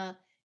in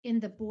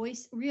the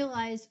boys,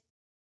 realize,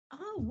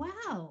 oh,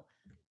 wow,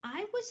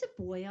 I was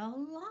a boy all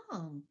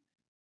along.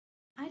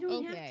 I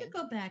don't have to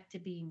go back to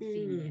being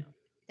female.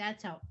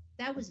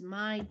 That was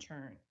my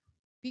turn.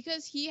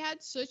 Because he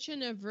had such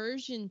an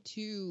aversion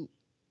to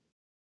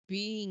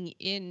being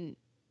in,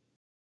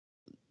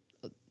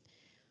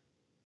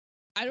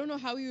 I don't know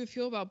how he would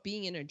feel about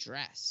being in a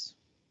dress,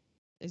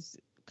 is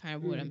kind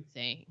of what I'm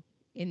saying.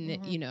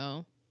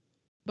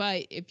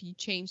 But if you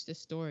change the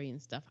story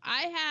and stuff,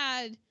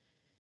 I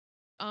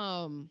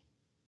had,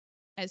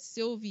 as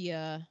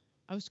Sylvia,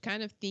 I was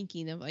kind of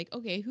thinking of like,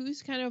 okay,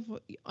 who's kind of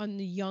on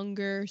the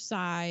younger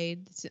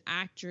side? It's an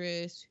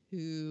actress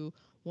who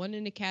won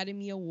an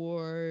Academy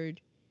Award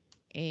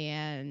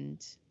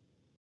and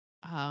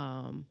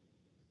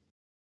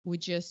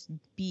would just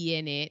be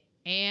in it.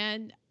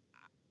 And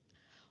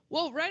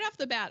well, right off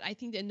the bat, I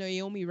think that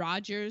Naomi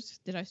Rogers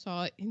that I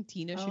saw in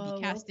Tina should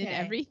be cast in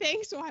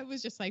everything. So I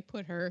was just like,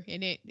 put her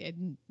in it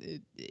and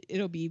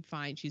it'll be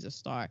fine. She's a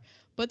star.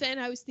 But then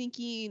I was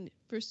thinking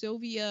for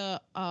Sylvia,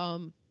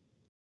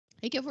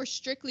 like if we're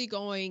strictly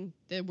going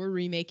that we're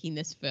remaking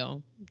this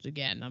film, which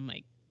again, I'm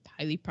like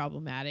highly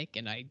problematic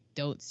and I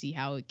don't see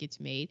how it gets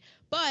made.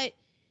 But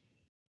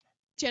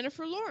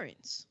Jennifer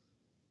Lawrence,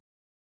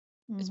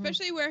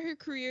 especially where her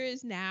career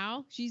is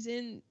now, she's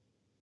in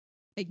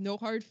like No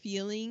Hard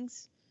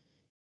Feelings.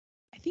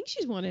 I think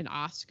she's won an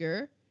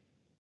Oscar.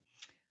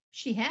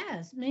 She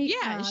has. When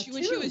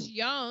she was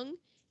young,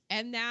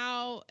 and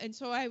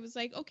so I was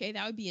like, okay,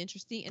 that would be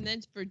interesting. And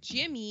then for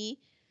Jimmy,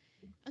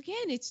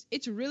 again,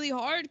 it's really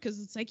hard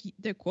because it's like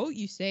the quote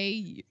you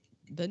say,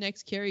 the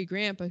next Cary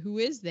Grant, but who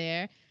is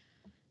there?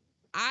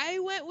 I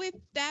went with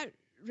that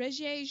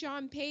Regé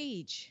Jean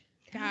Page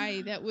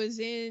guy that was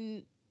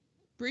in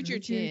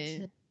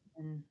Bridgerton.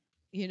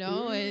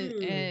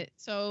 And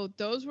so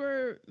those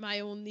were my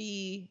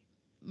only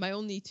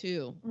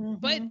two.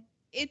 But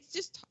it's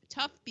just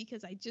tough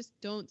because I just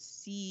don't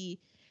see,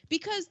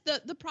 because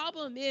the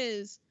problem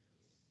is,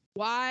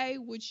 why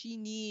would she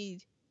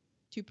need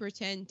to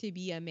pretend to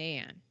be a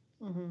man?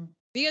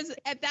 Because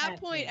at that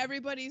point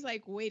everybody's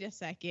like, wait a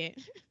second,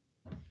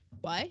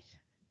 what?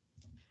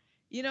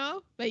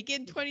 Like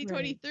in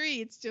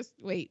 2023 it's just,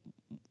 wait,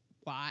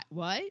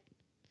 what?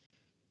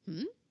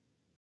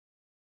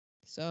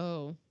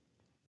 So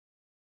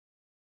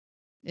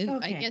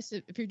I guess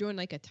if you're doing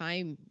like a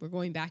time, we're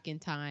going back in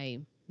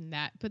time,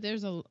 but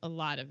there's a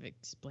lot of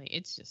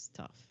it's just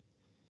tough.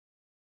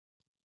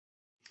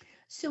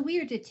 So we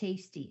are to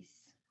Tasties.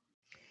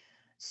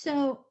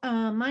 So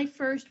my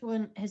first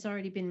one has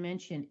already been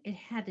mentioned. It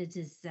had a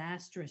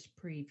disastrous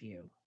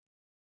preview.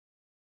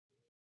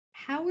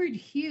 Howard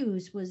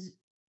Hughes was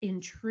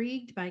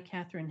intrigued by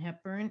Katharine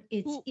Hepburn.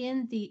 It's Who-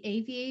 in The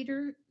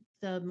Aviator,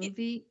 the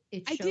movie.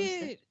 It I shows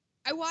that did.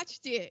 I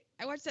watched it.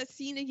 I watched that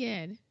scene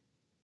again.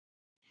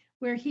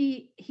 where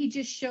he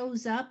just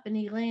shows up and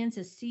he lands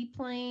a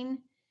seaplane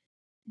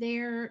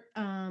there,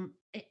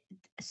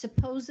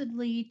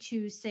 supposedly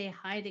to say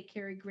hi to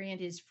Cary Grant,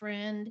 his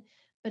friend,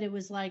 but it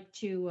was like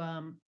to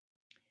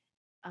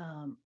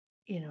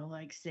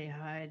like say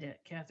hi to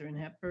Katharine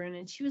Hepburn,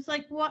 and she was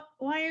like, "What?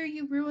 Why are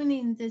you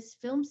ruining this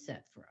film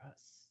set for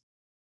us?"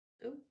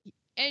 Oh,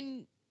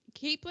 And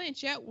Kate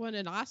Blanchett won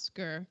an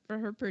Oscar for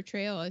her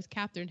portrayal as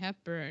Katharine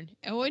Hepburn.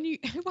 And when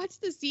I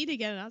watched the scene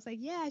again, I was like,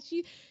 yeah,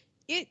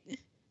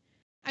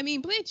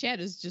 Blanchett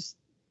is just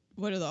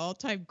one of the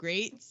all-time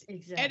greats.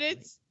 Exactly. And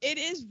it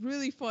is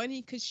really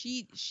funny because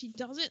she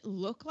doesn't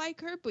look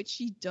like her, but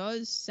she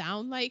does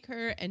sound like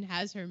her and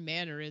has her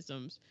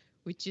mannerisms,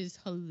 which is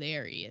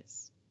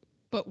hilarious,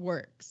 but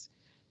works.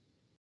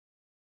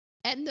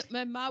 And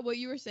my mom, what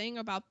you were saying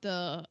about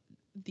the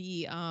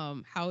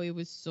how it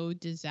was so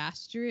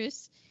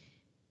disastrous,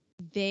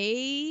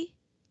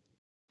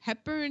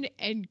 Hepburn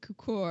and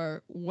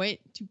Cukor went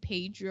to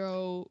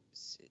Pedro,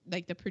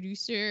 like the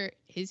producer,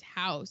 his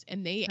house,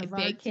 and they Of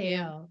begged him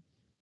RKO.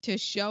 to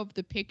shelve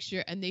the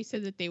picture, and they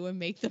said that they would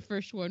make the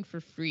first one for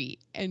free.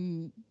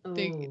 And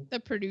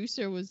the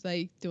producer was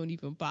like, "Don't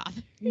even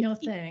bother." No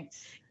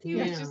thanks. He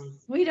was damn.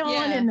 just, We don't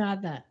want yeah.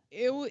 another.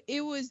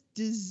 It was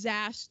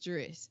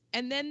disastrous.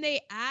 And then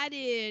they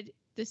added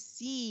the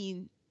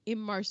scene in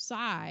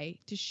Marseille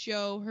to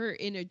show her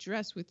in a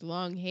dress with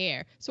long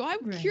hair. So I'm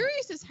Right.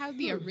 curious as how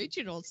the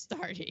original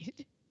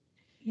started.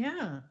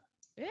 Yeah.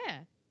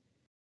 Yeah.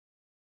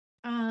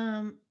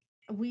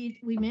 We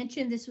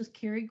mentioned this was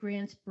Cary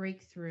Grant's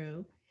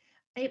breakthrough.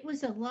 It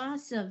was a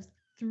loss of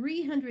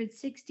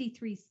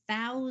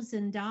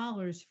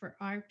 $363,000 for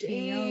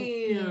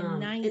RKO in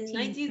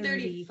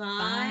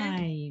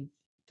 1935.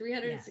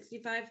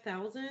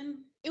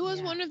 365,000. It was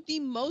Yeah. one of the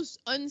most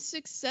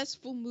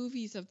unsuccessful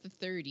movies of the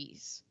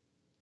 30s.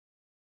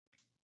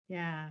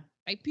 Yeah.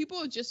 Like,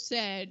 people just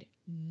said,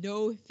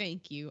 no,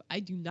 thank you. I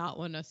do not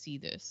want to see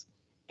this.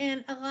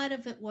 And a lot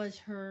of it was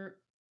her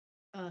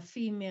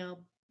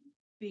female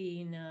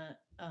being a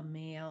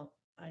male.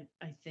 I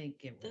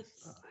think it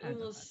was That's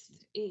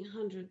almost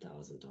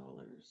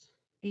 $800,000.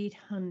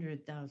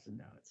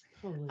 $800,000.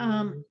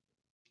 Holy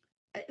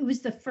It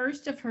was the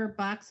first of her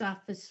box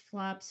office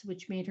flops,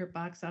 which made her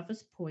box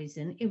office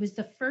poison. It was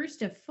the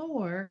first of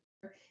 4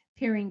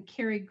 pairing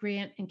Cary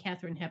Grant and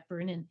Katharine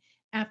Hepburn, and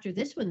after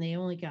this one, they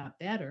only got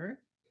better.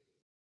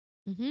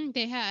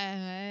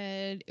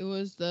 It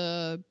was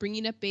the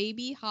Bringing Up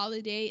Baby,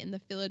 Holiday, and the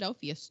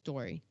Philadelphia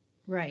Story.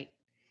 Right.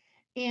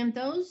 And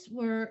those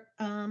were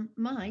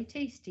my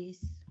tasties.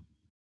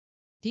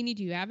 Dini,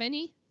 do you have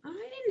any?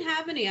 I didn't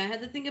have any. I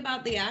had to think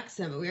about the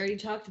accent, but we already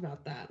talked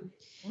about that.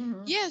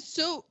 Mhm. Yeah,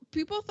 so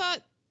people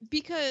thought,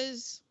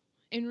 because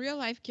in real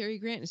life, Cary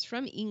Grant is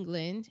from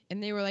England,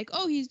 and they were like,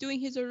 oh, he's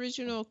doing his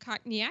original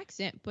Cockney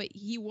accent, but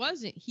he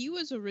wasn't. He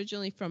was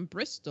originally from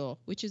Bristol,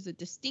 which is a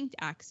distinct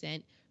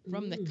accent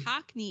from the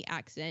Cockney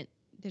accent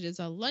that is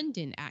a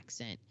London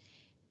accent.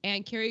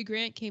 And Cary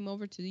Grant came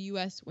over to the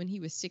U.S. when he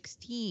was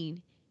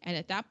 16, and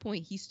at that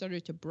point, he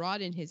started to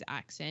broaden his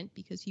accent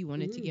because he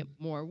wanted to get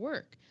more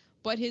work.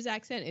 But his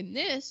accent in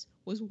this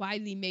was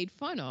widely made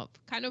fun of,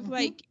 kind of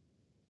like,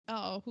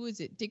 who is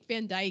it? Dick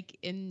Van Dyke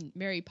in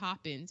Mary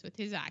Poppins with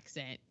his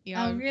accent. You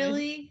know, Oh,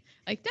 really?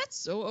 Like, that's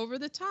so over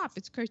the top.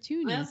 It's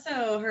cartoony. I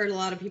also heard a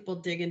lot of people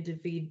dig into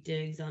Daveed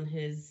Diggs on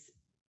his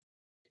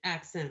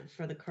accent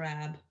for the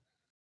crab.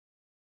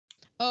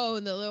 Oh,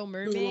 and the Little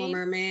Mermaid. The Little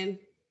Mermaid.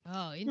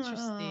 Oh,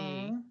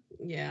 interesting.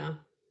 Yeah.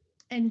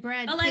 And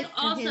Brad But like, Pitt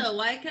for also, his-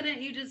 why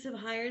couldn't you just have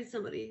hired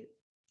somebody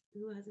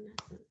who has an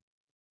accent?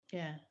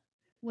 Yeah.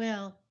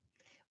 Well,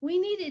 we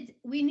needed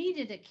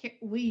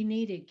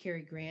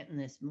Cary Grant in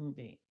this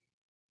movie.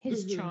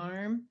 His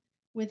charm.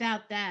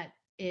 Without that,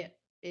 it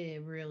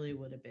really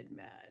would have been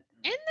bad.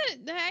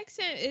 And the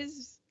accent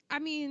is, I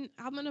mean,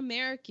 I'm an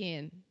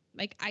American.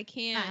 Like, I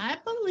can't. I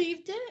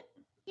believed it.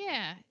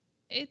 Yeah.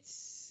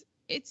 It's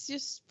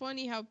just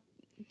funny how,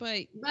 but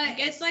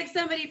it's like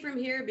somebody from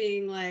here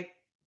being like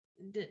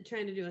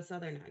trying to do a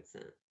Southern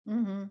accent.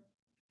 Mm-hmm.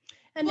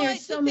 And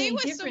there's so many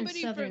different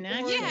somebody Southern from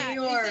accents. yeah,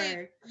 New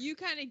York. you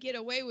kind of get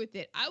away with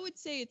it. I would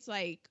say it's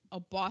like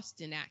a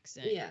Boston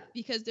accent. Yeah.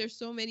 Because there's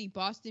so many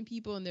Boston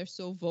people and they're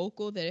so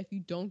vocal that if you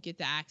don't get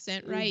the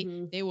accent right,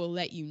 they will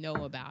let you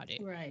know about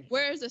it. Right.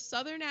 Whereas a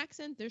Southern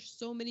accent, there's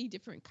so many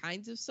different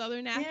kinds of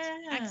Southern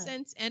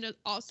accents. And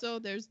also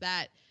there's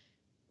that,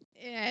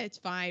 it's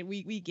fine.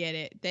 We get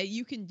it. That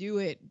you can do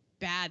it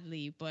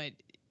badly, but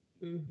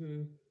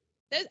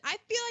I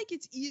feel like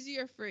it's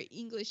easier for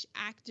English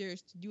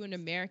actors to do an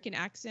American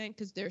accent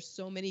because there's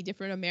so many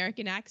different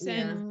American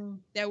accents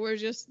that we're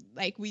just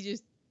like, we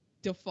just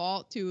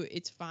default to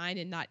it's fine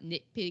and not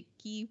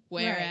nitpicky.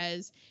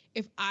 Whereas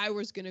if I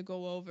was going to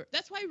go over,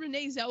 that's why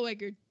Renee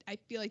Zellweger, I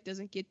feel like,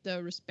 doesn't get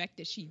the respect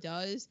that she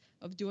does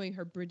of doing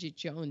her Bridget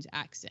Jones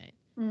accent.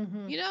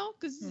 Mm-hmm. You know,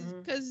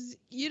 because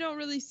you don't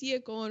really see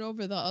it going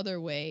over the other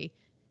way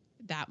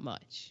that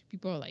much.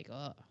 People are like,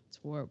 oh, it's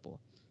horrible.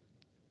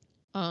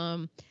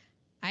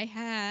 I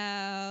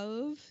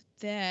have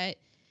that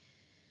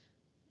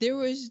there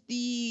was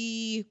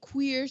the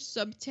queer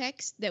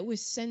subtext that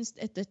was sensed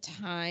at the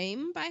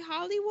time by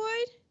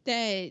Hollywood,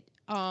 that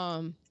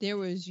there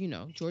was, you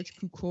know, George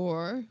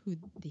Cukor, who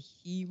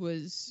he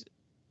was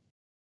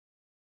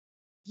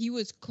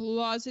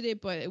closeted,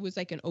 but it was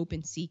like an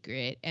open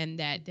secret, and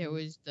that there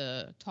was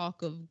the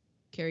talk of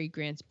Cary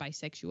Grant's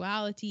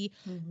bisexuality.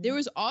 There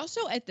was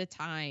also at the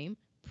time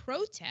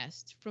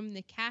protest from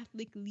the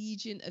Catholic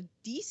Legion of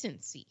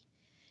Decency.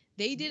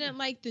 They didn't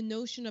like the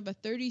notion of a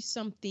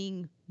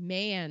 30-something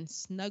man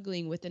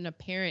snuggling with an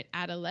apparent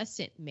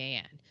adolescent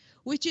man,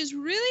 which is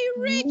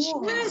really rich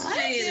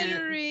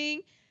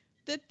considering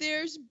that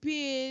there's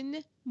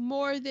been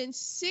more than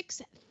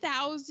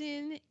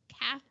 6,000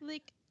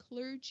 Catholic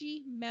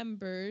clergy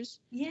members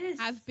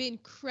have been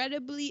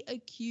credibly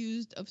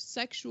accused of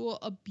sexual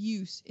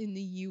abuse in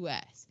the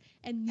U.S.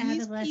 And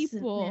these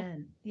people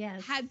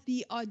had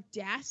the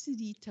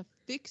audacity to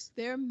fix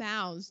their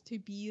mouths to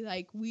be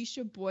like, we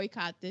should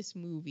boycott this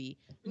movie,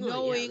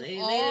 knowing they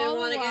all didn't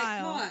want to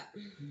while. get caught.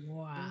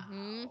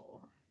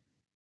 Wow.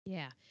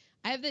 Yeah.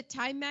 I have the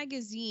Time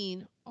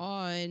magazine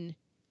on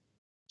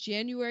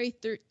January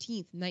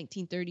 13th,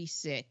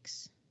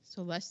 1936.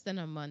 So less than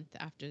a month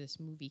after this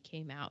movie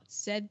came out,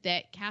 said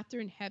that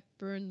Katharine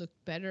Hepburn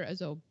looked better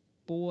as a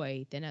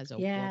boy than as a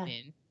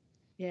woman.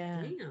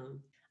 Yeah.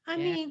 Damn. I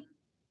mean,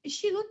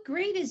 she looked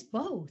great as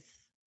both.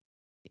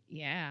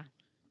 Yeah.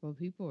 Well,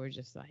 people were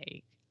just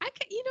like,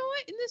 you know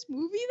what? In this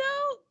movie,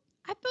 though,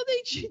 I thought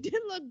that she did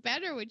look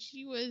better when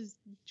she was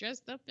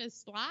dressed up as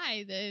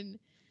Sly than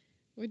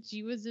when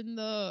she was in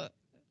the.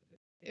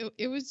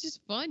 It was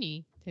just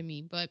funny to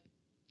me, but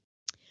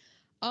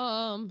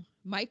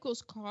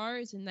Michael's car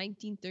is a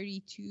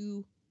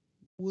 1932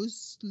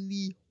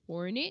 Wolseley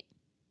Hornet.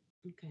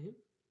 Okay.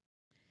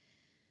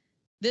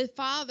 The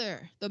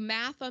father, the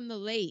math on the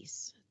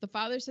lace. The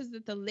father says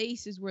that the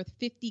lace is worth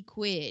 50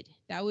 quid.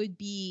 That would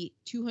be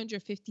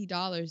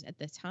 $250 at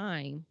the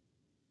time,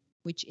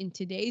 which in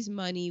today's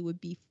money would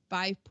be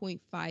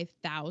 $5.5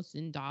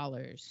 thousand.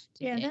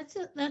 Yeah,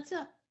 that's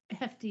a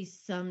hefty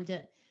sum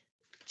to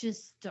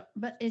just,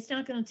 but it's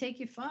not going to take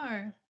you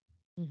far.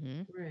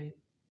 Right.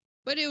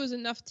 But it was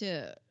enough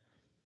to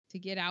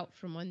get out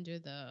from under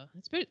the.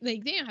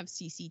 Like, they don't have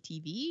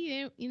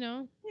CCTV, you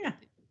know. Yeah.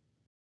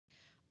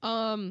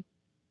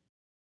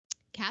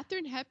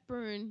 Katharine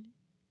Hepburn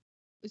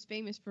was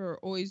famous for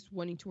always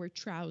wanting to wear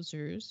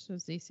trousers,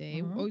 as they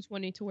say, always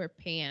wanting to wear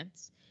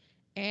pants.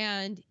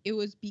 And it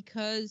was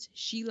because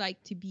she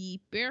liked to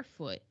be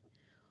barefoot,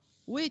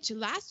 which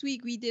last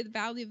week we did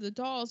Valley of the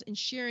Dolls, and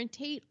Sharon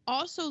Tate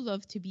also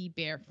loved to be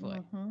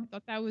barefoot. I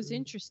thought that was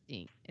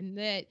interesting. And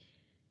that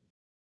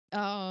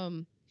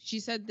she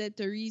said that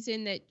the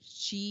reason that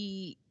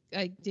she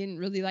didn't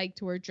really like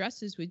to wear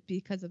dresses was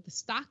because of the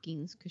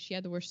stockings, because she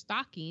had to wear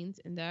stockings,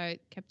 and that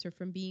kept her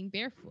from being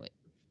barefoot.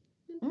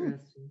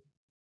 Interesting.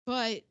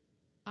 But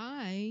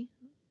I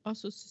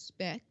also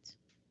suspect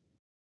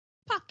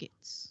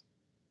pockets.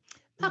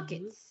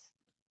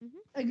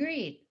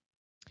 Agreed.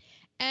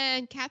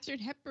 And Katharine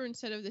Hepburn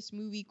said of this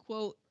movie,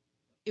 quote,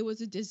 "It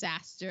was a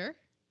disaster."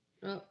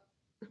 Oh.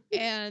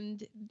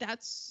 And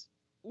that's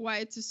why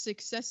it's a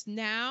success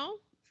now.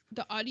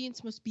 The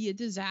audience must be a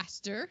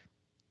disaster.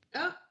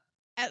 Oh.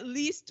 At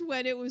least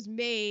when it was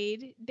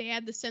made, they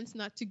had the sense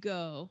not to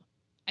go.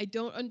 I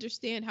don't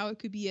understand how it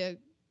could be a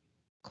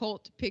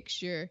cult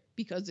picture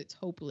because it's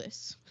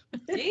hopeless.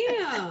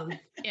 Damn.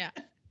 Yeah.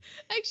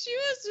 Like, she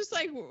was just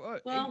like,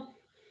 Well,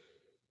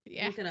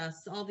 yeah. Look at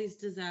us, all these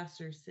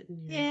disasters sitting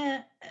here.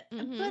 Yeah,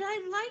 but I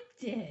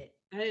liked it.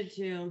 I did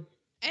too.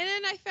 And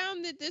then I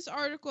found that this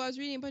article, I was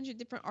reading a bunch of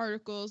different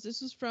articles.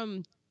 This was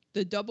from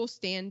the Double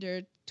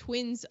Standard,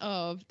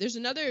 there's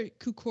another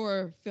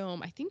Cukor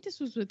film. I think this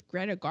was with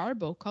Greta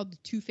Garbo, called The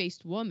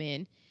Two-Faced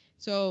Woman.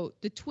 So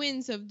the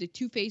twins of The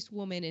Two-Faced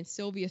Woman and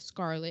Sylvia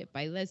Scarlett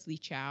by Leslie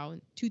Chow,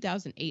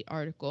 2008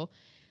 article.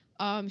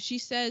 She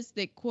says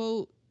that,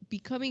 quote,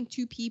 "Becoming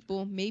two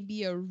people may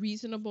be a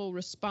reasonable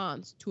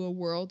response to a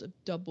world of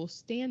double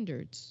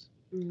standards."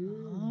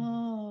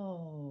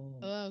 Oh.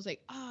 I was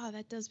like,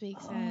 that does make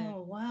sense.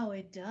 Oh, wow,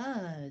 it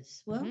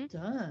does. Well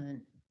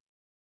done.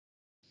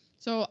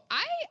 So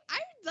I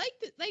like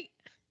that. Like,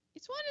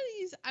 it's one of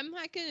these, I'm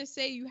not going to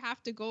say you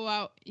have to go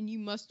out and you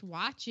must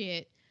watch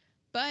it,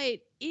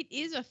 but it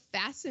is a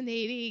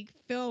fascinating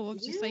film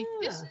of just like,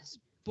 this is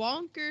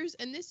bonkers.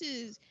 And this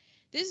is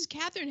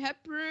Katharine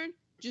Hepburn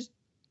just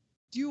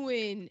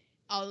doing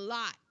a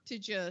lot to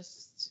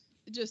just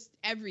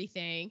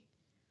everything.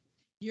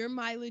 Your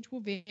mileage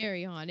will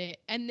vary on it.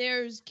 And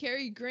there's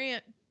Cary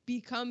Grant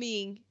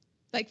becoming,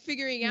 like,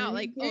 figuring out,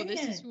 like,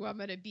 this is who I'm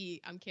going to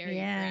be. I'm Cary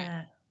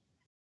Grant.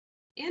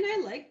 And I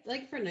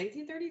like for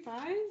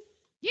 1935.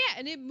 Yeah,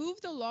 and it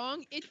moved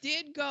along. It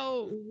did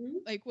go Hmm.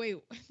 like wait,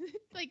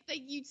 like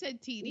you said,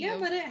 Yeah, tedium.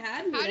 but it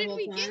had me How the did whole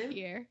we time. get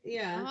here?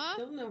 Yeah, Uh-huh.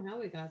 don't know how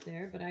we got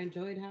there, but I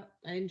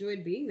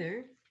enjoyed being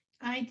there.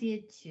 I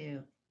did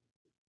too.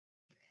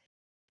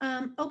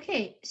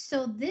 Okay,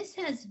 so this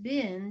has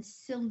been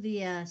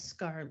Sylvia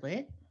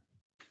Scarlett,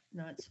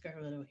 not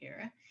Scarlett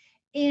O'Hara.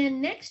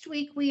 And next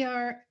week we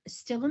are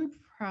still in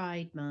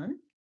Pride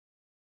Month,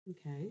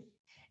 Okay.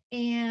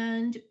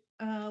 and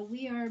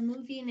we are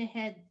moving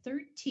ahead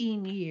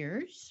 13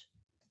 years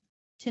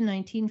to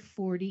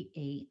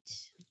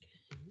 1948.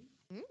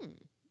 Mm.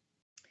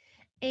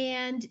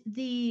 And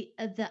the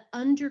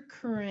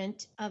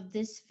undercurrent of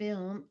this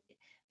film,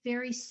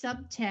 very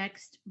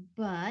subtext,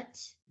 but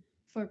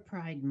for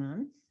Pride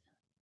Month,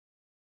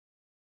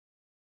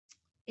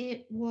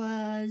 it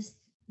was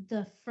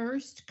the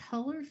first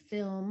color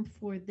film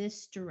for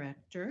this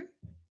director.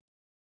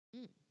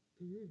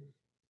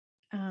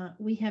 Mm.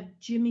 We have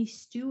Jimmy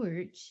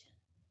Stewart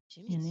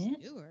Jimmy in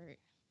it. Stewart.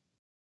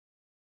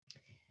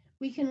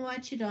 We can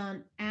watch it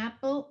on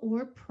Apple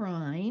or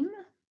Prime.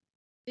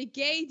 The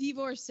Gay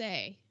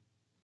Divorcee.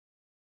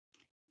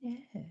 No.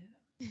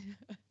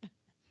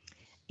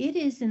 It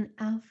is an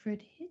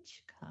Alfred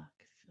Hitchcock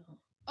film.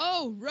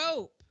 Oh,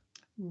 Rope.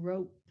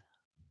 Rope.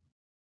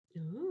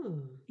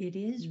 Oh, It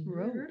is never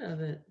Rope. heard of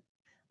it.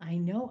 I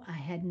know I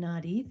had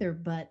not either,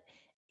 but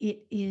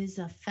it is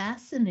a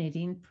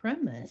fascinating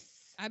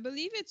premise. I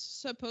believe it's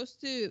supposed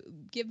to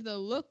give the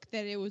look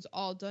that it was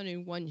all done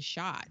in one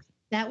shot.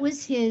 That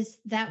was his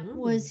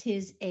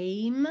Oh.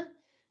 aim,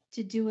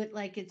 to do it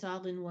like it's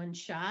all in one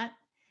shot.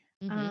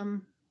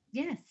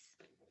 Yes.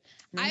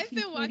 I've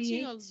been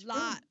watching a 1948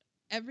 lot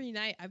every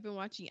night. I've been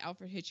watching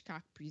Alfred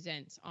Hitchcock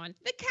Presents on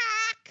the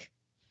cock,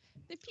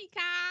 the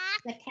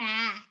peacock, The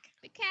Cack.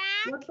 the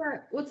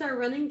cock. What's our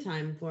running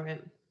time for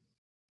it?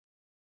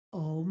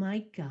 Oh my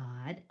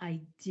God,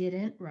 I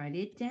didn't write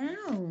it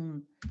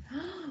down.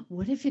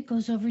 What if it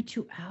goes over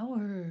 2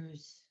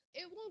 hours?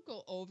 It won't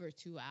go over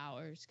 2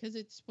 hours because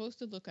it's supposed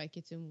to look like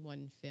it's in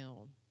one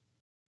film,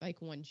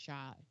 like one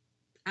shot.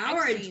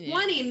 Hour and seen it.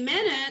 20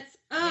 minutes.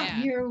 Oh,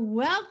 Yeah. You're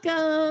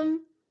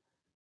welcome.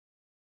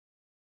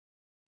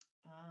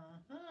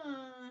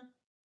 Uh-huh.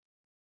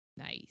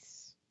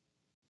 Nice.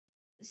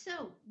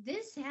 So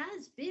this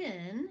has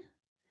been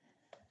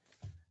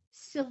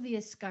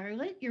Sylvia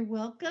Scarlett. You're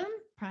welcome.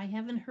 Probably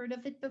haven't heard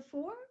of it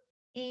before.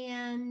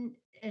 And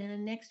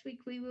next week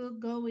we will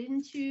go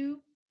into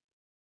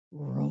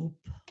Rope.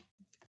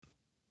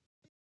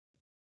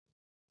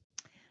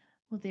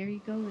 Well, there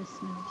you go,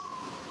 listeners.